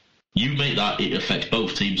 You make that, it affects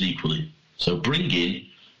both teams equally. So bring in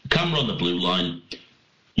a camera on the blue line.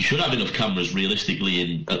 You should have enough cameras realistically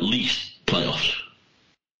in at least playoffs.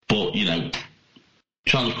 But,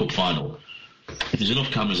 Challenge Cup final. If there's enough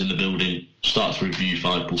cameras in the building, start to review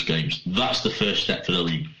 5+ games. That's the first step for the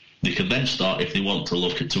league. They can then start, if they want to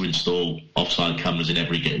look to install offside cameras in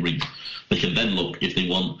every rink. They can then look, if they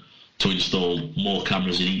want, to install more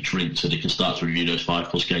cameras in each rink so they can start to review those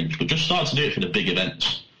 5+ games. But just start to do it for the big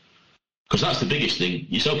events. Because that's the biggest thing.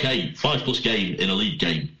 It's okay, 5+ game in a league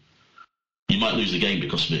game. You might lose the game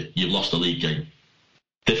because of it. You've lost a league game.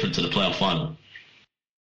 Different to the playoff final.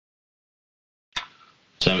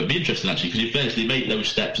 So it'd be interesting actually, because if they made those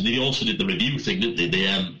steps, and they also did the review thing, didn't they? They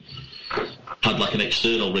had like an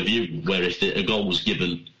external review where if a goal was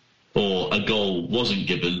given or a goal wasn't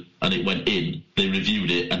given and it went in, they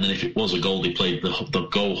reviewed it, and then if it was a goal, they played the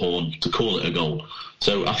goal horn to call it a goal.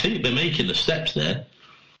 So I think they're making the steps there.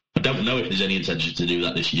 I don't know if there's any intention to do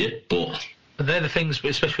that this year, but they're the things,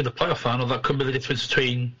 especially with the playoff final, that could be the difference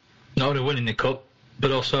between not only winning the cup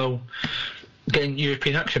but also getting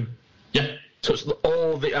European action. Yeah. So it's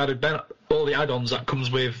all the add-ons that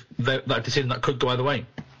comes with that decision that could go either way.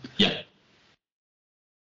 Yeah.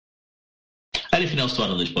 Anything else to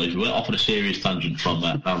add on this, boys? We went off on a serious tangent from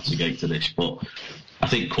Bouncergate to this, but I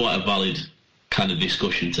think quite a valid kind of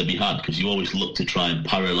discussion to be had, because you always look to try and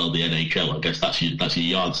parallel the NHL. I guess that's your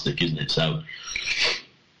yardstick, isn't it? So,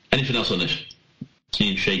 anything else on this?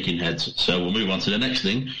 Seeing shaking heads. So we'll move on to the next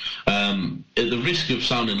thing. At the risk of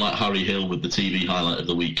sounding like Harry Hill with the TV highlight of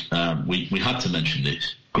the week, we had to mention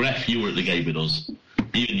this. Gref, you were at the game with us.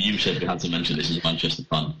 Even you said we had to mention this as a Manchester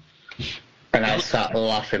fan. And I sat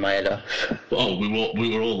laughing my head off. Oh, we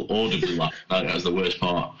were all audibly laughing. That was the worst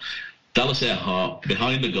part. Dallas Earhart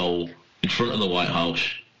behind the goal in front of the White House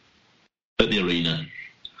at the arena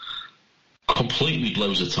completely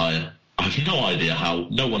blows a tyre. I have no idea how.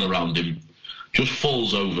 No one around him. Just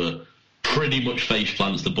falls over, pretty much face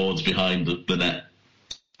plants the boards behind the net,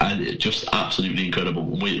 and it's just absolutely incredible.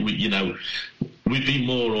 We we've been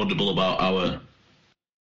more audible about our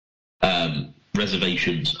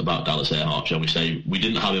reservations about Dallas Earhart, shall we say. We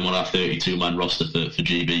didn't have him on our 32-man roster for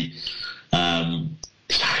GB.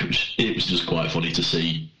 It was just quite funny to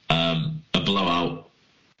see a blowout,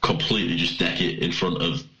 completely just deck it in front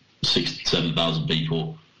of 7,000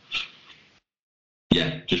 people.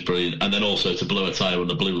 Yeah, just brilliant. And then also to blow a tyre on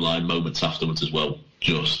the blue line moments afterwards as well.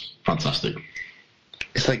 Just fantastic.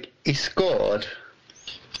 It's like he scored,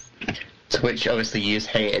 to which obviously you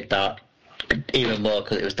hated that even more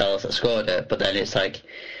because it was Dallas that scored it, but then it's like,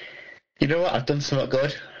 you know what, I've done something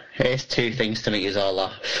good. Here's two things to make us all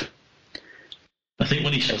laugh. I think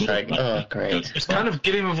when he scored... It's like, oh, great. It's kind of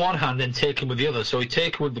give him with one hand and take him with the other. So he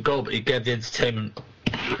take him with the goal, but he gave the entertainment.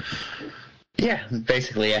 Yeah,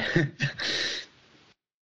 basically, yeah.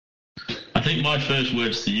 I think my first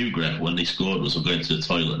words to you, Greg, when he scored was, I'm going to the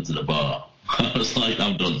toilet and to the bar. I was like,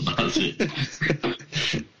 I'm done. That's it.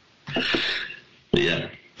 But yeah.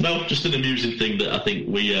 No, just an amusing thing that I think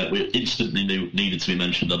we instantly knew needed to be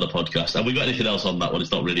mentioned on the podcast. Have we got anything else on that one?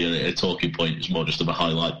 It's not really a talking point. It's more just of a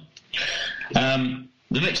highlight.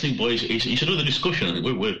 The next thing, boys, is another discussion. I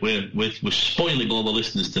think we're spoiling all the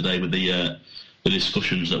listeners today with the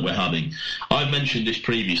discussions that we're having. I've mentioned this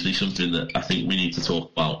previously, something that I think we need to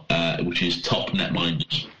talk about, which is top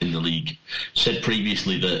netminders in the league. Said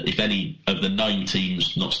previously that if any of the 9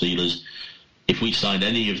 teams, not Steelers, if we signed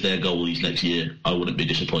any of their goalies next year, I wouldn't be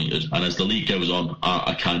disappointed. And as the league goes on,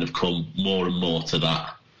 I kind of come more and more to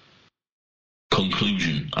that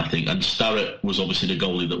conclusion, I think. And Starrett was obviously the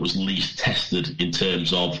goalie that was least tested in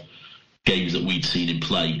terms of games that we'd seen him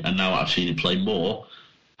play. And now I've seen him play more,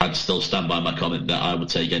 I'd still stand by my comment that I would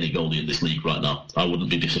take any goalie in this league right now. I wouldn't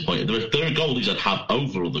be disappointed. There are goalies I'd have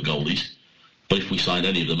over other goalies, but if we signed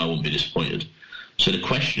any of them, I wouldn't be disappointed. So the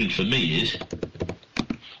question for me is,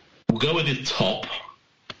 we'll go with the top,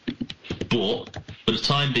 but for the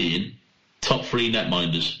time being, top 3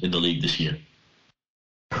 netminders in the league this year.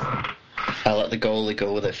 I'll let the goalie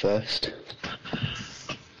go with it first.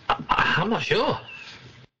 I'm not sure.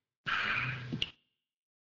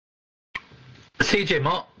 CJ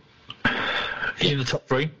Mott, he's in the top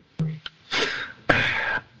 3.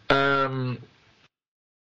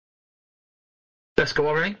 Let's go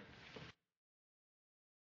already.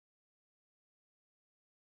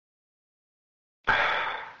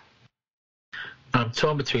 I'm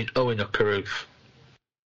torn between Owen or Carruth.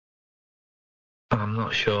 I'm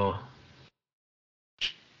not sure.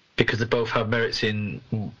 Because they both have merits in...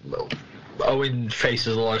 Owen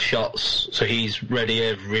faces a lot of shots, so he's ready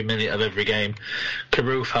every minute of every game.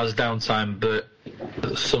 Carruth has downtime, but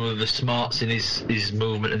some of the smarts in his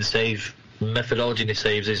movement and save methodology in his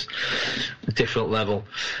saves is a different level.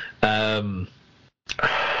 So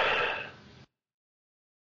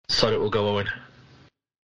it will go Owen.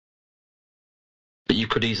 But you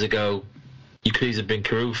could easily bring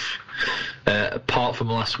Carruth. Apart from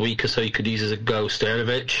last week or so, you could easily go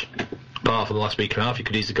Stanovic. Apart from the last week and a half, you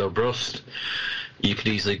could easily go Brust. You could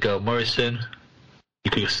easily go Morrison.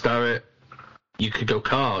 You could go Starrett. You could go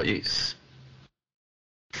Carr. We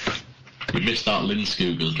missed out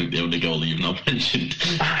Lindskog, I think the only goalie you've not mentioned.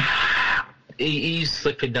 He's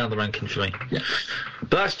slipping down the ranking for me. Yeah.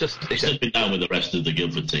 But that's just... He's slipping down with the rest of the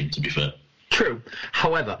Guildford team, to be fair. True.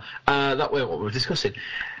 However, that way what we were discussing,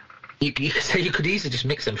 you could say you could easily just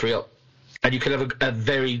mix them 3 up. And you could have a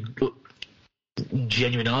very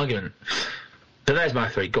genuine argument. So there's my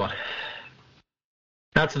 3. Go on.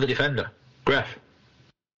 Now to the defender. Gref.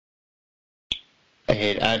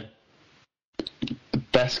 I'd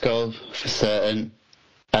best goal for certain,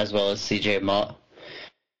 as well as CJ Mott.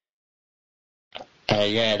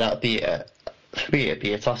 That'd be for me. It'd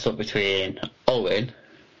be a toss-up between Owen,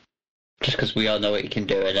 just because we all know what he can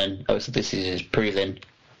do, and then obviously this is his proving.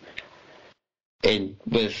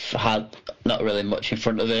 With had not really much in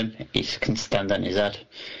front of him, he can stand on his head.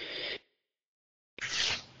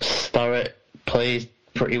 Starrett plays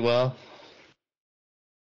pretty well.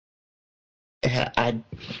 As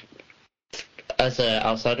an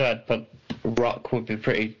outsider, I'd put Rock would be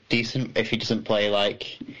pretty decent if he doesn't play like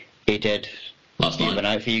he did the other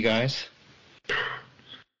night for you guys.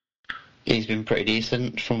 He's been pretty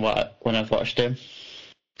decent from when I've watched him.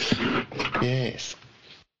 Yes.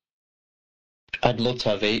 I'd love to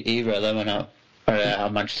have either of them on our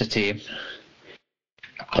Manchester team.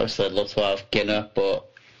 Obviously, I'd love to have Ginner, but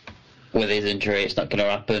with his injury, it's not going to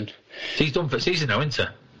happen. He's done for the season now, isn't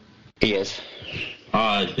he? He is.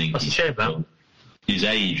 I think that's a shame, that. His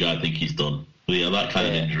age, I think he's done. Yeah, that kind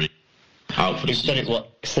of injury. Out for the season.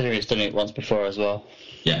 Considering he's done it once before as well.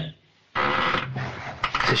 Yeah.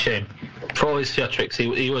 It's a shame. For all his theatrics,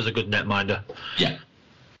 he was a good netminder. Yeah.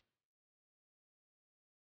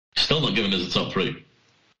 Still not giving us a top 3.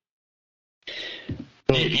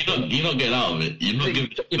 You're not getting out of it. You're not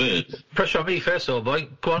giving it first. Pressure on me first, old boy.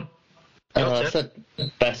 Go on. I said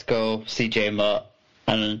best goal, CJ Mott,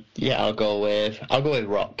 and I'll go with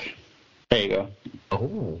Rock. There you go.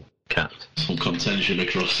 Oh, cat. Some contention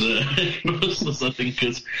across us, I think,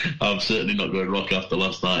 because I'm certainly not going Rock after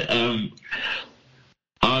last night. I'm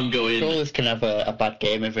going. Goalies can have a bad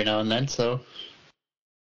game every now and then, so.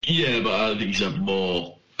 Yeah, but I think he's had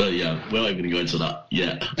more. We're not even going to go into that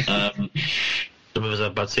yet. Some of us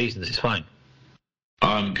have bad seasons. It's fine.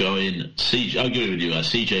 I'm going. I agree with you guys.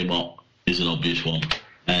 CJ Mott is an obvious one.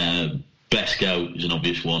 Besko is an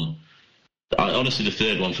obvious one. Honestly, the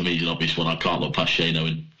third one for me is an obvious one. I can't look past Shane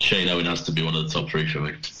Owen. Shane Owen has to be one of the top 3 for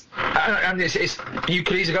me. And it's you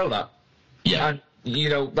could easily go that. Yeah. And,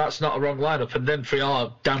 that's not a wrong lineup, and them 3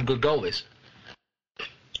 are damn good goalies.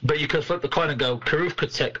 But you could flip the coin and go, Carruth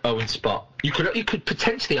could take Owen's spot. You could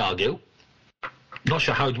potentially argue, not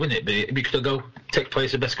sure how he'd win it, but you could go take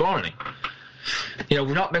place of Besko Arnie.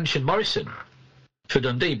 We've not mentioned Morrison for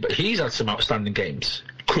Dundee, but he's had some outstanding games.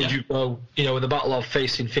 Could you go, in the battle of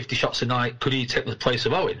facing 50 shots a night, could he take the place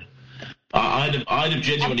of Owen? I'd have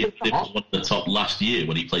genuinely had him as one of the top last year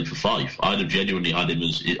when he played for Fife. I'd have genuinely had him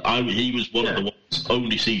as... he was one of the ones,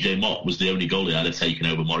 only CJ Mott was the only goalie I'd have taken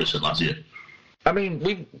over Morrison last year. I mean,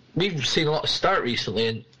 we've seen a lot of start recently,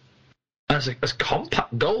 and as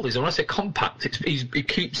compact goalies, and when I say compact, he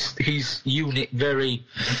keeps his unit very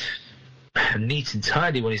neat and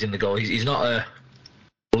tidy when he's in the goal. He's not a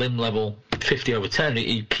limb level 50 over 10.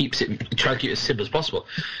 He keeps it, try to keep it as simple as possible.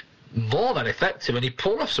 More than effective, and he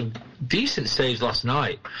pulled off some decent saves last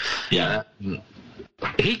night. Yeah.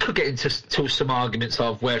 He could get into some arguments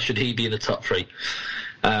of where should he be in the top 3.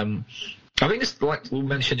 I think it's like we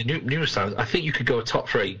mentioned in numerous times. I think you could go a top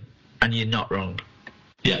 3, and you're not wrong.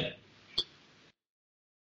 Yeah.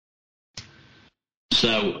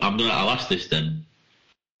 So I'll ask this then.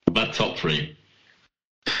 About top 3,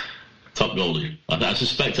 top goalie. I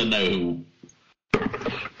suspect I know who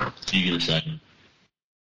you're going to say.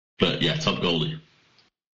 But yeah, top goalie.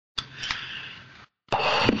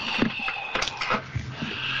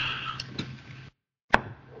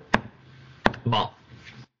 Mott.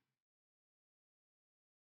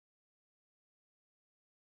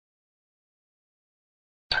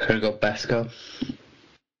 I'm going to go Besko.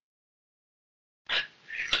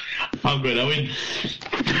 I'm going Owen.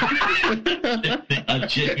 I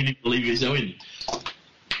genuinely believe it's Owen.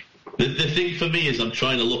 The thing for me is I'm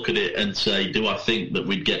trying to look at it and say, do I think that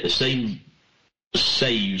we'd get the same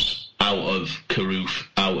saves out of Carruth,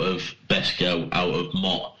 out of Besko, out of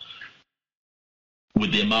Mott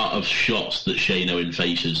with the amount of shots that Shane Owen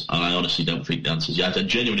faces? And I honestly don't think the answer is yes. I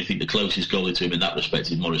genuinely think the closest goalie to him in that respect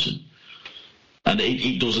is Morrison. And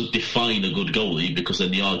it doesn't define a good goalie, because then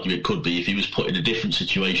the argument could be if he was put in a different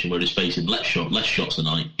situation where he's facing less shots a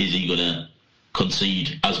night, is he going to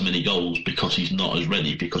concede as many goals because he's not as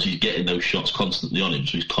ready, because he's getting those shots constantly on him,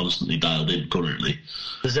 so he's constantly dialed in currently.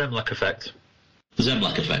 The Zemlak effect.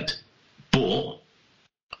 But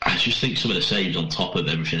I just think some of the saves on top of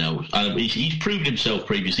everything else. He's proven himself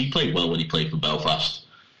previously. He played well when he played for Belfast.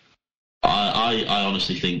 I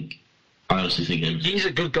honestly think he's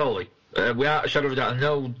a good goalie. Without a shadow of a doubt, I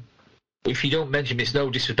know if you don't mention him, it's no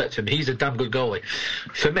disrespect to him. He's a damn good goalie.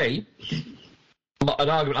 For me, an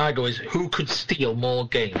argument I go is who could steal more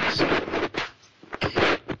games?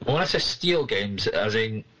 When I say steal games, as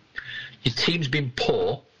in your team's been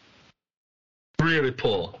poor, really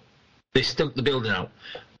poor. They stunk the building out.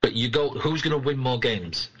 But you go, who's going to win more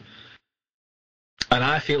games? And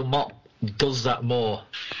I feel Mott does that more.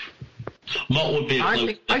 Mott would be.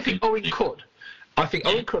 I think Owen could. I think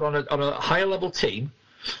Owen could on a higher level team,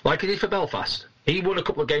 like he did for Belfast. He won a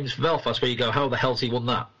couple of games for Belfast where you go, how the hell's he won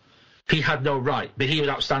that? He had no right, but he was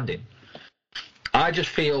outstanding. I just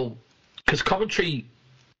feel, because Coventry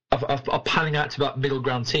of panning out to that middle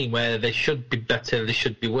ground team where they should be better, they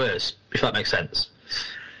should be worse, if that makes sense.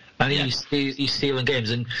 And he's stealing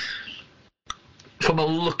games, and from a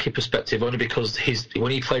lucky perspective, only because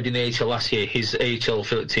when he played in the AHL last year, his AHL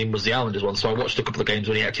affiliate team was the Islanders one, so I watched a couple of games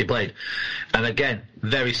when he actually played. And again,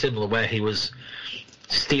 very similar, where he was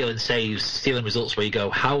stealing saves, stealing results, where you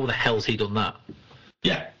go, how the hell's he done that?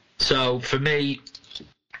 Yeah. So, for me,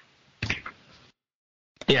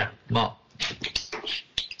 Mark.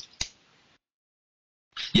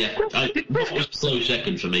 Yeah, Rock was close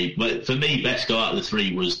second for me. But for me, Besko out of the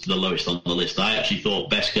three was the lowest on the list. I actually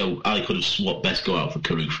thought I could have swapped Besko out for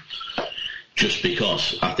Carruth, just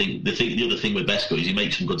because I think the other thing with Besko is he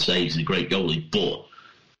makes some good saves, he's a great goalie, but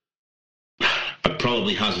I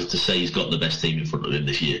probably hazard to say he's got the best team in front of him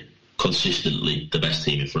this year. Consistently the best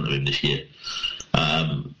team in front of him this year.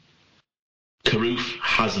 Carruth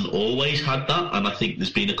hasn't always had that, and I think there's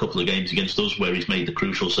been a couple of games against us where he's made the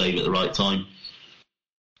crucial save at the right time.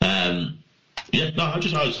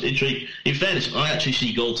 I was intrigued. In fairness, I actually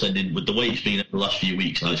see goaltending, with the way it's been over the last few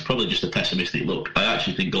weeks, and it's probably just a pessimistic look, I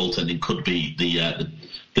actually think goaltending could be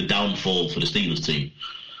the downfall for the Steelers team.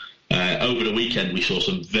 Over the weekend, we saw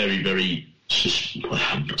some very, very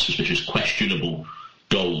suspicious, questionable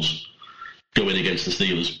goals going against the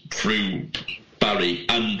Steelers through Barry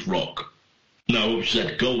and Rock. Now, we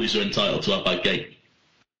said goalies are entitled to have bad game.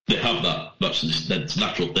 They have that. That's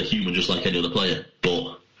natural. They're human just like any other player.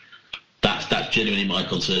 But that's genuinely my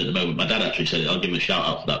concern at the moment. My dad actually said it. I'll give him a shout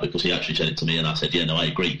out for that, because he actually said it to me and I said, I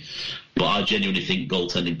agree. But I genuinely think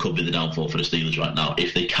goaltending could be the downfall for the Steelers right now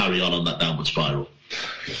if they carry on that downward spiral.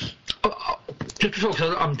 Just before,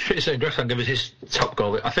 because I'm pretty certain Greg can give us his top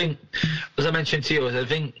goal. I think, as I mentioned to you, I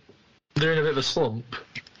think they're in a bit of a slump.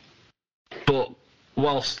 But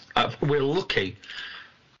whilst we're lucky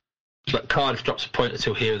that Cardiff drops a point or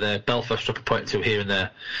two here and there, Belfast drop a point or two here and there.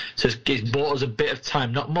 So it's bought us a bit of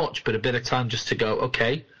time, not much, but a bit of time just to go,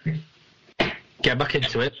 okay, get back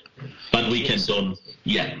into it. Bad weekend done,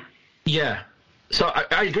 yeah. Yeah. So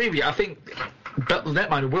I agree with you. I think the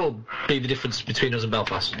netminder will be the difference between us and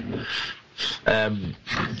Belfast.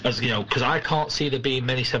 As you know, because I can't see there being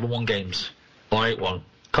many 7-1 games or 8-1.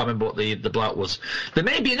 Can't remember what the blowout was. There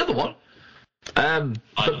may be another one. But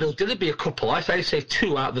there's going to be a couple. I say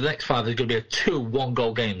 2 out of the next 5. There's going to be 2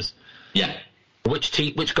 1-goal games. Yeah.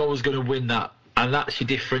 Which goal is going to win that? And that's your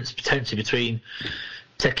difference potentially between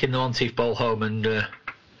taking the Monteith Bowl home and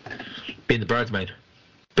being the bridesmaid.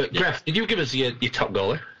 But Gref, did you give us your top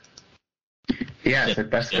goalie? Yeah, I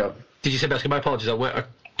said Besko. Did you say Besko? My apologies. I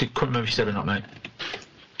couldn't remember if you said it or not, mate.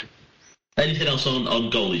 Anything else on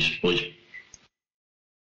goalies, boys?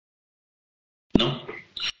 No?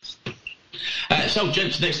 So,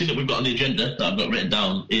 gents, next thing that we've got on the agenda that I've got written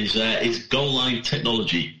down is goal line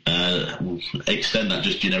technology. We'll extend that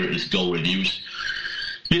just generically to goal reviews.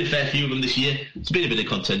 Been a fair few of them this year. There's been a bit of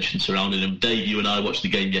contention surrounding them. Dave, you and I watched the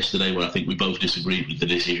game yesterday where I think we both disagreed with the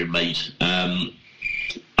decision made.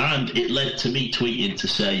 And it led to me tweeting to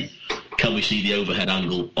say, can we see the overhead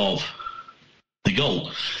angle of the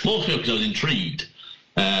goal? Mostly because I was intrigued.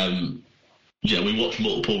 We watched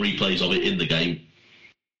multiple replays of it in the game.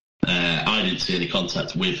 I didn't see any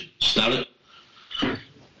contact with Starrett.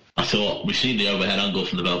 I thought, we've seen the overhead angle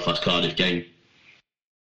from the Belfast-Cardiff game.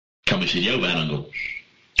 Can we see the overhead angle?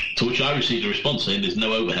 To which I received a response saying there's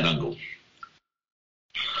no overhead angle.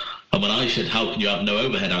 And when I said, how can you have no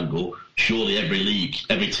overhead angle? Surely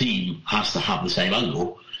every team has to have the same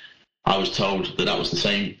angle. I was told that was the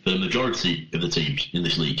same for the majority of the teams in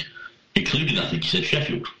this league, including, I think you said,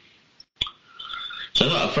 Sheffield. So I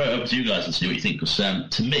thought I'd throw it over to you guys and see what you think, because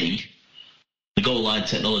to me, the goal line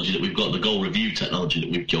technology that we've got, the goal review technology that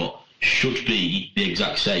we've got, should be the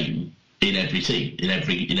exact same in every team, in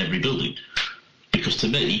every building. Because to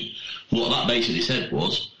me, what that basically said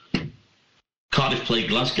was, Cardiff played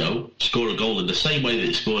Glasgow, score a goal in the same way that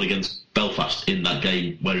it scored against Belfast in that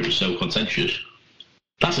game where it was so contentious.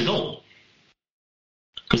 That's a goal.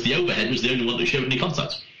 Because the overhead was the only one that showed any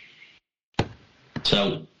contact.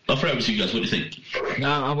 So, I'll throw it over to you guys. What do you think? No,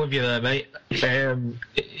 I'm with you there, mate.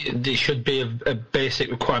 It should be a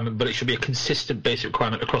basic requirement, but it should be a consistent basic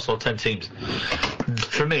requirement across all 10 teams.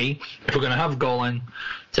 For me, if we're going to have goal line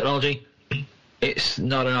technology, it's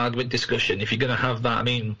not an argument discussion. If you're going to have that, I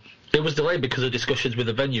mean, it was delayed because of discussions with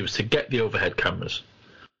the venues to get the overhead cameras.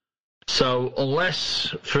 So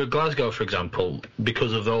unless, for Glasgow, for example,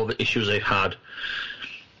 because of all the issues they've had,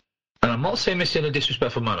 and I'm not saying this in a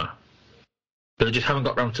disrespectful manner, but they just haven't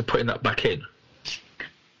got round to putting that back in.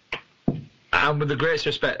 And with the greatest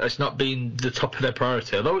respect, that's not been the top of their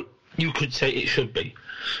priority, although you could say it should be.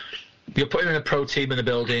 You're putting in a pro team in the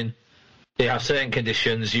building, they have certain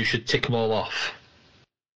conditions, you should tick them all off.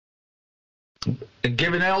 And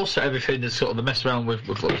given also everything that's sort of the mess around with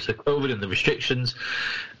the COVID and the restrictions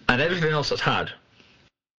and everything else that's had,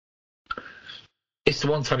 it's the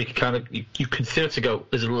one time you can kind of you can feel to go,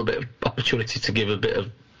 there's a little bit of opportunity to give a bit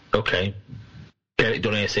of, okay, get it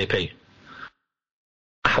done ASAP.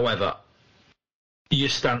 However, your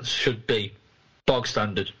stance should be bog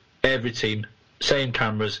standard. Every team, same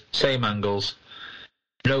cameras, same angles.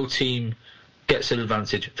 No team gets an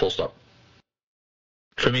advantage, full stop.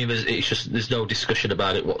 For me, there's no discussion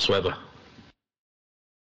about it whatsoever.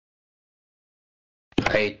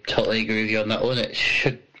 I totally agree with you on that one. It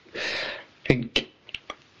should, I think,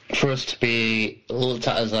 for us to be looked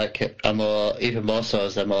at as like even more so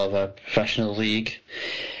as more of a professional league,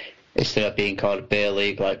 instead of being called a beer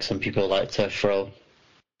league, like some people like to throw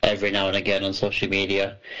every now and again on social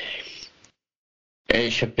media.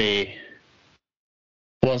 It should be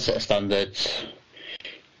one set of standards.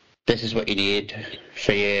 This is what you need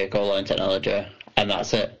for your goal line technology, and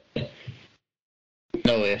that's it.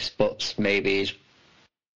 No ifs, buts, maybes.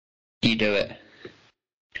 You do it.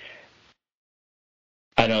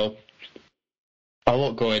 I know I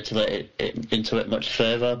won't go into it much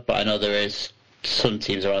further, but I know there is some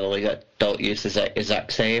teams around the league that don't use the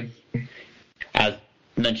exact same. I've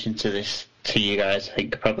mentioned to you guys, I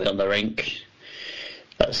think probably on the rink,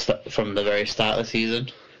 that's from the very start of the season.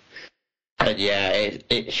 And yeah,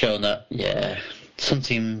 it's shown that, yeah, some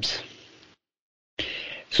teams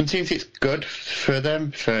it's good for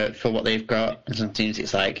them, for what they've got, and some teams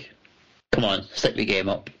it's like, come on, step your game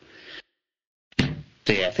up.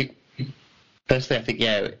 So yeah, I think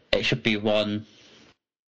yeah, it should be not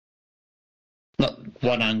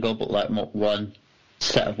one angle, but like one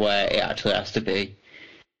set of where it actually has to be,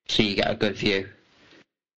 so you get a good view.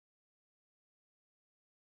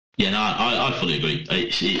 Yeah, no, I fully agree.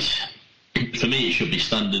 It's for me, it should be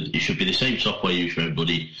standard. It should be the same software used for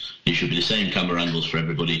everybody. It should be the same camera angles for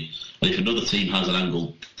everybody. And if another team has an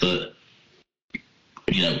angle that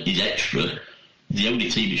is extra, the only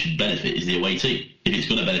team it should benefit is the away team. If it's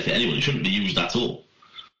going to benefit anyone, it shouldn't be used at all.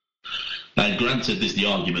 And granted, there's the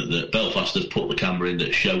argument that Belfast have put the camera in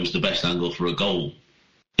that shows the best angle for a goal,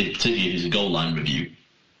 particularly if it's a goal line review.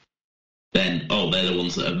 Then, they're the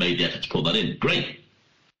ones that have made the effort to put that in. Great.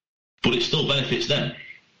 But it still benefits them.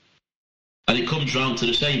 And it comes round to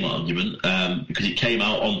the same argument, because it came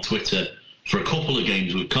out on Twitter for a couple of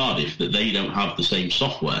games with Cardiff that they don't have the same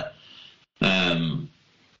software. And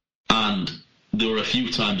there were a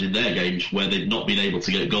few times in their games where they'd not been able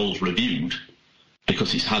to get goals reviewed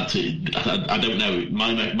because it's had to. I don't know.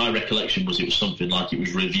 My recollection was it was something like it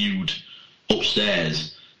was reviewed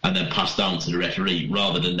upstairs and then passed down to the referee,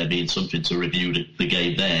 rather than there being something to review the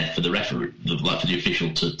game there for the referee, for the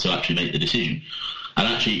official to actually make the decision. And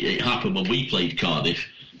actually, it happened when we played Cardiff.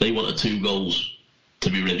 They wanted 2 goals to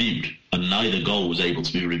be reviewed, and neither goal was able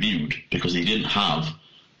to be reviewed because they didn't have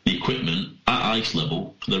the equipment at ice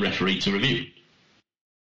level for the referee to review.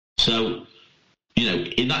 So,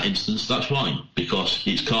 in that instance, that's fine, because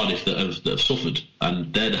it's Cardiff that have suffered,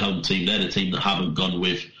 and they're the home team. They're the team that haven't gone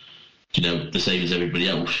with, the same as everybody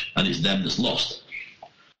else, and it's them that's lost.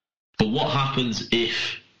 But what happens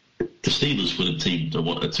if the Steelers were the team that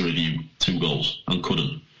wanted to review 2 goals and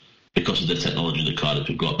couldn't because of the technology that Cardiff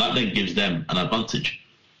have got? That then gives them an advantage.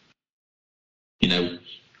 If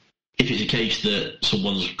it's a case that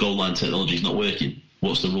someone's goal line technology is not working,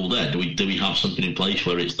 what's the rule there? Do we have something in place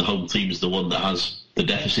where it's the home team is the one that has the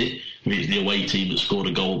deficit? If it's the away team that scored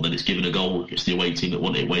a goal, then it's given a goal. If it's the away team that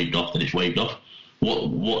wanted it waived off, then it's waived off.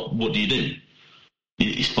 What do you do?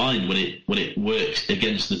 It's fine when it works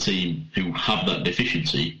against the team who have that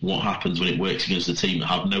deficiency. What happens when it works against the team that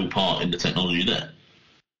have no part in the technology there?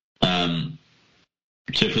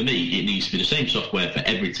 So for me, it needs to be the same software for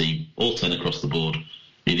every team, all 10 across the board.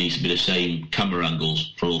 It needs to be the same camera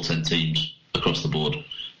angles for all 10 teams across the board.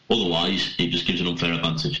 Otherwise, it just gives an unfair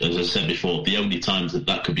advantage. As I said before, the only times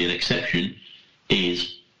that could be an exception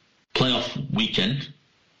is playoff weekend,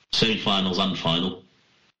 semi-finals and final.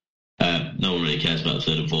 No one really cares about the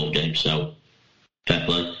third and fourth game, so fair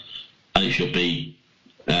play. And it should be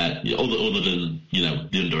other than the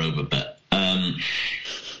under-over bet, and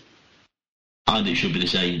it should be the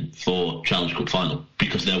same for Challenge Cup final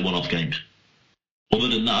because they're one-off games. Other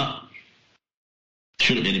than that,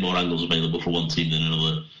 shouldn't be any more angles available for one team than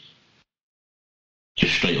another.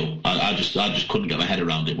 Just straight up, I just couldn't get my head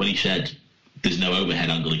around it when he said there's no overhead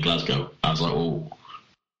angle in Glasgow. I was like,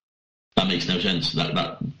 that makes no sense.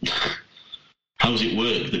 That how does it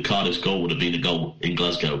work that Cardiff's goal would have been a goal in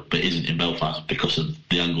Glasgow but isn't in Belfast because of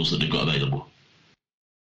the angles that they've got available?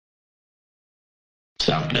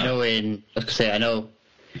 Sound I know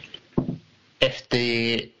if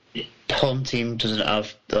the home team doesn't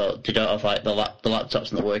have, they don't have like the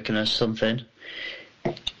laptops not working or something,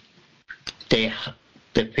 the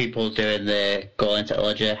people doing the goal-line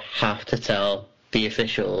technology have to tell the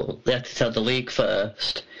official, they have to tell the league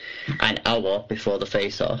first, an hour before the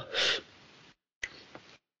face-off.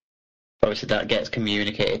 Obviously that gets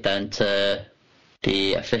communicated then to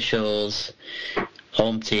the officials,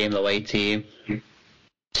 home team, away team,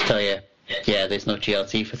 to tell you, yeah, there's no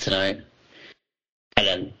GLT for tonight. And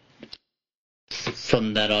then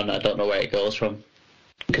from then on, I don't know where it goes from,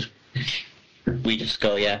 because we just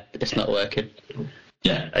go, yeah, it's not working.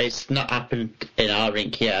 Yeah. It's not happened in our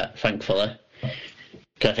rink yet, thankfully.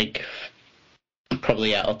 I think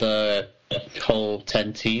probably out of the whole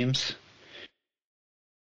 10 teams,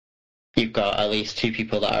 you've got at least 2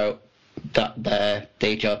 people that their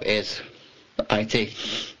day job is IT.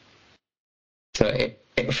 So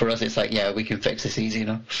for us, it's like, yeah, we can fix this easy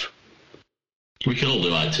enough. We can all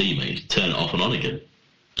do IT, mate. Turn it off and on again.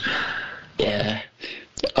 Yeah.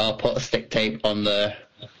 I'll put a stick tape on the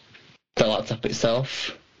laptop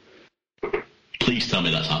itself. Please tell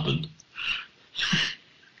me that's happened.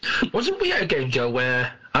 Wasn't we at a game, Joe,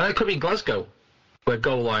 where, I know it could be in Glasgow, where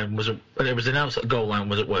goal line wasn't, it was announced that goal line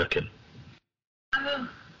wasn't working?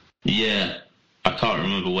 Yeah, I can't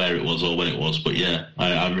remember where it was or when it was, but yeah,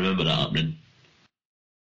 I remember that happening.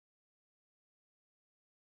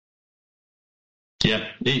 Yeah,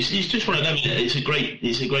 it's just one of them. It's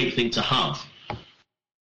a great thing to have.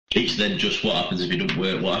 It's then just what happens if it doesn't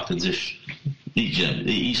work. What happens if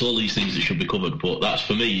it's all these things that should be covered. But that's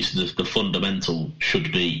for me. It's the fundamental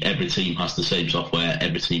should be every team has the same software.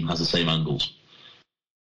 Every team has the same angles.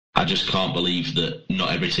 I just can't believe that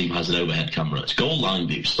not every team has an overhead camera. It's goal line.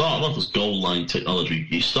 It started off as goal line technology.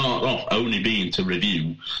 It started off only being to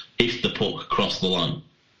review if the puck crossed the line.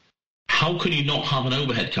 How can you not have an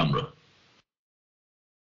overhead camera?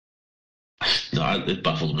 It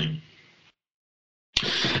baffles me.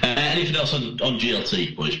 Anything else on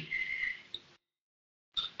GLT, boys?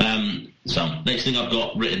 So, next thing I've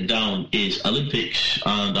got written down is Olympics,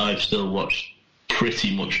 and I've still watched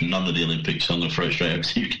pretty much none of the Olympics, so I'm going to throw it straight over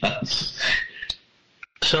to you guys.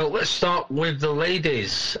 So let's start with the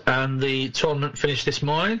ladies, and the tournament finished this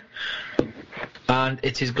morning, and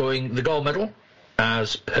it is going, the gold medal,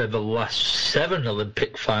 as per the last 7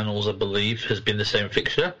 Olympic finals, I believe, has been the same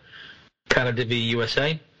fixture, Canada v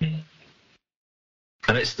USA,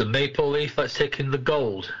 and it's the Maple Leaf that's taking the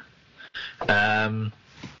gold.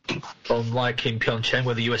 Unlike in Pyeongchang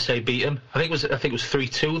where the USA beat them, I think it was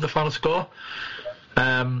 3-2 the final score.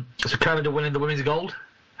 So Canada winning the women's gold.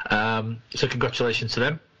 So congratulations to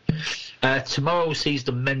them. Tomorrow sees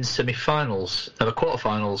the men's semi-finals. Now the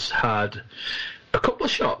quarterfinals had a couple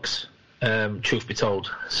of shocks, truth be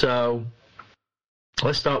told. So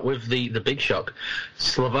let's start with the big shock.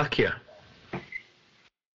 Slovakia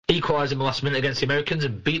equalised in the last minute against the Americans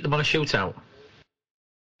and beat them on a shootout.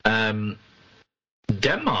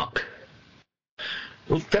 Denmark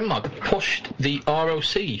pushed the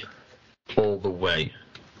ROC all the way.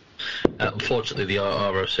 Unfortunately, the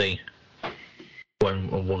ROC won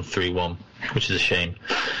 1-3-1, which is a shame.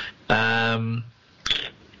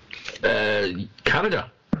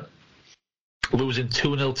 Canada losing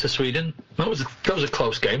 2-0 to Sweden. That was a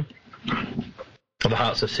close game. The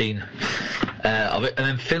hearts have seen of it. And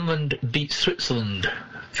then Finland beat Switzerland.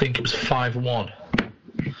 I think it was 5-1.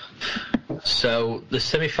 So the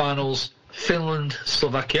semi-finals, Finland,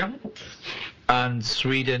 Slovakia, and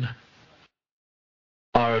Sweden,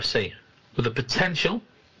 ROC, with the potential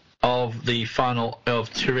of the final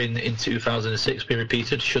of Turin in 2006 being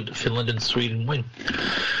repeated should Finland and Sweden win,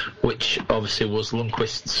 which obviously was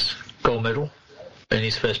Lundqvist's gold medal in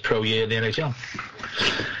his first pro year in the NHL.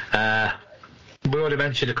 We already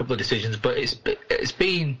mentioned a couple of decisions, but it's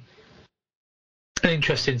been an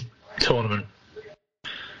interesting tournament.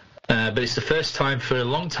 But it's the first time for a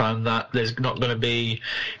long time that there's not going to be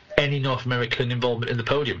any North American involvement in the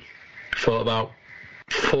podium for about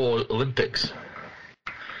 4 Olympics.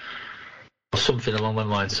 Or something along that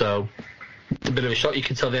line. So, it's a bit of a shock. You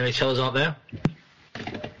can tell the NHLers aren't there.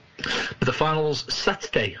 But the finals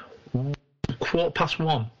Saturday,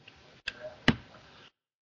 1:15.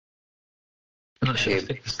 I'm not sure. I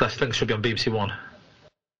think it should be on BBC One.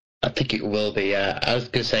 I think it will be, yeah. I was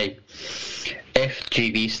going to say, if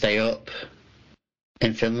GB stay up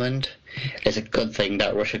in Finland, it's a good thing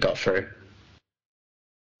that Russia got through.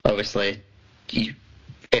 Obviously,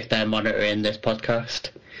 if they're monitoring this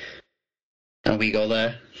podcast, and we go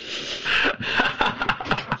there.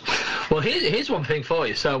 Well, here's one thing for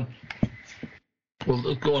you. So,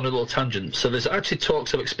 we'll go on a little tangent. So there's actually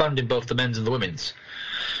talks of expanding both the men's and the women's.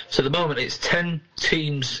 So at the moment it's 10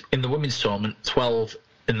 teams in the women's tournament, 12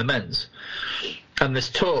 in the men's. And there's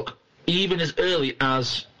talk, even as early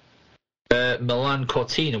as Milan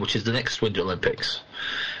Cortina, which is the next Winter Olympics,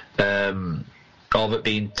 of it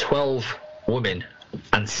being 12 women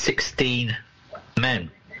and 16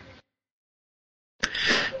 men.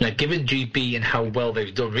 Now, given GB and how well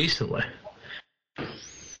they've done recently,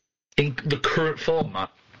 in the current format,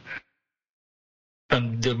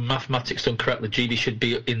 and the mathematics done correctly, GB should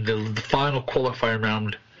be in the final qualifying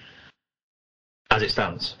round as it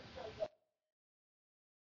stands.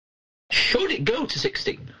 Should it go to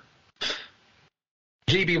 16?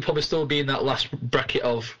 GB will probably still be in that last bracket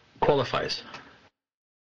of qualifiers.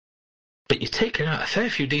 But you're taking out a fair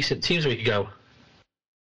few decent teams where you could go.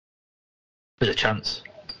 There's a chance.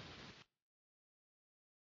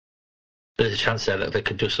 There's a chance there that they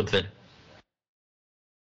could do something.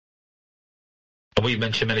 And we've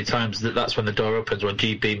mentioned many times that that's when the door opens, when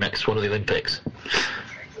GB makes one of the Olympics.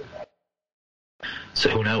 So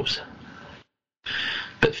who knows?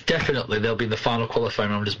 But definitely they'll be in the final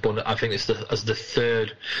qualifying round as I think it's the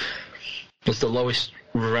third. It's the lowest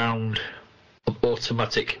round of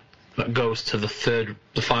automatic that goes to the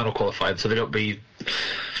final qualifier. So they don't be.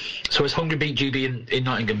 So as Hungary beat GB in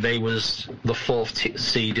Nottingham, they was the fourth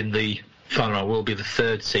seed in the final round. Will be the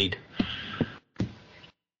third seed. I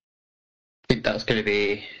think that's going to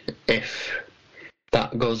be, if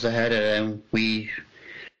that goes ahead and we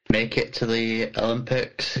make it to the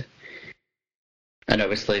Olympics. And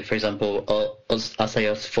obviously, for example,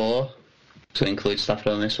 us four, to include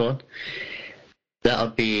Stafford on this one,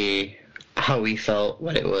 that'll be how we felt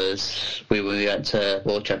when it was when we went to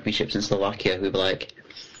World Championships in Slovakia. We were like,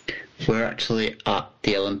 we're actually at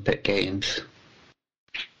the Olympic Games.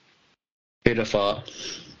 Who'd have thought?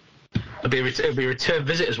 It'll be a return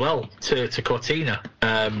visit as well to Cortina,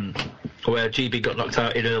 where GB got knocked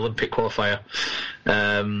out in an Olympic qualifier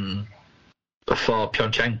for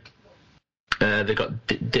Pyeongchang. They got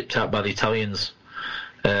dipped out by the Italians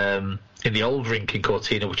in the old rink in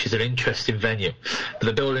Cortina, which is an interesting venue. But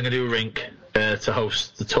they're building a new rink to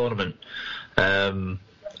host the tournament and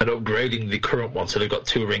upgrading the current one. So they've got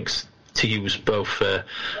two rinks to use both,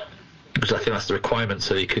 because I think that's the requirement,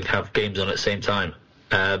 so you can have games on at the same time.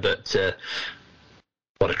 But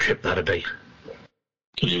what a trip that'd be.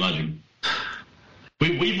 Can you imagine?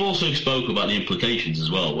 We've also spoke about the implications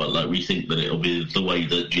as well. Like we think that it'll be the way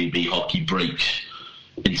that GB hockey breaks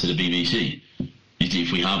into the BBC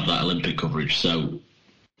if we have that Olympic coverage. So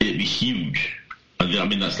it'd be huge. I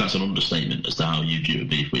mean, that's an understatement as to how huge it would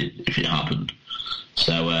be if it happened.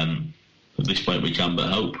 So at this point, we can but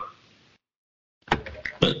hope.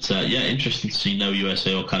 But yeah, interesting to see no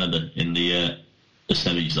USA or Canada in the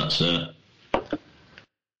semis. That's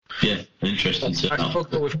interesting. I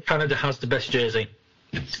thought with Canada has the best jersey.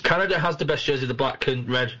 Canada has the best jersey, the black and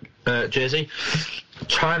red jersey.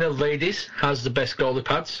 China ladies has the best goalie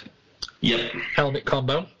pads. Yep. Helmet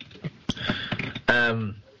combo.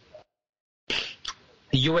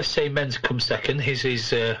 USA men's comes second. His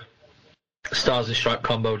stars and stripe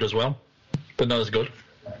combo does well, but not as good.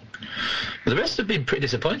 But the rest have been pretty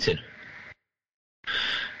disappointing.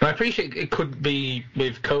 And I appreciate it could be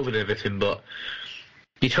with COVID and everything, but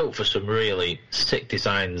you'd hope for some really sick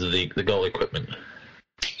designs of the goal equipment.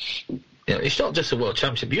 You know, it's not just a World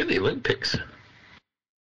Championship, you're in the Olympics.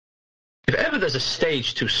 If ever there's a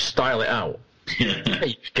stage to style it out, there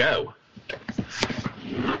you go.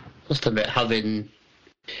 Must admit, I'd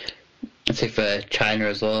say for China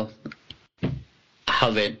as well,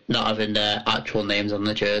 not having their actual names on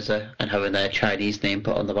the jersey and having their Chinese name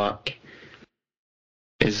put on the back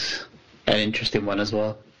is an interesting one as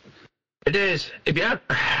well. It is. It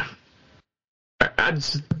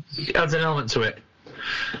adds an element to it.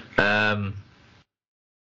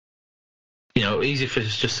 You know, easy for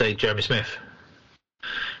us to just say Jeremy Smith,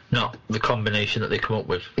 not the combination that they come up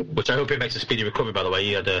with, which I hope it makes a speedy recovery, by the way.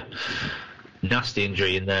 He had a nasty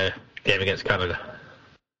injury in their game against Canada.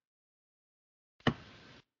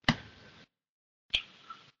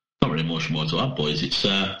 Not really much more to add, boys. It's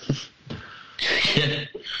yeah.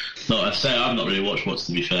 No, I say I've not really watched much,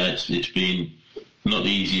 to be fair. It's been not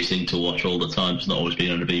the easiest thing to watch all the time. It's not always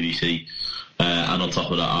been on the BBC. And on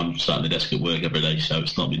top of that, I'm sat at the desk at work every day, so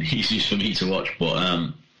it's not been the easiest for me to watch.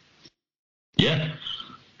 But yeah,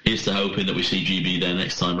 here's to hoping that we see GB there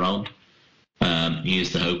next time round.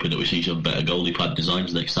 Here's to hoping that we see some better goalie pad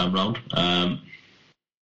designs next time round.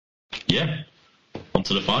 Yeah, on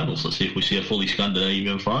to the finals. Let's see if we see a fully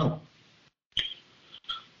Scandinavian final.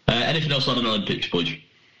 Anything else on an Olympics, boys?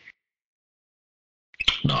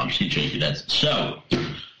 No, I'm just shaking your head. So,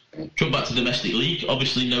 jump back to domestic league.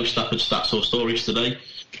 Obviously, no Stafford stats or stories today.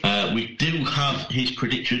 We do have his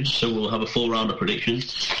predictions, so we'll have a full round of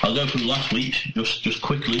predictions. I'll go from last week, just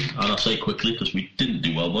quickly, and I'll say quickly because we didn't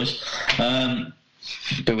do well, boys.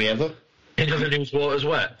 Do we ever? In other news, water's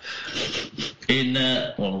wet. In,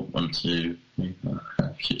 1, 2, 3, 4,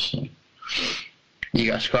 5, 6, 7. You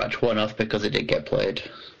got to scratch one off because it did get played.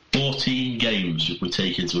 14 games, if we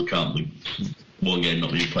take into account the one game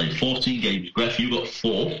not being played. 14 games. Gref, you got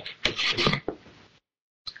 4.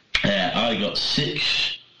 I got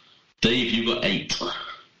 6. Dave, you got 8.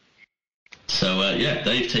 So,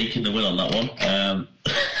 Dave taking the win on that one.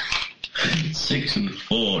 6 and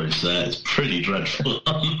 4 is pretty dreadful.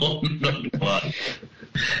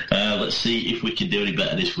 Let's see if we can do any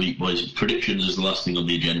better this week, boys. Predictions is the last thing on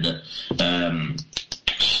the agenda.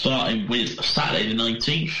 Starting with Saturday the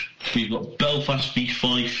 19th, we've got Belfast v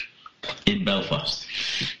Fife in Belfast.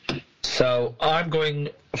 So I'm going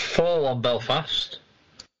 4-1 Belfast,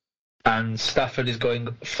 and Stafford is going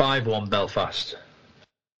 5-1 Belfast.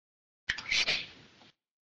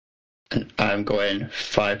 And I'm going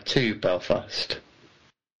 5-2 Belfast.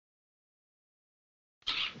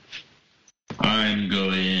 I'm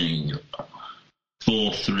going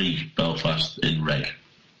 4-3 Belfast in Reg.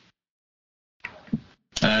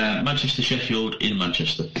 Manchester Sheffield in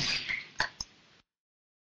Manchester.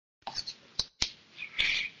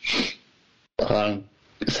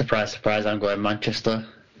 Surprise, surprise, I'm going Manchester.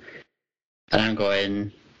 And I'm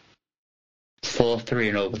going 4-3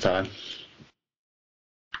 in overtime.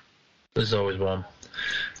 There's always one.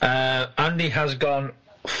 Andy has gone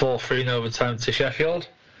 4-3 in overtime to Sheffield.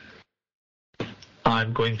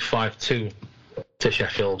 I'm going 5-2 to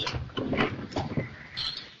Sheffield.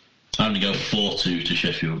 I'm going to go 4-2 to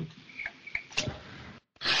Sheffield.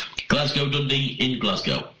 Glasgow Dundee in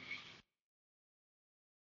Glasgow.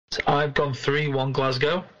 So I've gone 3-1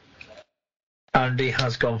 Glasgow. Andy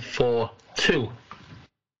has gone 4-2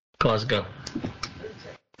 Glasgow.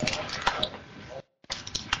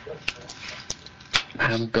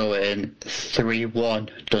 I'm going 3-1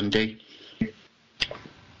 Dundee.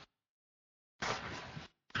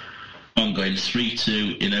 I'm going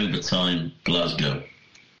 3-2 in overtime Glasgow.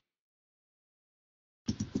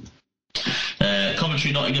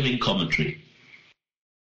 Coventry Nottingham in Coventry.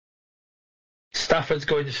 Stafford's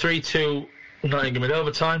going 3-2 Nottingham in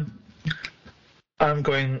overtime. I'm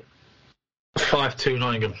going 5-2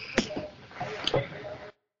 Nottingham.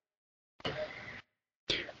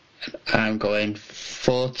 I'm going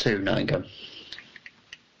 4-2 Nottingham.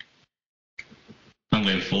 I'm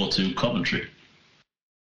going 4-2 Coventry.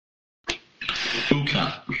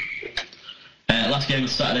 UCAT. Last game of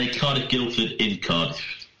Saturday, Cardiff Guildford in Cardiff.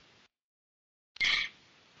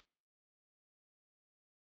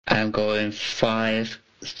 I'm going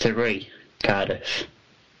 5-3 Cardiff.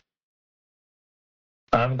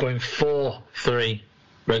 I'm going 4-3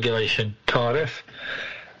 regulation Cardiff.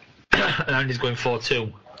 And Andy's going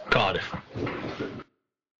 4-2 Cardiff.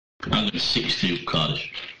 I'm going 6-2 Cardiff.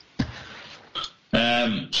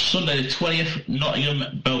 Sunday the 20th,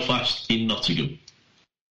 Nottingham, Belfast in Nottingham.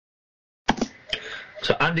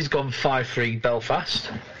 So Andy's gone 5-3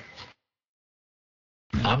 Belfast.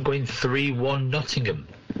 I'm going 3-1 Nottingham.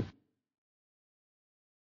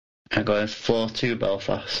 I'm going 4-2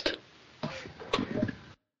 Belfast.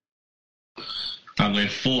 I'm going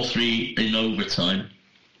 4-3 in overtime.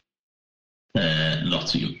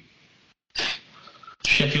 Nottingham.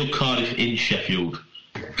 Sheffield Cardiff in Sheffield.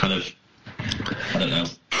 Kind of, I don't know,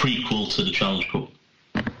 prequel to the Challenge Cup.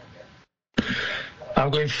 I'm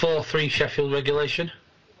going 4-3 Sheffield regulation.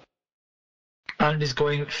 Andy's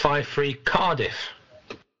going 5-3 Cardiff.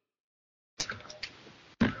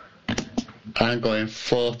 I'm going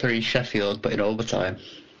 4-3 Sheffield, but in overtime.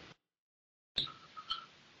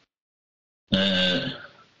 And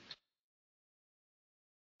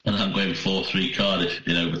I'm going 4-3 Cardiff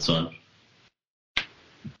in overtime.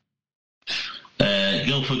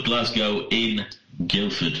 Guildford Glasgow in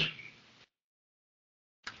Guildford.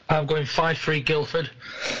 I'm going 5-3 Guildford.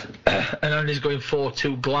 And Andy's going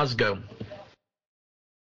 4-2 Glasgow.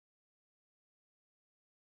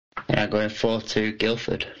 I'm going 4-2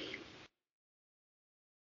 Guildford.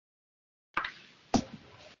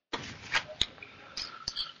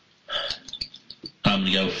 I'm going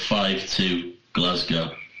to go 5-2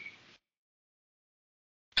 Glasgow.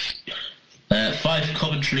 5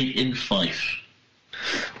 Coventry in Fife.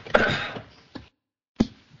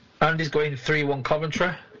 Andy's going 3-1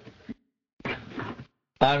 Coventry.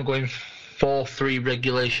 I'm going 4-3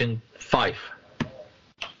 regulation Fife.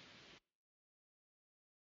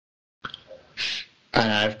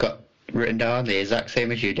 And I've got written down the exact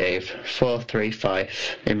same as you, Dave. 4-3-5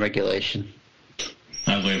 in regulation.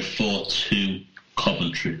 I'm going 4-2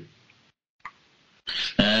 Coventry.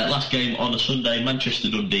 Last game on a Sunday, Manchester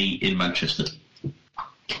Dundee in Manchester.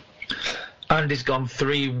 Andy's gone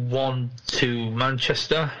 3-1 to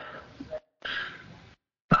Manchester.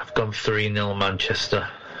 I've gone 3-0 Manchester.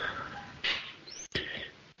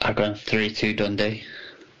 I've gone 3-2 Dundee.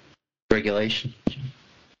 Regulation.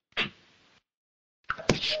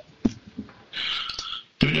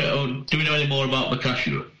 Do we know any more about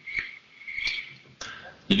Bakashura?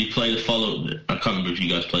 Did he play the following? I can't remember if you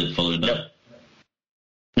guys played the following day.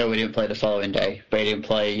 No, we didn't play the following day, but he didn't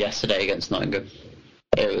play yesterday against Nottingham.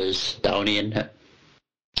 It was Downey, isn't it?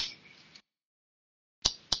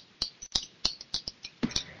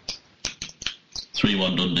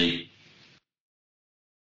 Dundee.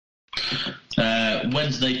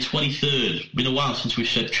 Wednesday 23rd. Been a while since we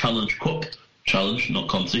said Challenge Cup. Challenge, not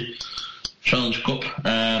Conti. Challenge Cup.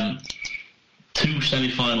 2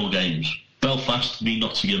 semi-final games. Belfast v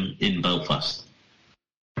Nottingham in Belfast.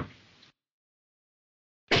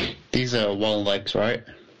 These are one legs, right?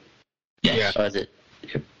 Yes. Or is it?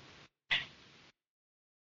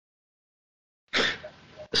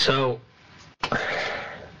 So,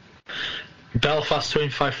 Belfast to win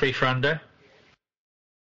 5-3 for Andy.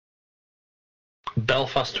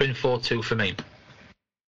 Belfast to win 4-2 for me.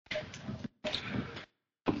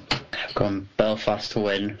 I've gone Belfast to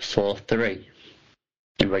win 4-3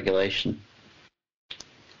 in regulation.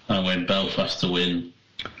 I went Belfast to win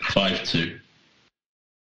 5-2.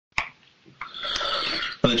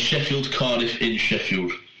 And then Sheffield, Cardiff in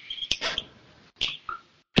Sheffield.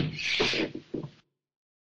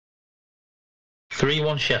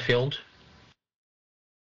 (3-1) Sheffield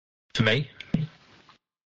for me.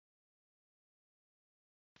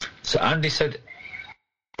 So Andy said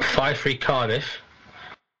 5-3 Cardiff,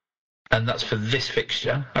 and that's for this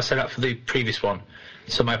fixture. I said that for the previous one,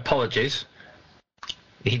 so my apologies.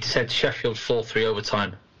 He said Sheffield 4-3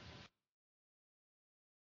 overtime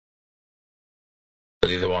for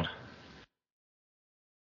the other one.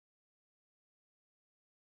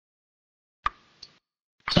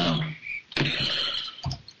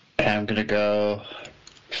 I'm going to go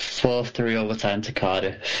 4-3 overtime to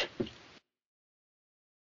Cardiff.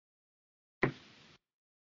 And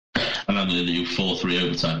I'm going to do 4-3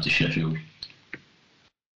 overtime to Sheffield.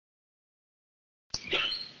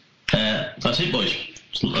 That's it, boys.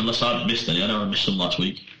 Unless I've missed any. I know I missed some last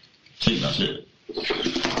week. I think that's it.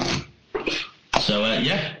 So,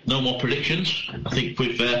 no more predictions. I think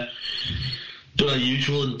we've done our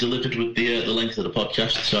usual and delivered with the length of the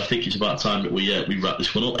podcast. So I think it's about time that we wrap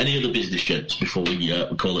this one up. Any other business, gents, before we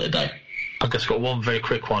call it a day? I've just got one very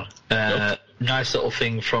quick one. Nice little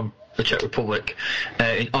thing from the Czech Republic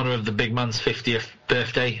in honour of the big man's 50th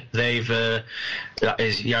birthday. They've that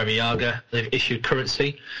is Jaromír Jágr. They've issued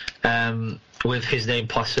currency with his name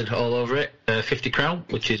plastered all over it, 50 crown,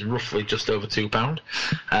 which is roughly just over £2.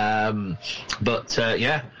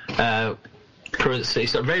 Currency.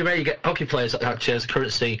 So very rare you get hockey players that actually has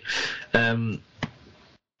currency named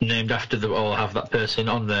after them or have that person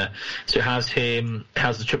on there. So it has him, it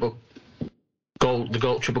has the triple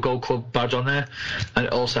gold club badge on there, and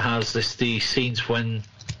it also has the scenes when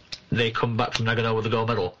they come back from Nagano with the gold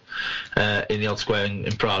medal in the old square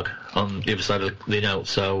in Prague on the other side of the note.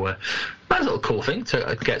 So that's a little cool thing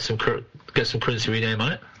to get some currency rename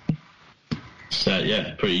on it. So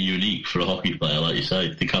pretty unique for a hockey player, like you say.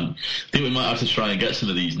 I think we might have to try and get some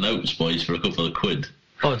of these notes, boys, for a couple of quid.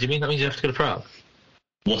 Oh, do you mean that means you have to go to Prague?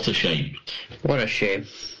 What a shame. What a shame.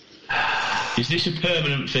 Is this a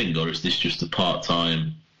permanent thing, or is this just a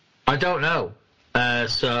part-time? I don't know.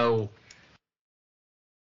 So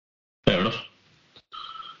fair enough.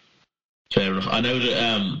 I know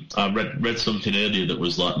that I read something earlier that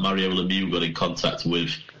was like Mario Lemieux got in contact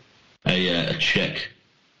with a Czech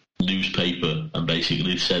newspaper and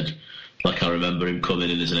basically said, like, I remember him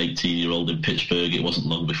coming in as an 18-year-old in Pittsburgh. It wasn't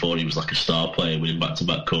long before he was like a star player winning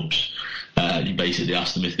back-to-back cups. He basically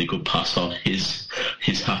asked them if they could pass on his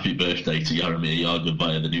happy birthday to Jaromír Jágr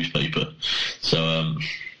via the newspaper. So,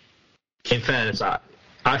 in fairness,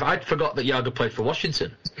 I'd forgot that Jágr played for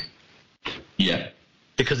Washington. Yeah.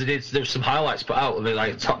 Because there was some highlights put out of the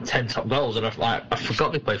like top 10 top goals, and I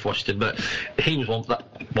forgot he played for Washington. But he was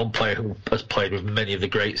one player who has played with many of the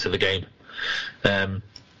greats of the game, in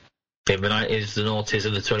the 90s, the noughties,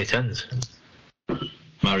 and the 2010s.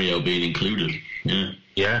 Mario being included.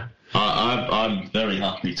 Yeah. I'm very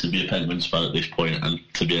happy to be a Penguins fan at this point and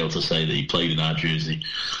to be able to say that he played in our jersey.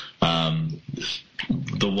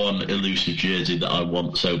 The one elusive jersey that I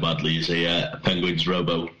want so badly is a Penguins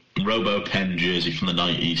Robo Pen jersey from the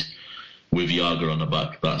 90s. with Jager on the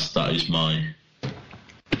back. That is my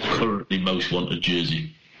currently most wanted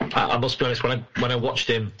jersey. I must be honest, when I watched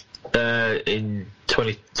him in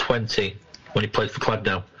 2020 when he played for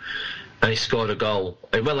Cladno and he scored a goal,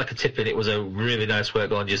 it went like a tip in. It was a really nice work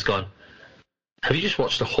goal, and just gone, have you just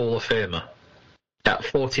watched a Hall of Famer at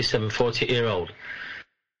 47, 48-year-old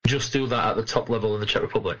just do that at the top level in the Czech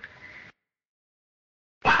Republic?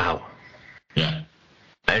 Wow. Yeah.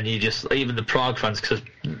 And you just, even the Prague fans, because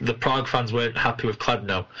the Prague fans weren't happy with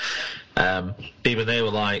Kladno, even they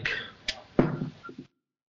were like,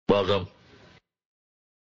 well done.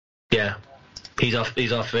 Yeah, he's our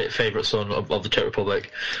favourite son of the Czech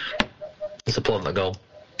Republic. It's applauding that goal.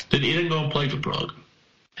 He didn't go and play for Prague?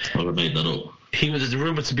 Or I made that up? He was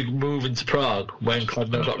rumoured to be moving to Prague when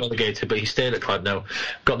Kladno got relegated, but he stayed at Kladno,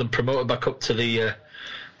 got them promoted back up to the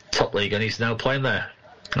top league, and he's now playing there.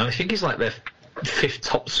 And I think he's like their 5th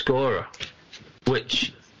top scorer,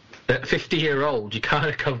 which at 50-year-old you kind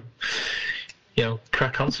of come,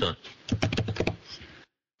 crack on, son.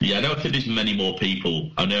 Yeah, I don't think there's many more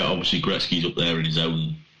people. I know obviously Gretzky's up there in his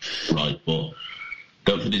own right, but I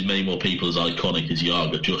don't think there's many more people as iconic as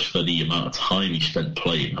Jager just for the amount of time he spent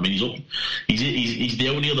playing. I mean, he's the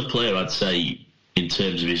only other player I'd say in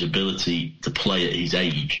terms of his ability to play at his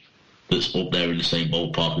age that's up there in the same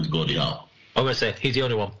ballpark as Gordie Howe. I'm going to say he's the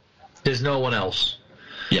only one. There's no one else.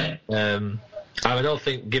 Yeah. I don't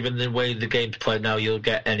think, given the way the game's played now, you'll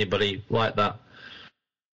get anybody like that.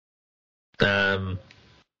 And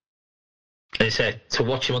say to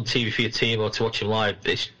watch him on TV for your team or to watch him live,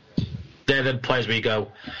 they're the players where you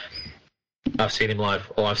go, I've seen him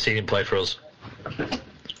live or I've seen him play for us.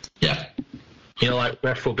 Yeah. Like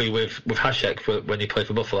Ref will be with Hasek when he played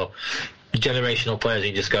for Buffalo. Generational players,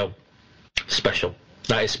 you just go, special.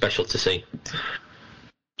 That is special to see.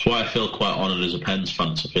 That's why I feel quite honoured as a Pens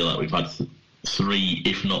fan to feel like we've had 3,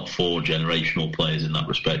 if not 4, generational players in that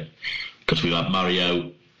respect. Because we've had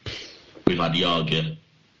Mario, we've had Jager,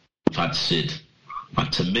 we've had Sid.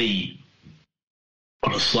 And to me,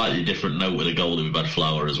 on a slightly different note with a goalie, we've had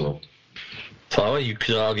Flower as well. Flower, you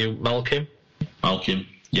could argue Malkin. Malkin,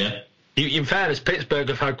 yeah. In fairness, Pittsburgh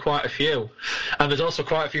have had quite a few. And there's also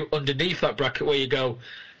quite a few underneath that bracket where you go,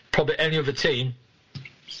 probably any other team,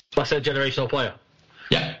 that's a generational player.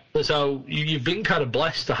 Yeah. So you've been kind of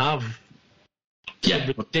blessed to have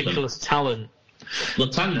some ridiculous talent.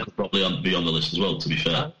 Letang could probably be on the list as well, to be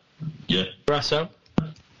fair. Yeah. Brasso.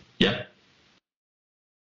 Yeah.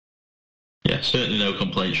 Yeah, certainly no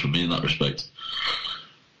complaints from me in that respect.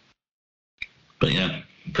 But yeah.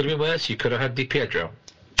 Could have been worse. You could have had Di Pietro.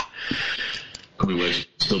 Could be worse.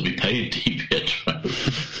 Still be paying Di Pietro.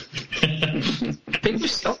 I think we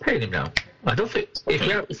stopped paying him now. I don't think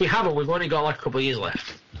if we haven't, we've only got like a couple of years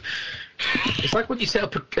left. It's like when you set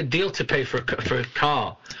up a deal to pay for a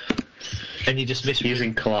car, and you just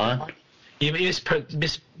using Clark. You misread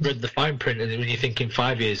the fine print, and when you think in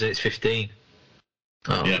 5 years it's 15.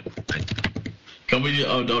 Oh. Yeah. Can we?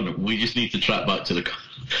 Oh no, we just need to track back to the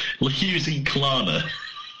using Klarna.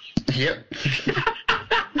 Yep.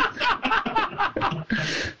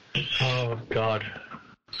 Oh God.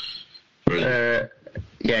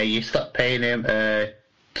 Yeah, you stopped paying him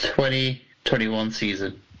 2021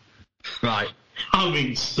 season. Right. I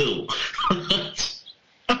mean, still.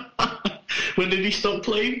 When did he stop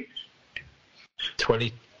playing?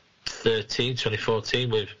 2013,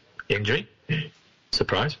 2014 with injury.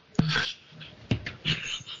 Surprise.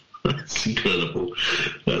 That's incredible.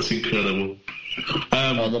 The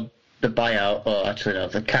buyout, or actually no,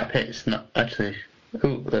 the cap hit's not actually.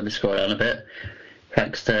 Let me scroll down a bit.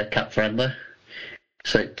 Thanks to Cap Friendly.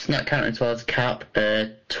 So it's not counting towards cap.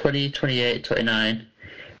 2028, 29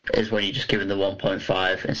 is when you're just giving the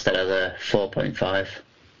 1.5 instead of the 4.5.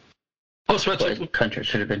 Oh, so what his contract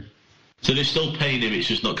should have been. So they're still paying him, it's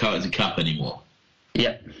just not counting as a cap anymore?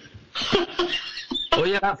 Yep. Oh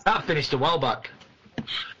yeah, that finished a while back.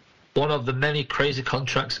 One of the many crazy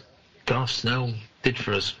contracts Garth Snow did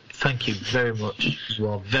for us. Thank you very much. You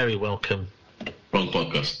are very welcome. Wrong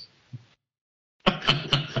podcast.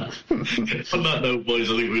 On that note, boys,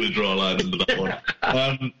 I think we're going to draw a line under that one.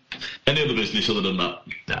 Any other business other than that?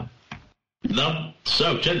 No?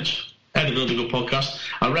 So, gents, end of another good podcast.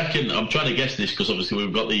 I reckon, I'm trying to guess this because obviously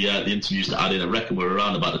we've got the interviews to add in. I reckon we're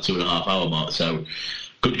around about the 2.5 hour mark, so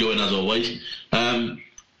good going as always.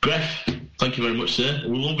 Gref, thank you very much, sir.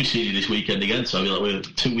 We will be seeing you this weekend again, so I feel like we're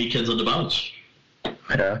 2 weekends on the bounce.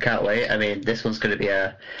 I know, I can't wait. I mean, this one's going to be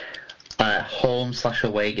a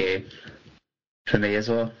home/away game for me as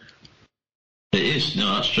well. It is.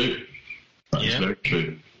 No, that's true. That is very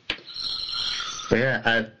true. But yeah,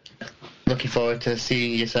 I'm looking forward to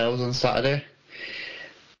seeing yourselves on Saturday.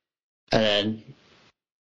 And then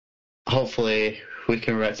hopefully we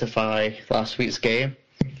can rectify last week's game.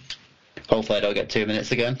 Hopefully I don't get 2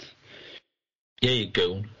 minutes again. Yeah, you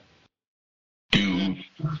goon.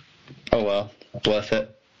 Oh well, worth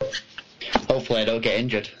it. Hopefully I don't get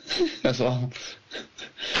injured as well.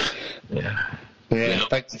 Yeah. Yeah,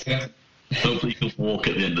 thanks. Hopefully you can walk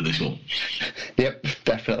at the end of this one. Yep,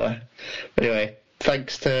 definitely. Anyway,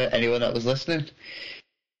 thanks to anyone that was listening.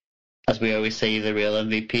 As we always say, the real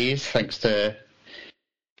MVPs. Thanks to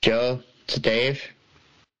Joe, to Dave.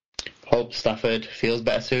 Hope Stafford feels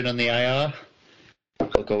better soon on the IR.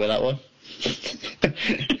 We'll go with that one.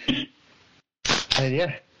 And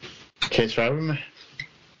yeah, cheers for having me.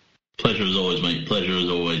 Pleasure as always, mate. Pleasure as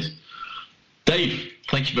always. Dave,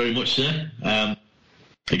 thank you very much, sir.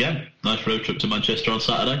 Again, nice road trip to Manchester on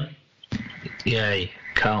Saturday. Yay,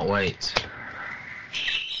 can't wait.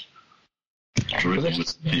 Do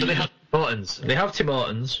they have Tim Hortons? They have Tim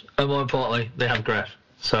Hortons, and more importantly, they have Gref.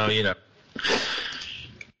 So, you know,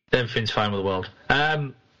 everything's fine with the world.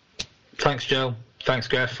 Thanks, Joe. Thanks,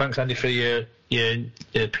 Gref. Thanks, Andy, for your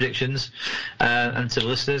predictions. And to the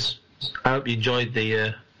listeners, I hope you enjoyed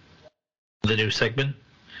the new segment.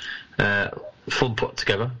 Fun put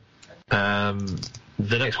together.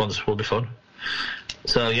 The next ones will be fun.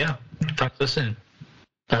 So, yeah, thanks for listening.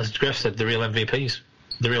 As Gref said, the real MVPs,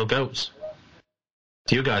 the real GOATs.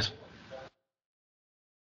 To you guys.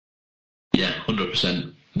 Yeah,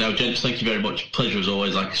 100%. Now, gents, thank you very much. Pleasure as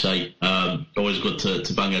always, like I say. Always good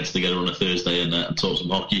to bang heads together on a Thursday and talk some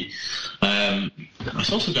hockey. I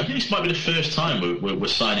think this might be the first time we're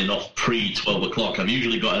signing off pre-12 o'clock. I've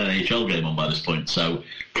usually got an NHL game on by this point, so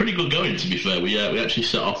pretty good going, to be fair. We actually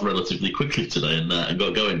set off relatively quickly today and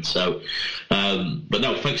got going. So, but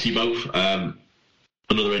no, thanks to you both.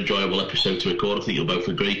 Another enjoyable episode to record. I think you'll both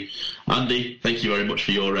agree. Andy, thank you very much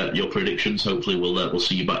for your predictions. Hopefully we'll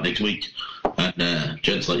see you back next week. And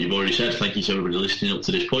gents, like you've already said, thank you to everybody listening up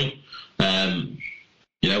to this point.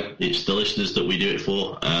 You know, it's the listeners that we do it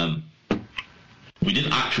for. We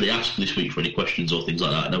didn't actually ask this week for any questions or things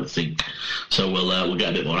like that, I don't think. So we'll get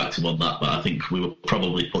a bit more active on that, but I think we will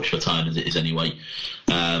probably push for time as it is anyway.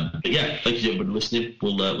 But yeah, thank you to everybody listening.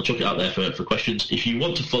 We'll chuck it out there for questions. If you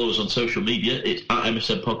want to follow us on social media, it's at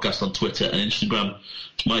MSN Podcast on Twitter and Instagram.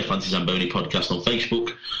 It's My Fantasy Zamboni Podcast on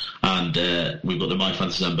Facebook. And we've got the My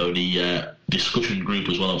Fantasy Zamboni discussion group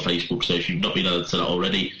as well on Facebook. So if you've not been added to that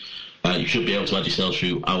already, you should be able to add yourself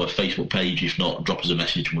through our Facebook page. If not, drop us a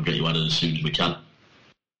message and we'll get you added as soon as we can.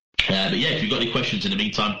 But yeah, if you've got any questions in the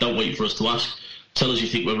meantime, don't wait for us to ask. Tell us you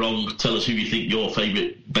think we're wrong. Tell us who you think your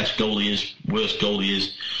favourite best goalie is, worst goalie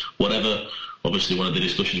is, whatever. Obviously, one of the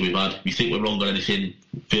discussions we've had. If you think we're wrong on anything,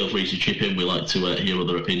 feel free to chip in. We like to hear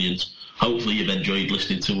other opinions. Hopefully, you've enjoyed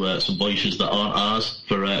listening to some voices that aren't ours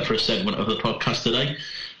for a segment of the podcast today.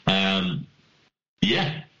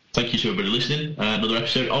 Yeah, thank you to everybody listening. Another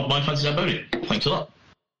episode of My Fantasy Zamboni. Thanks a lot.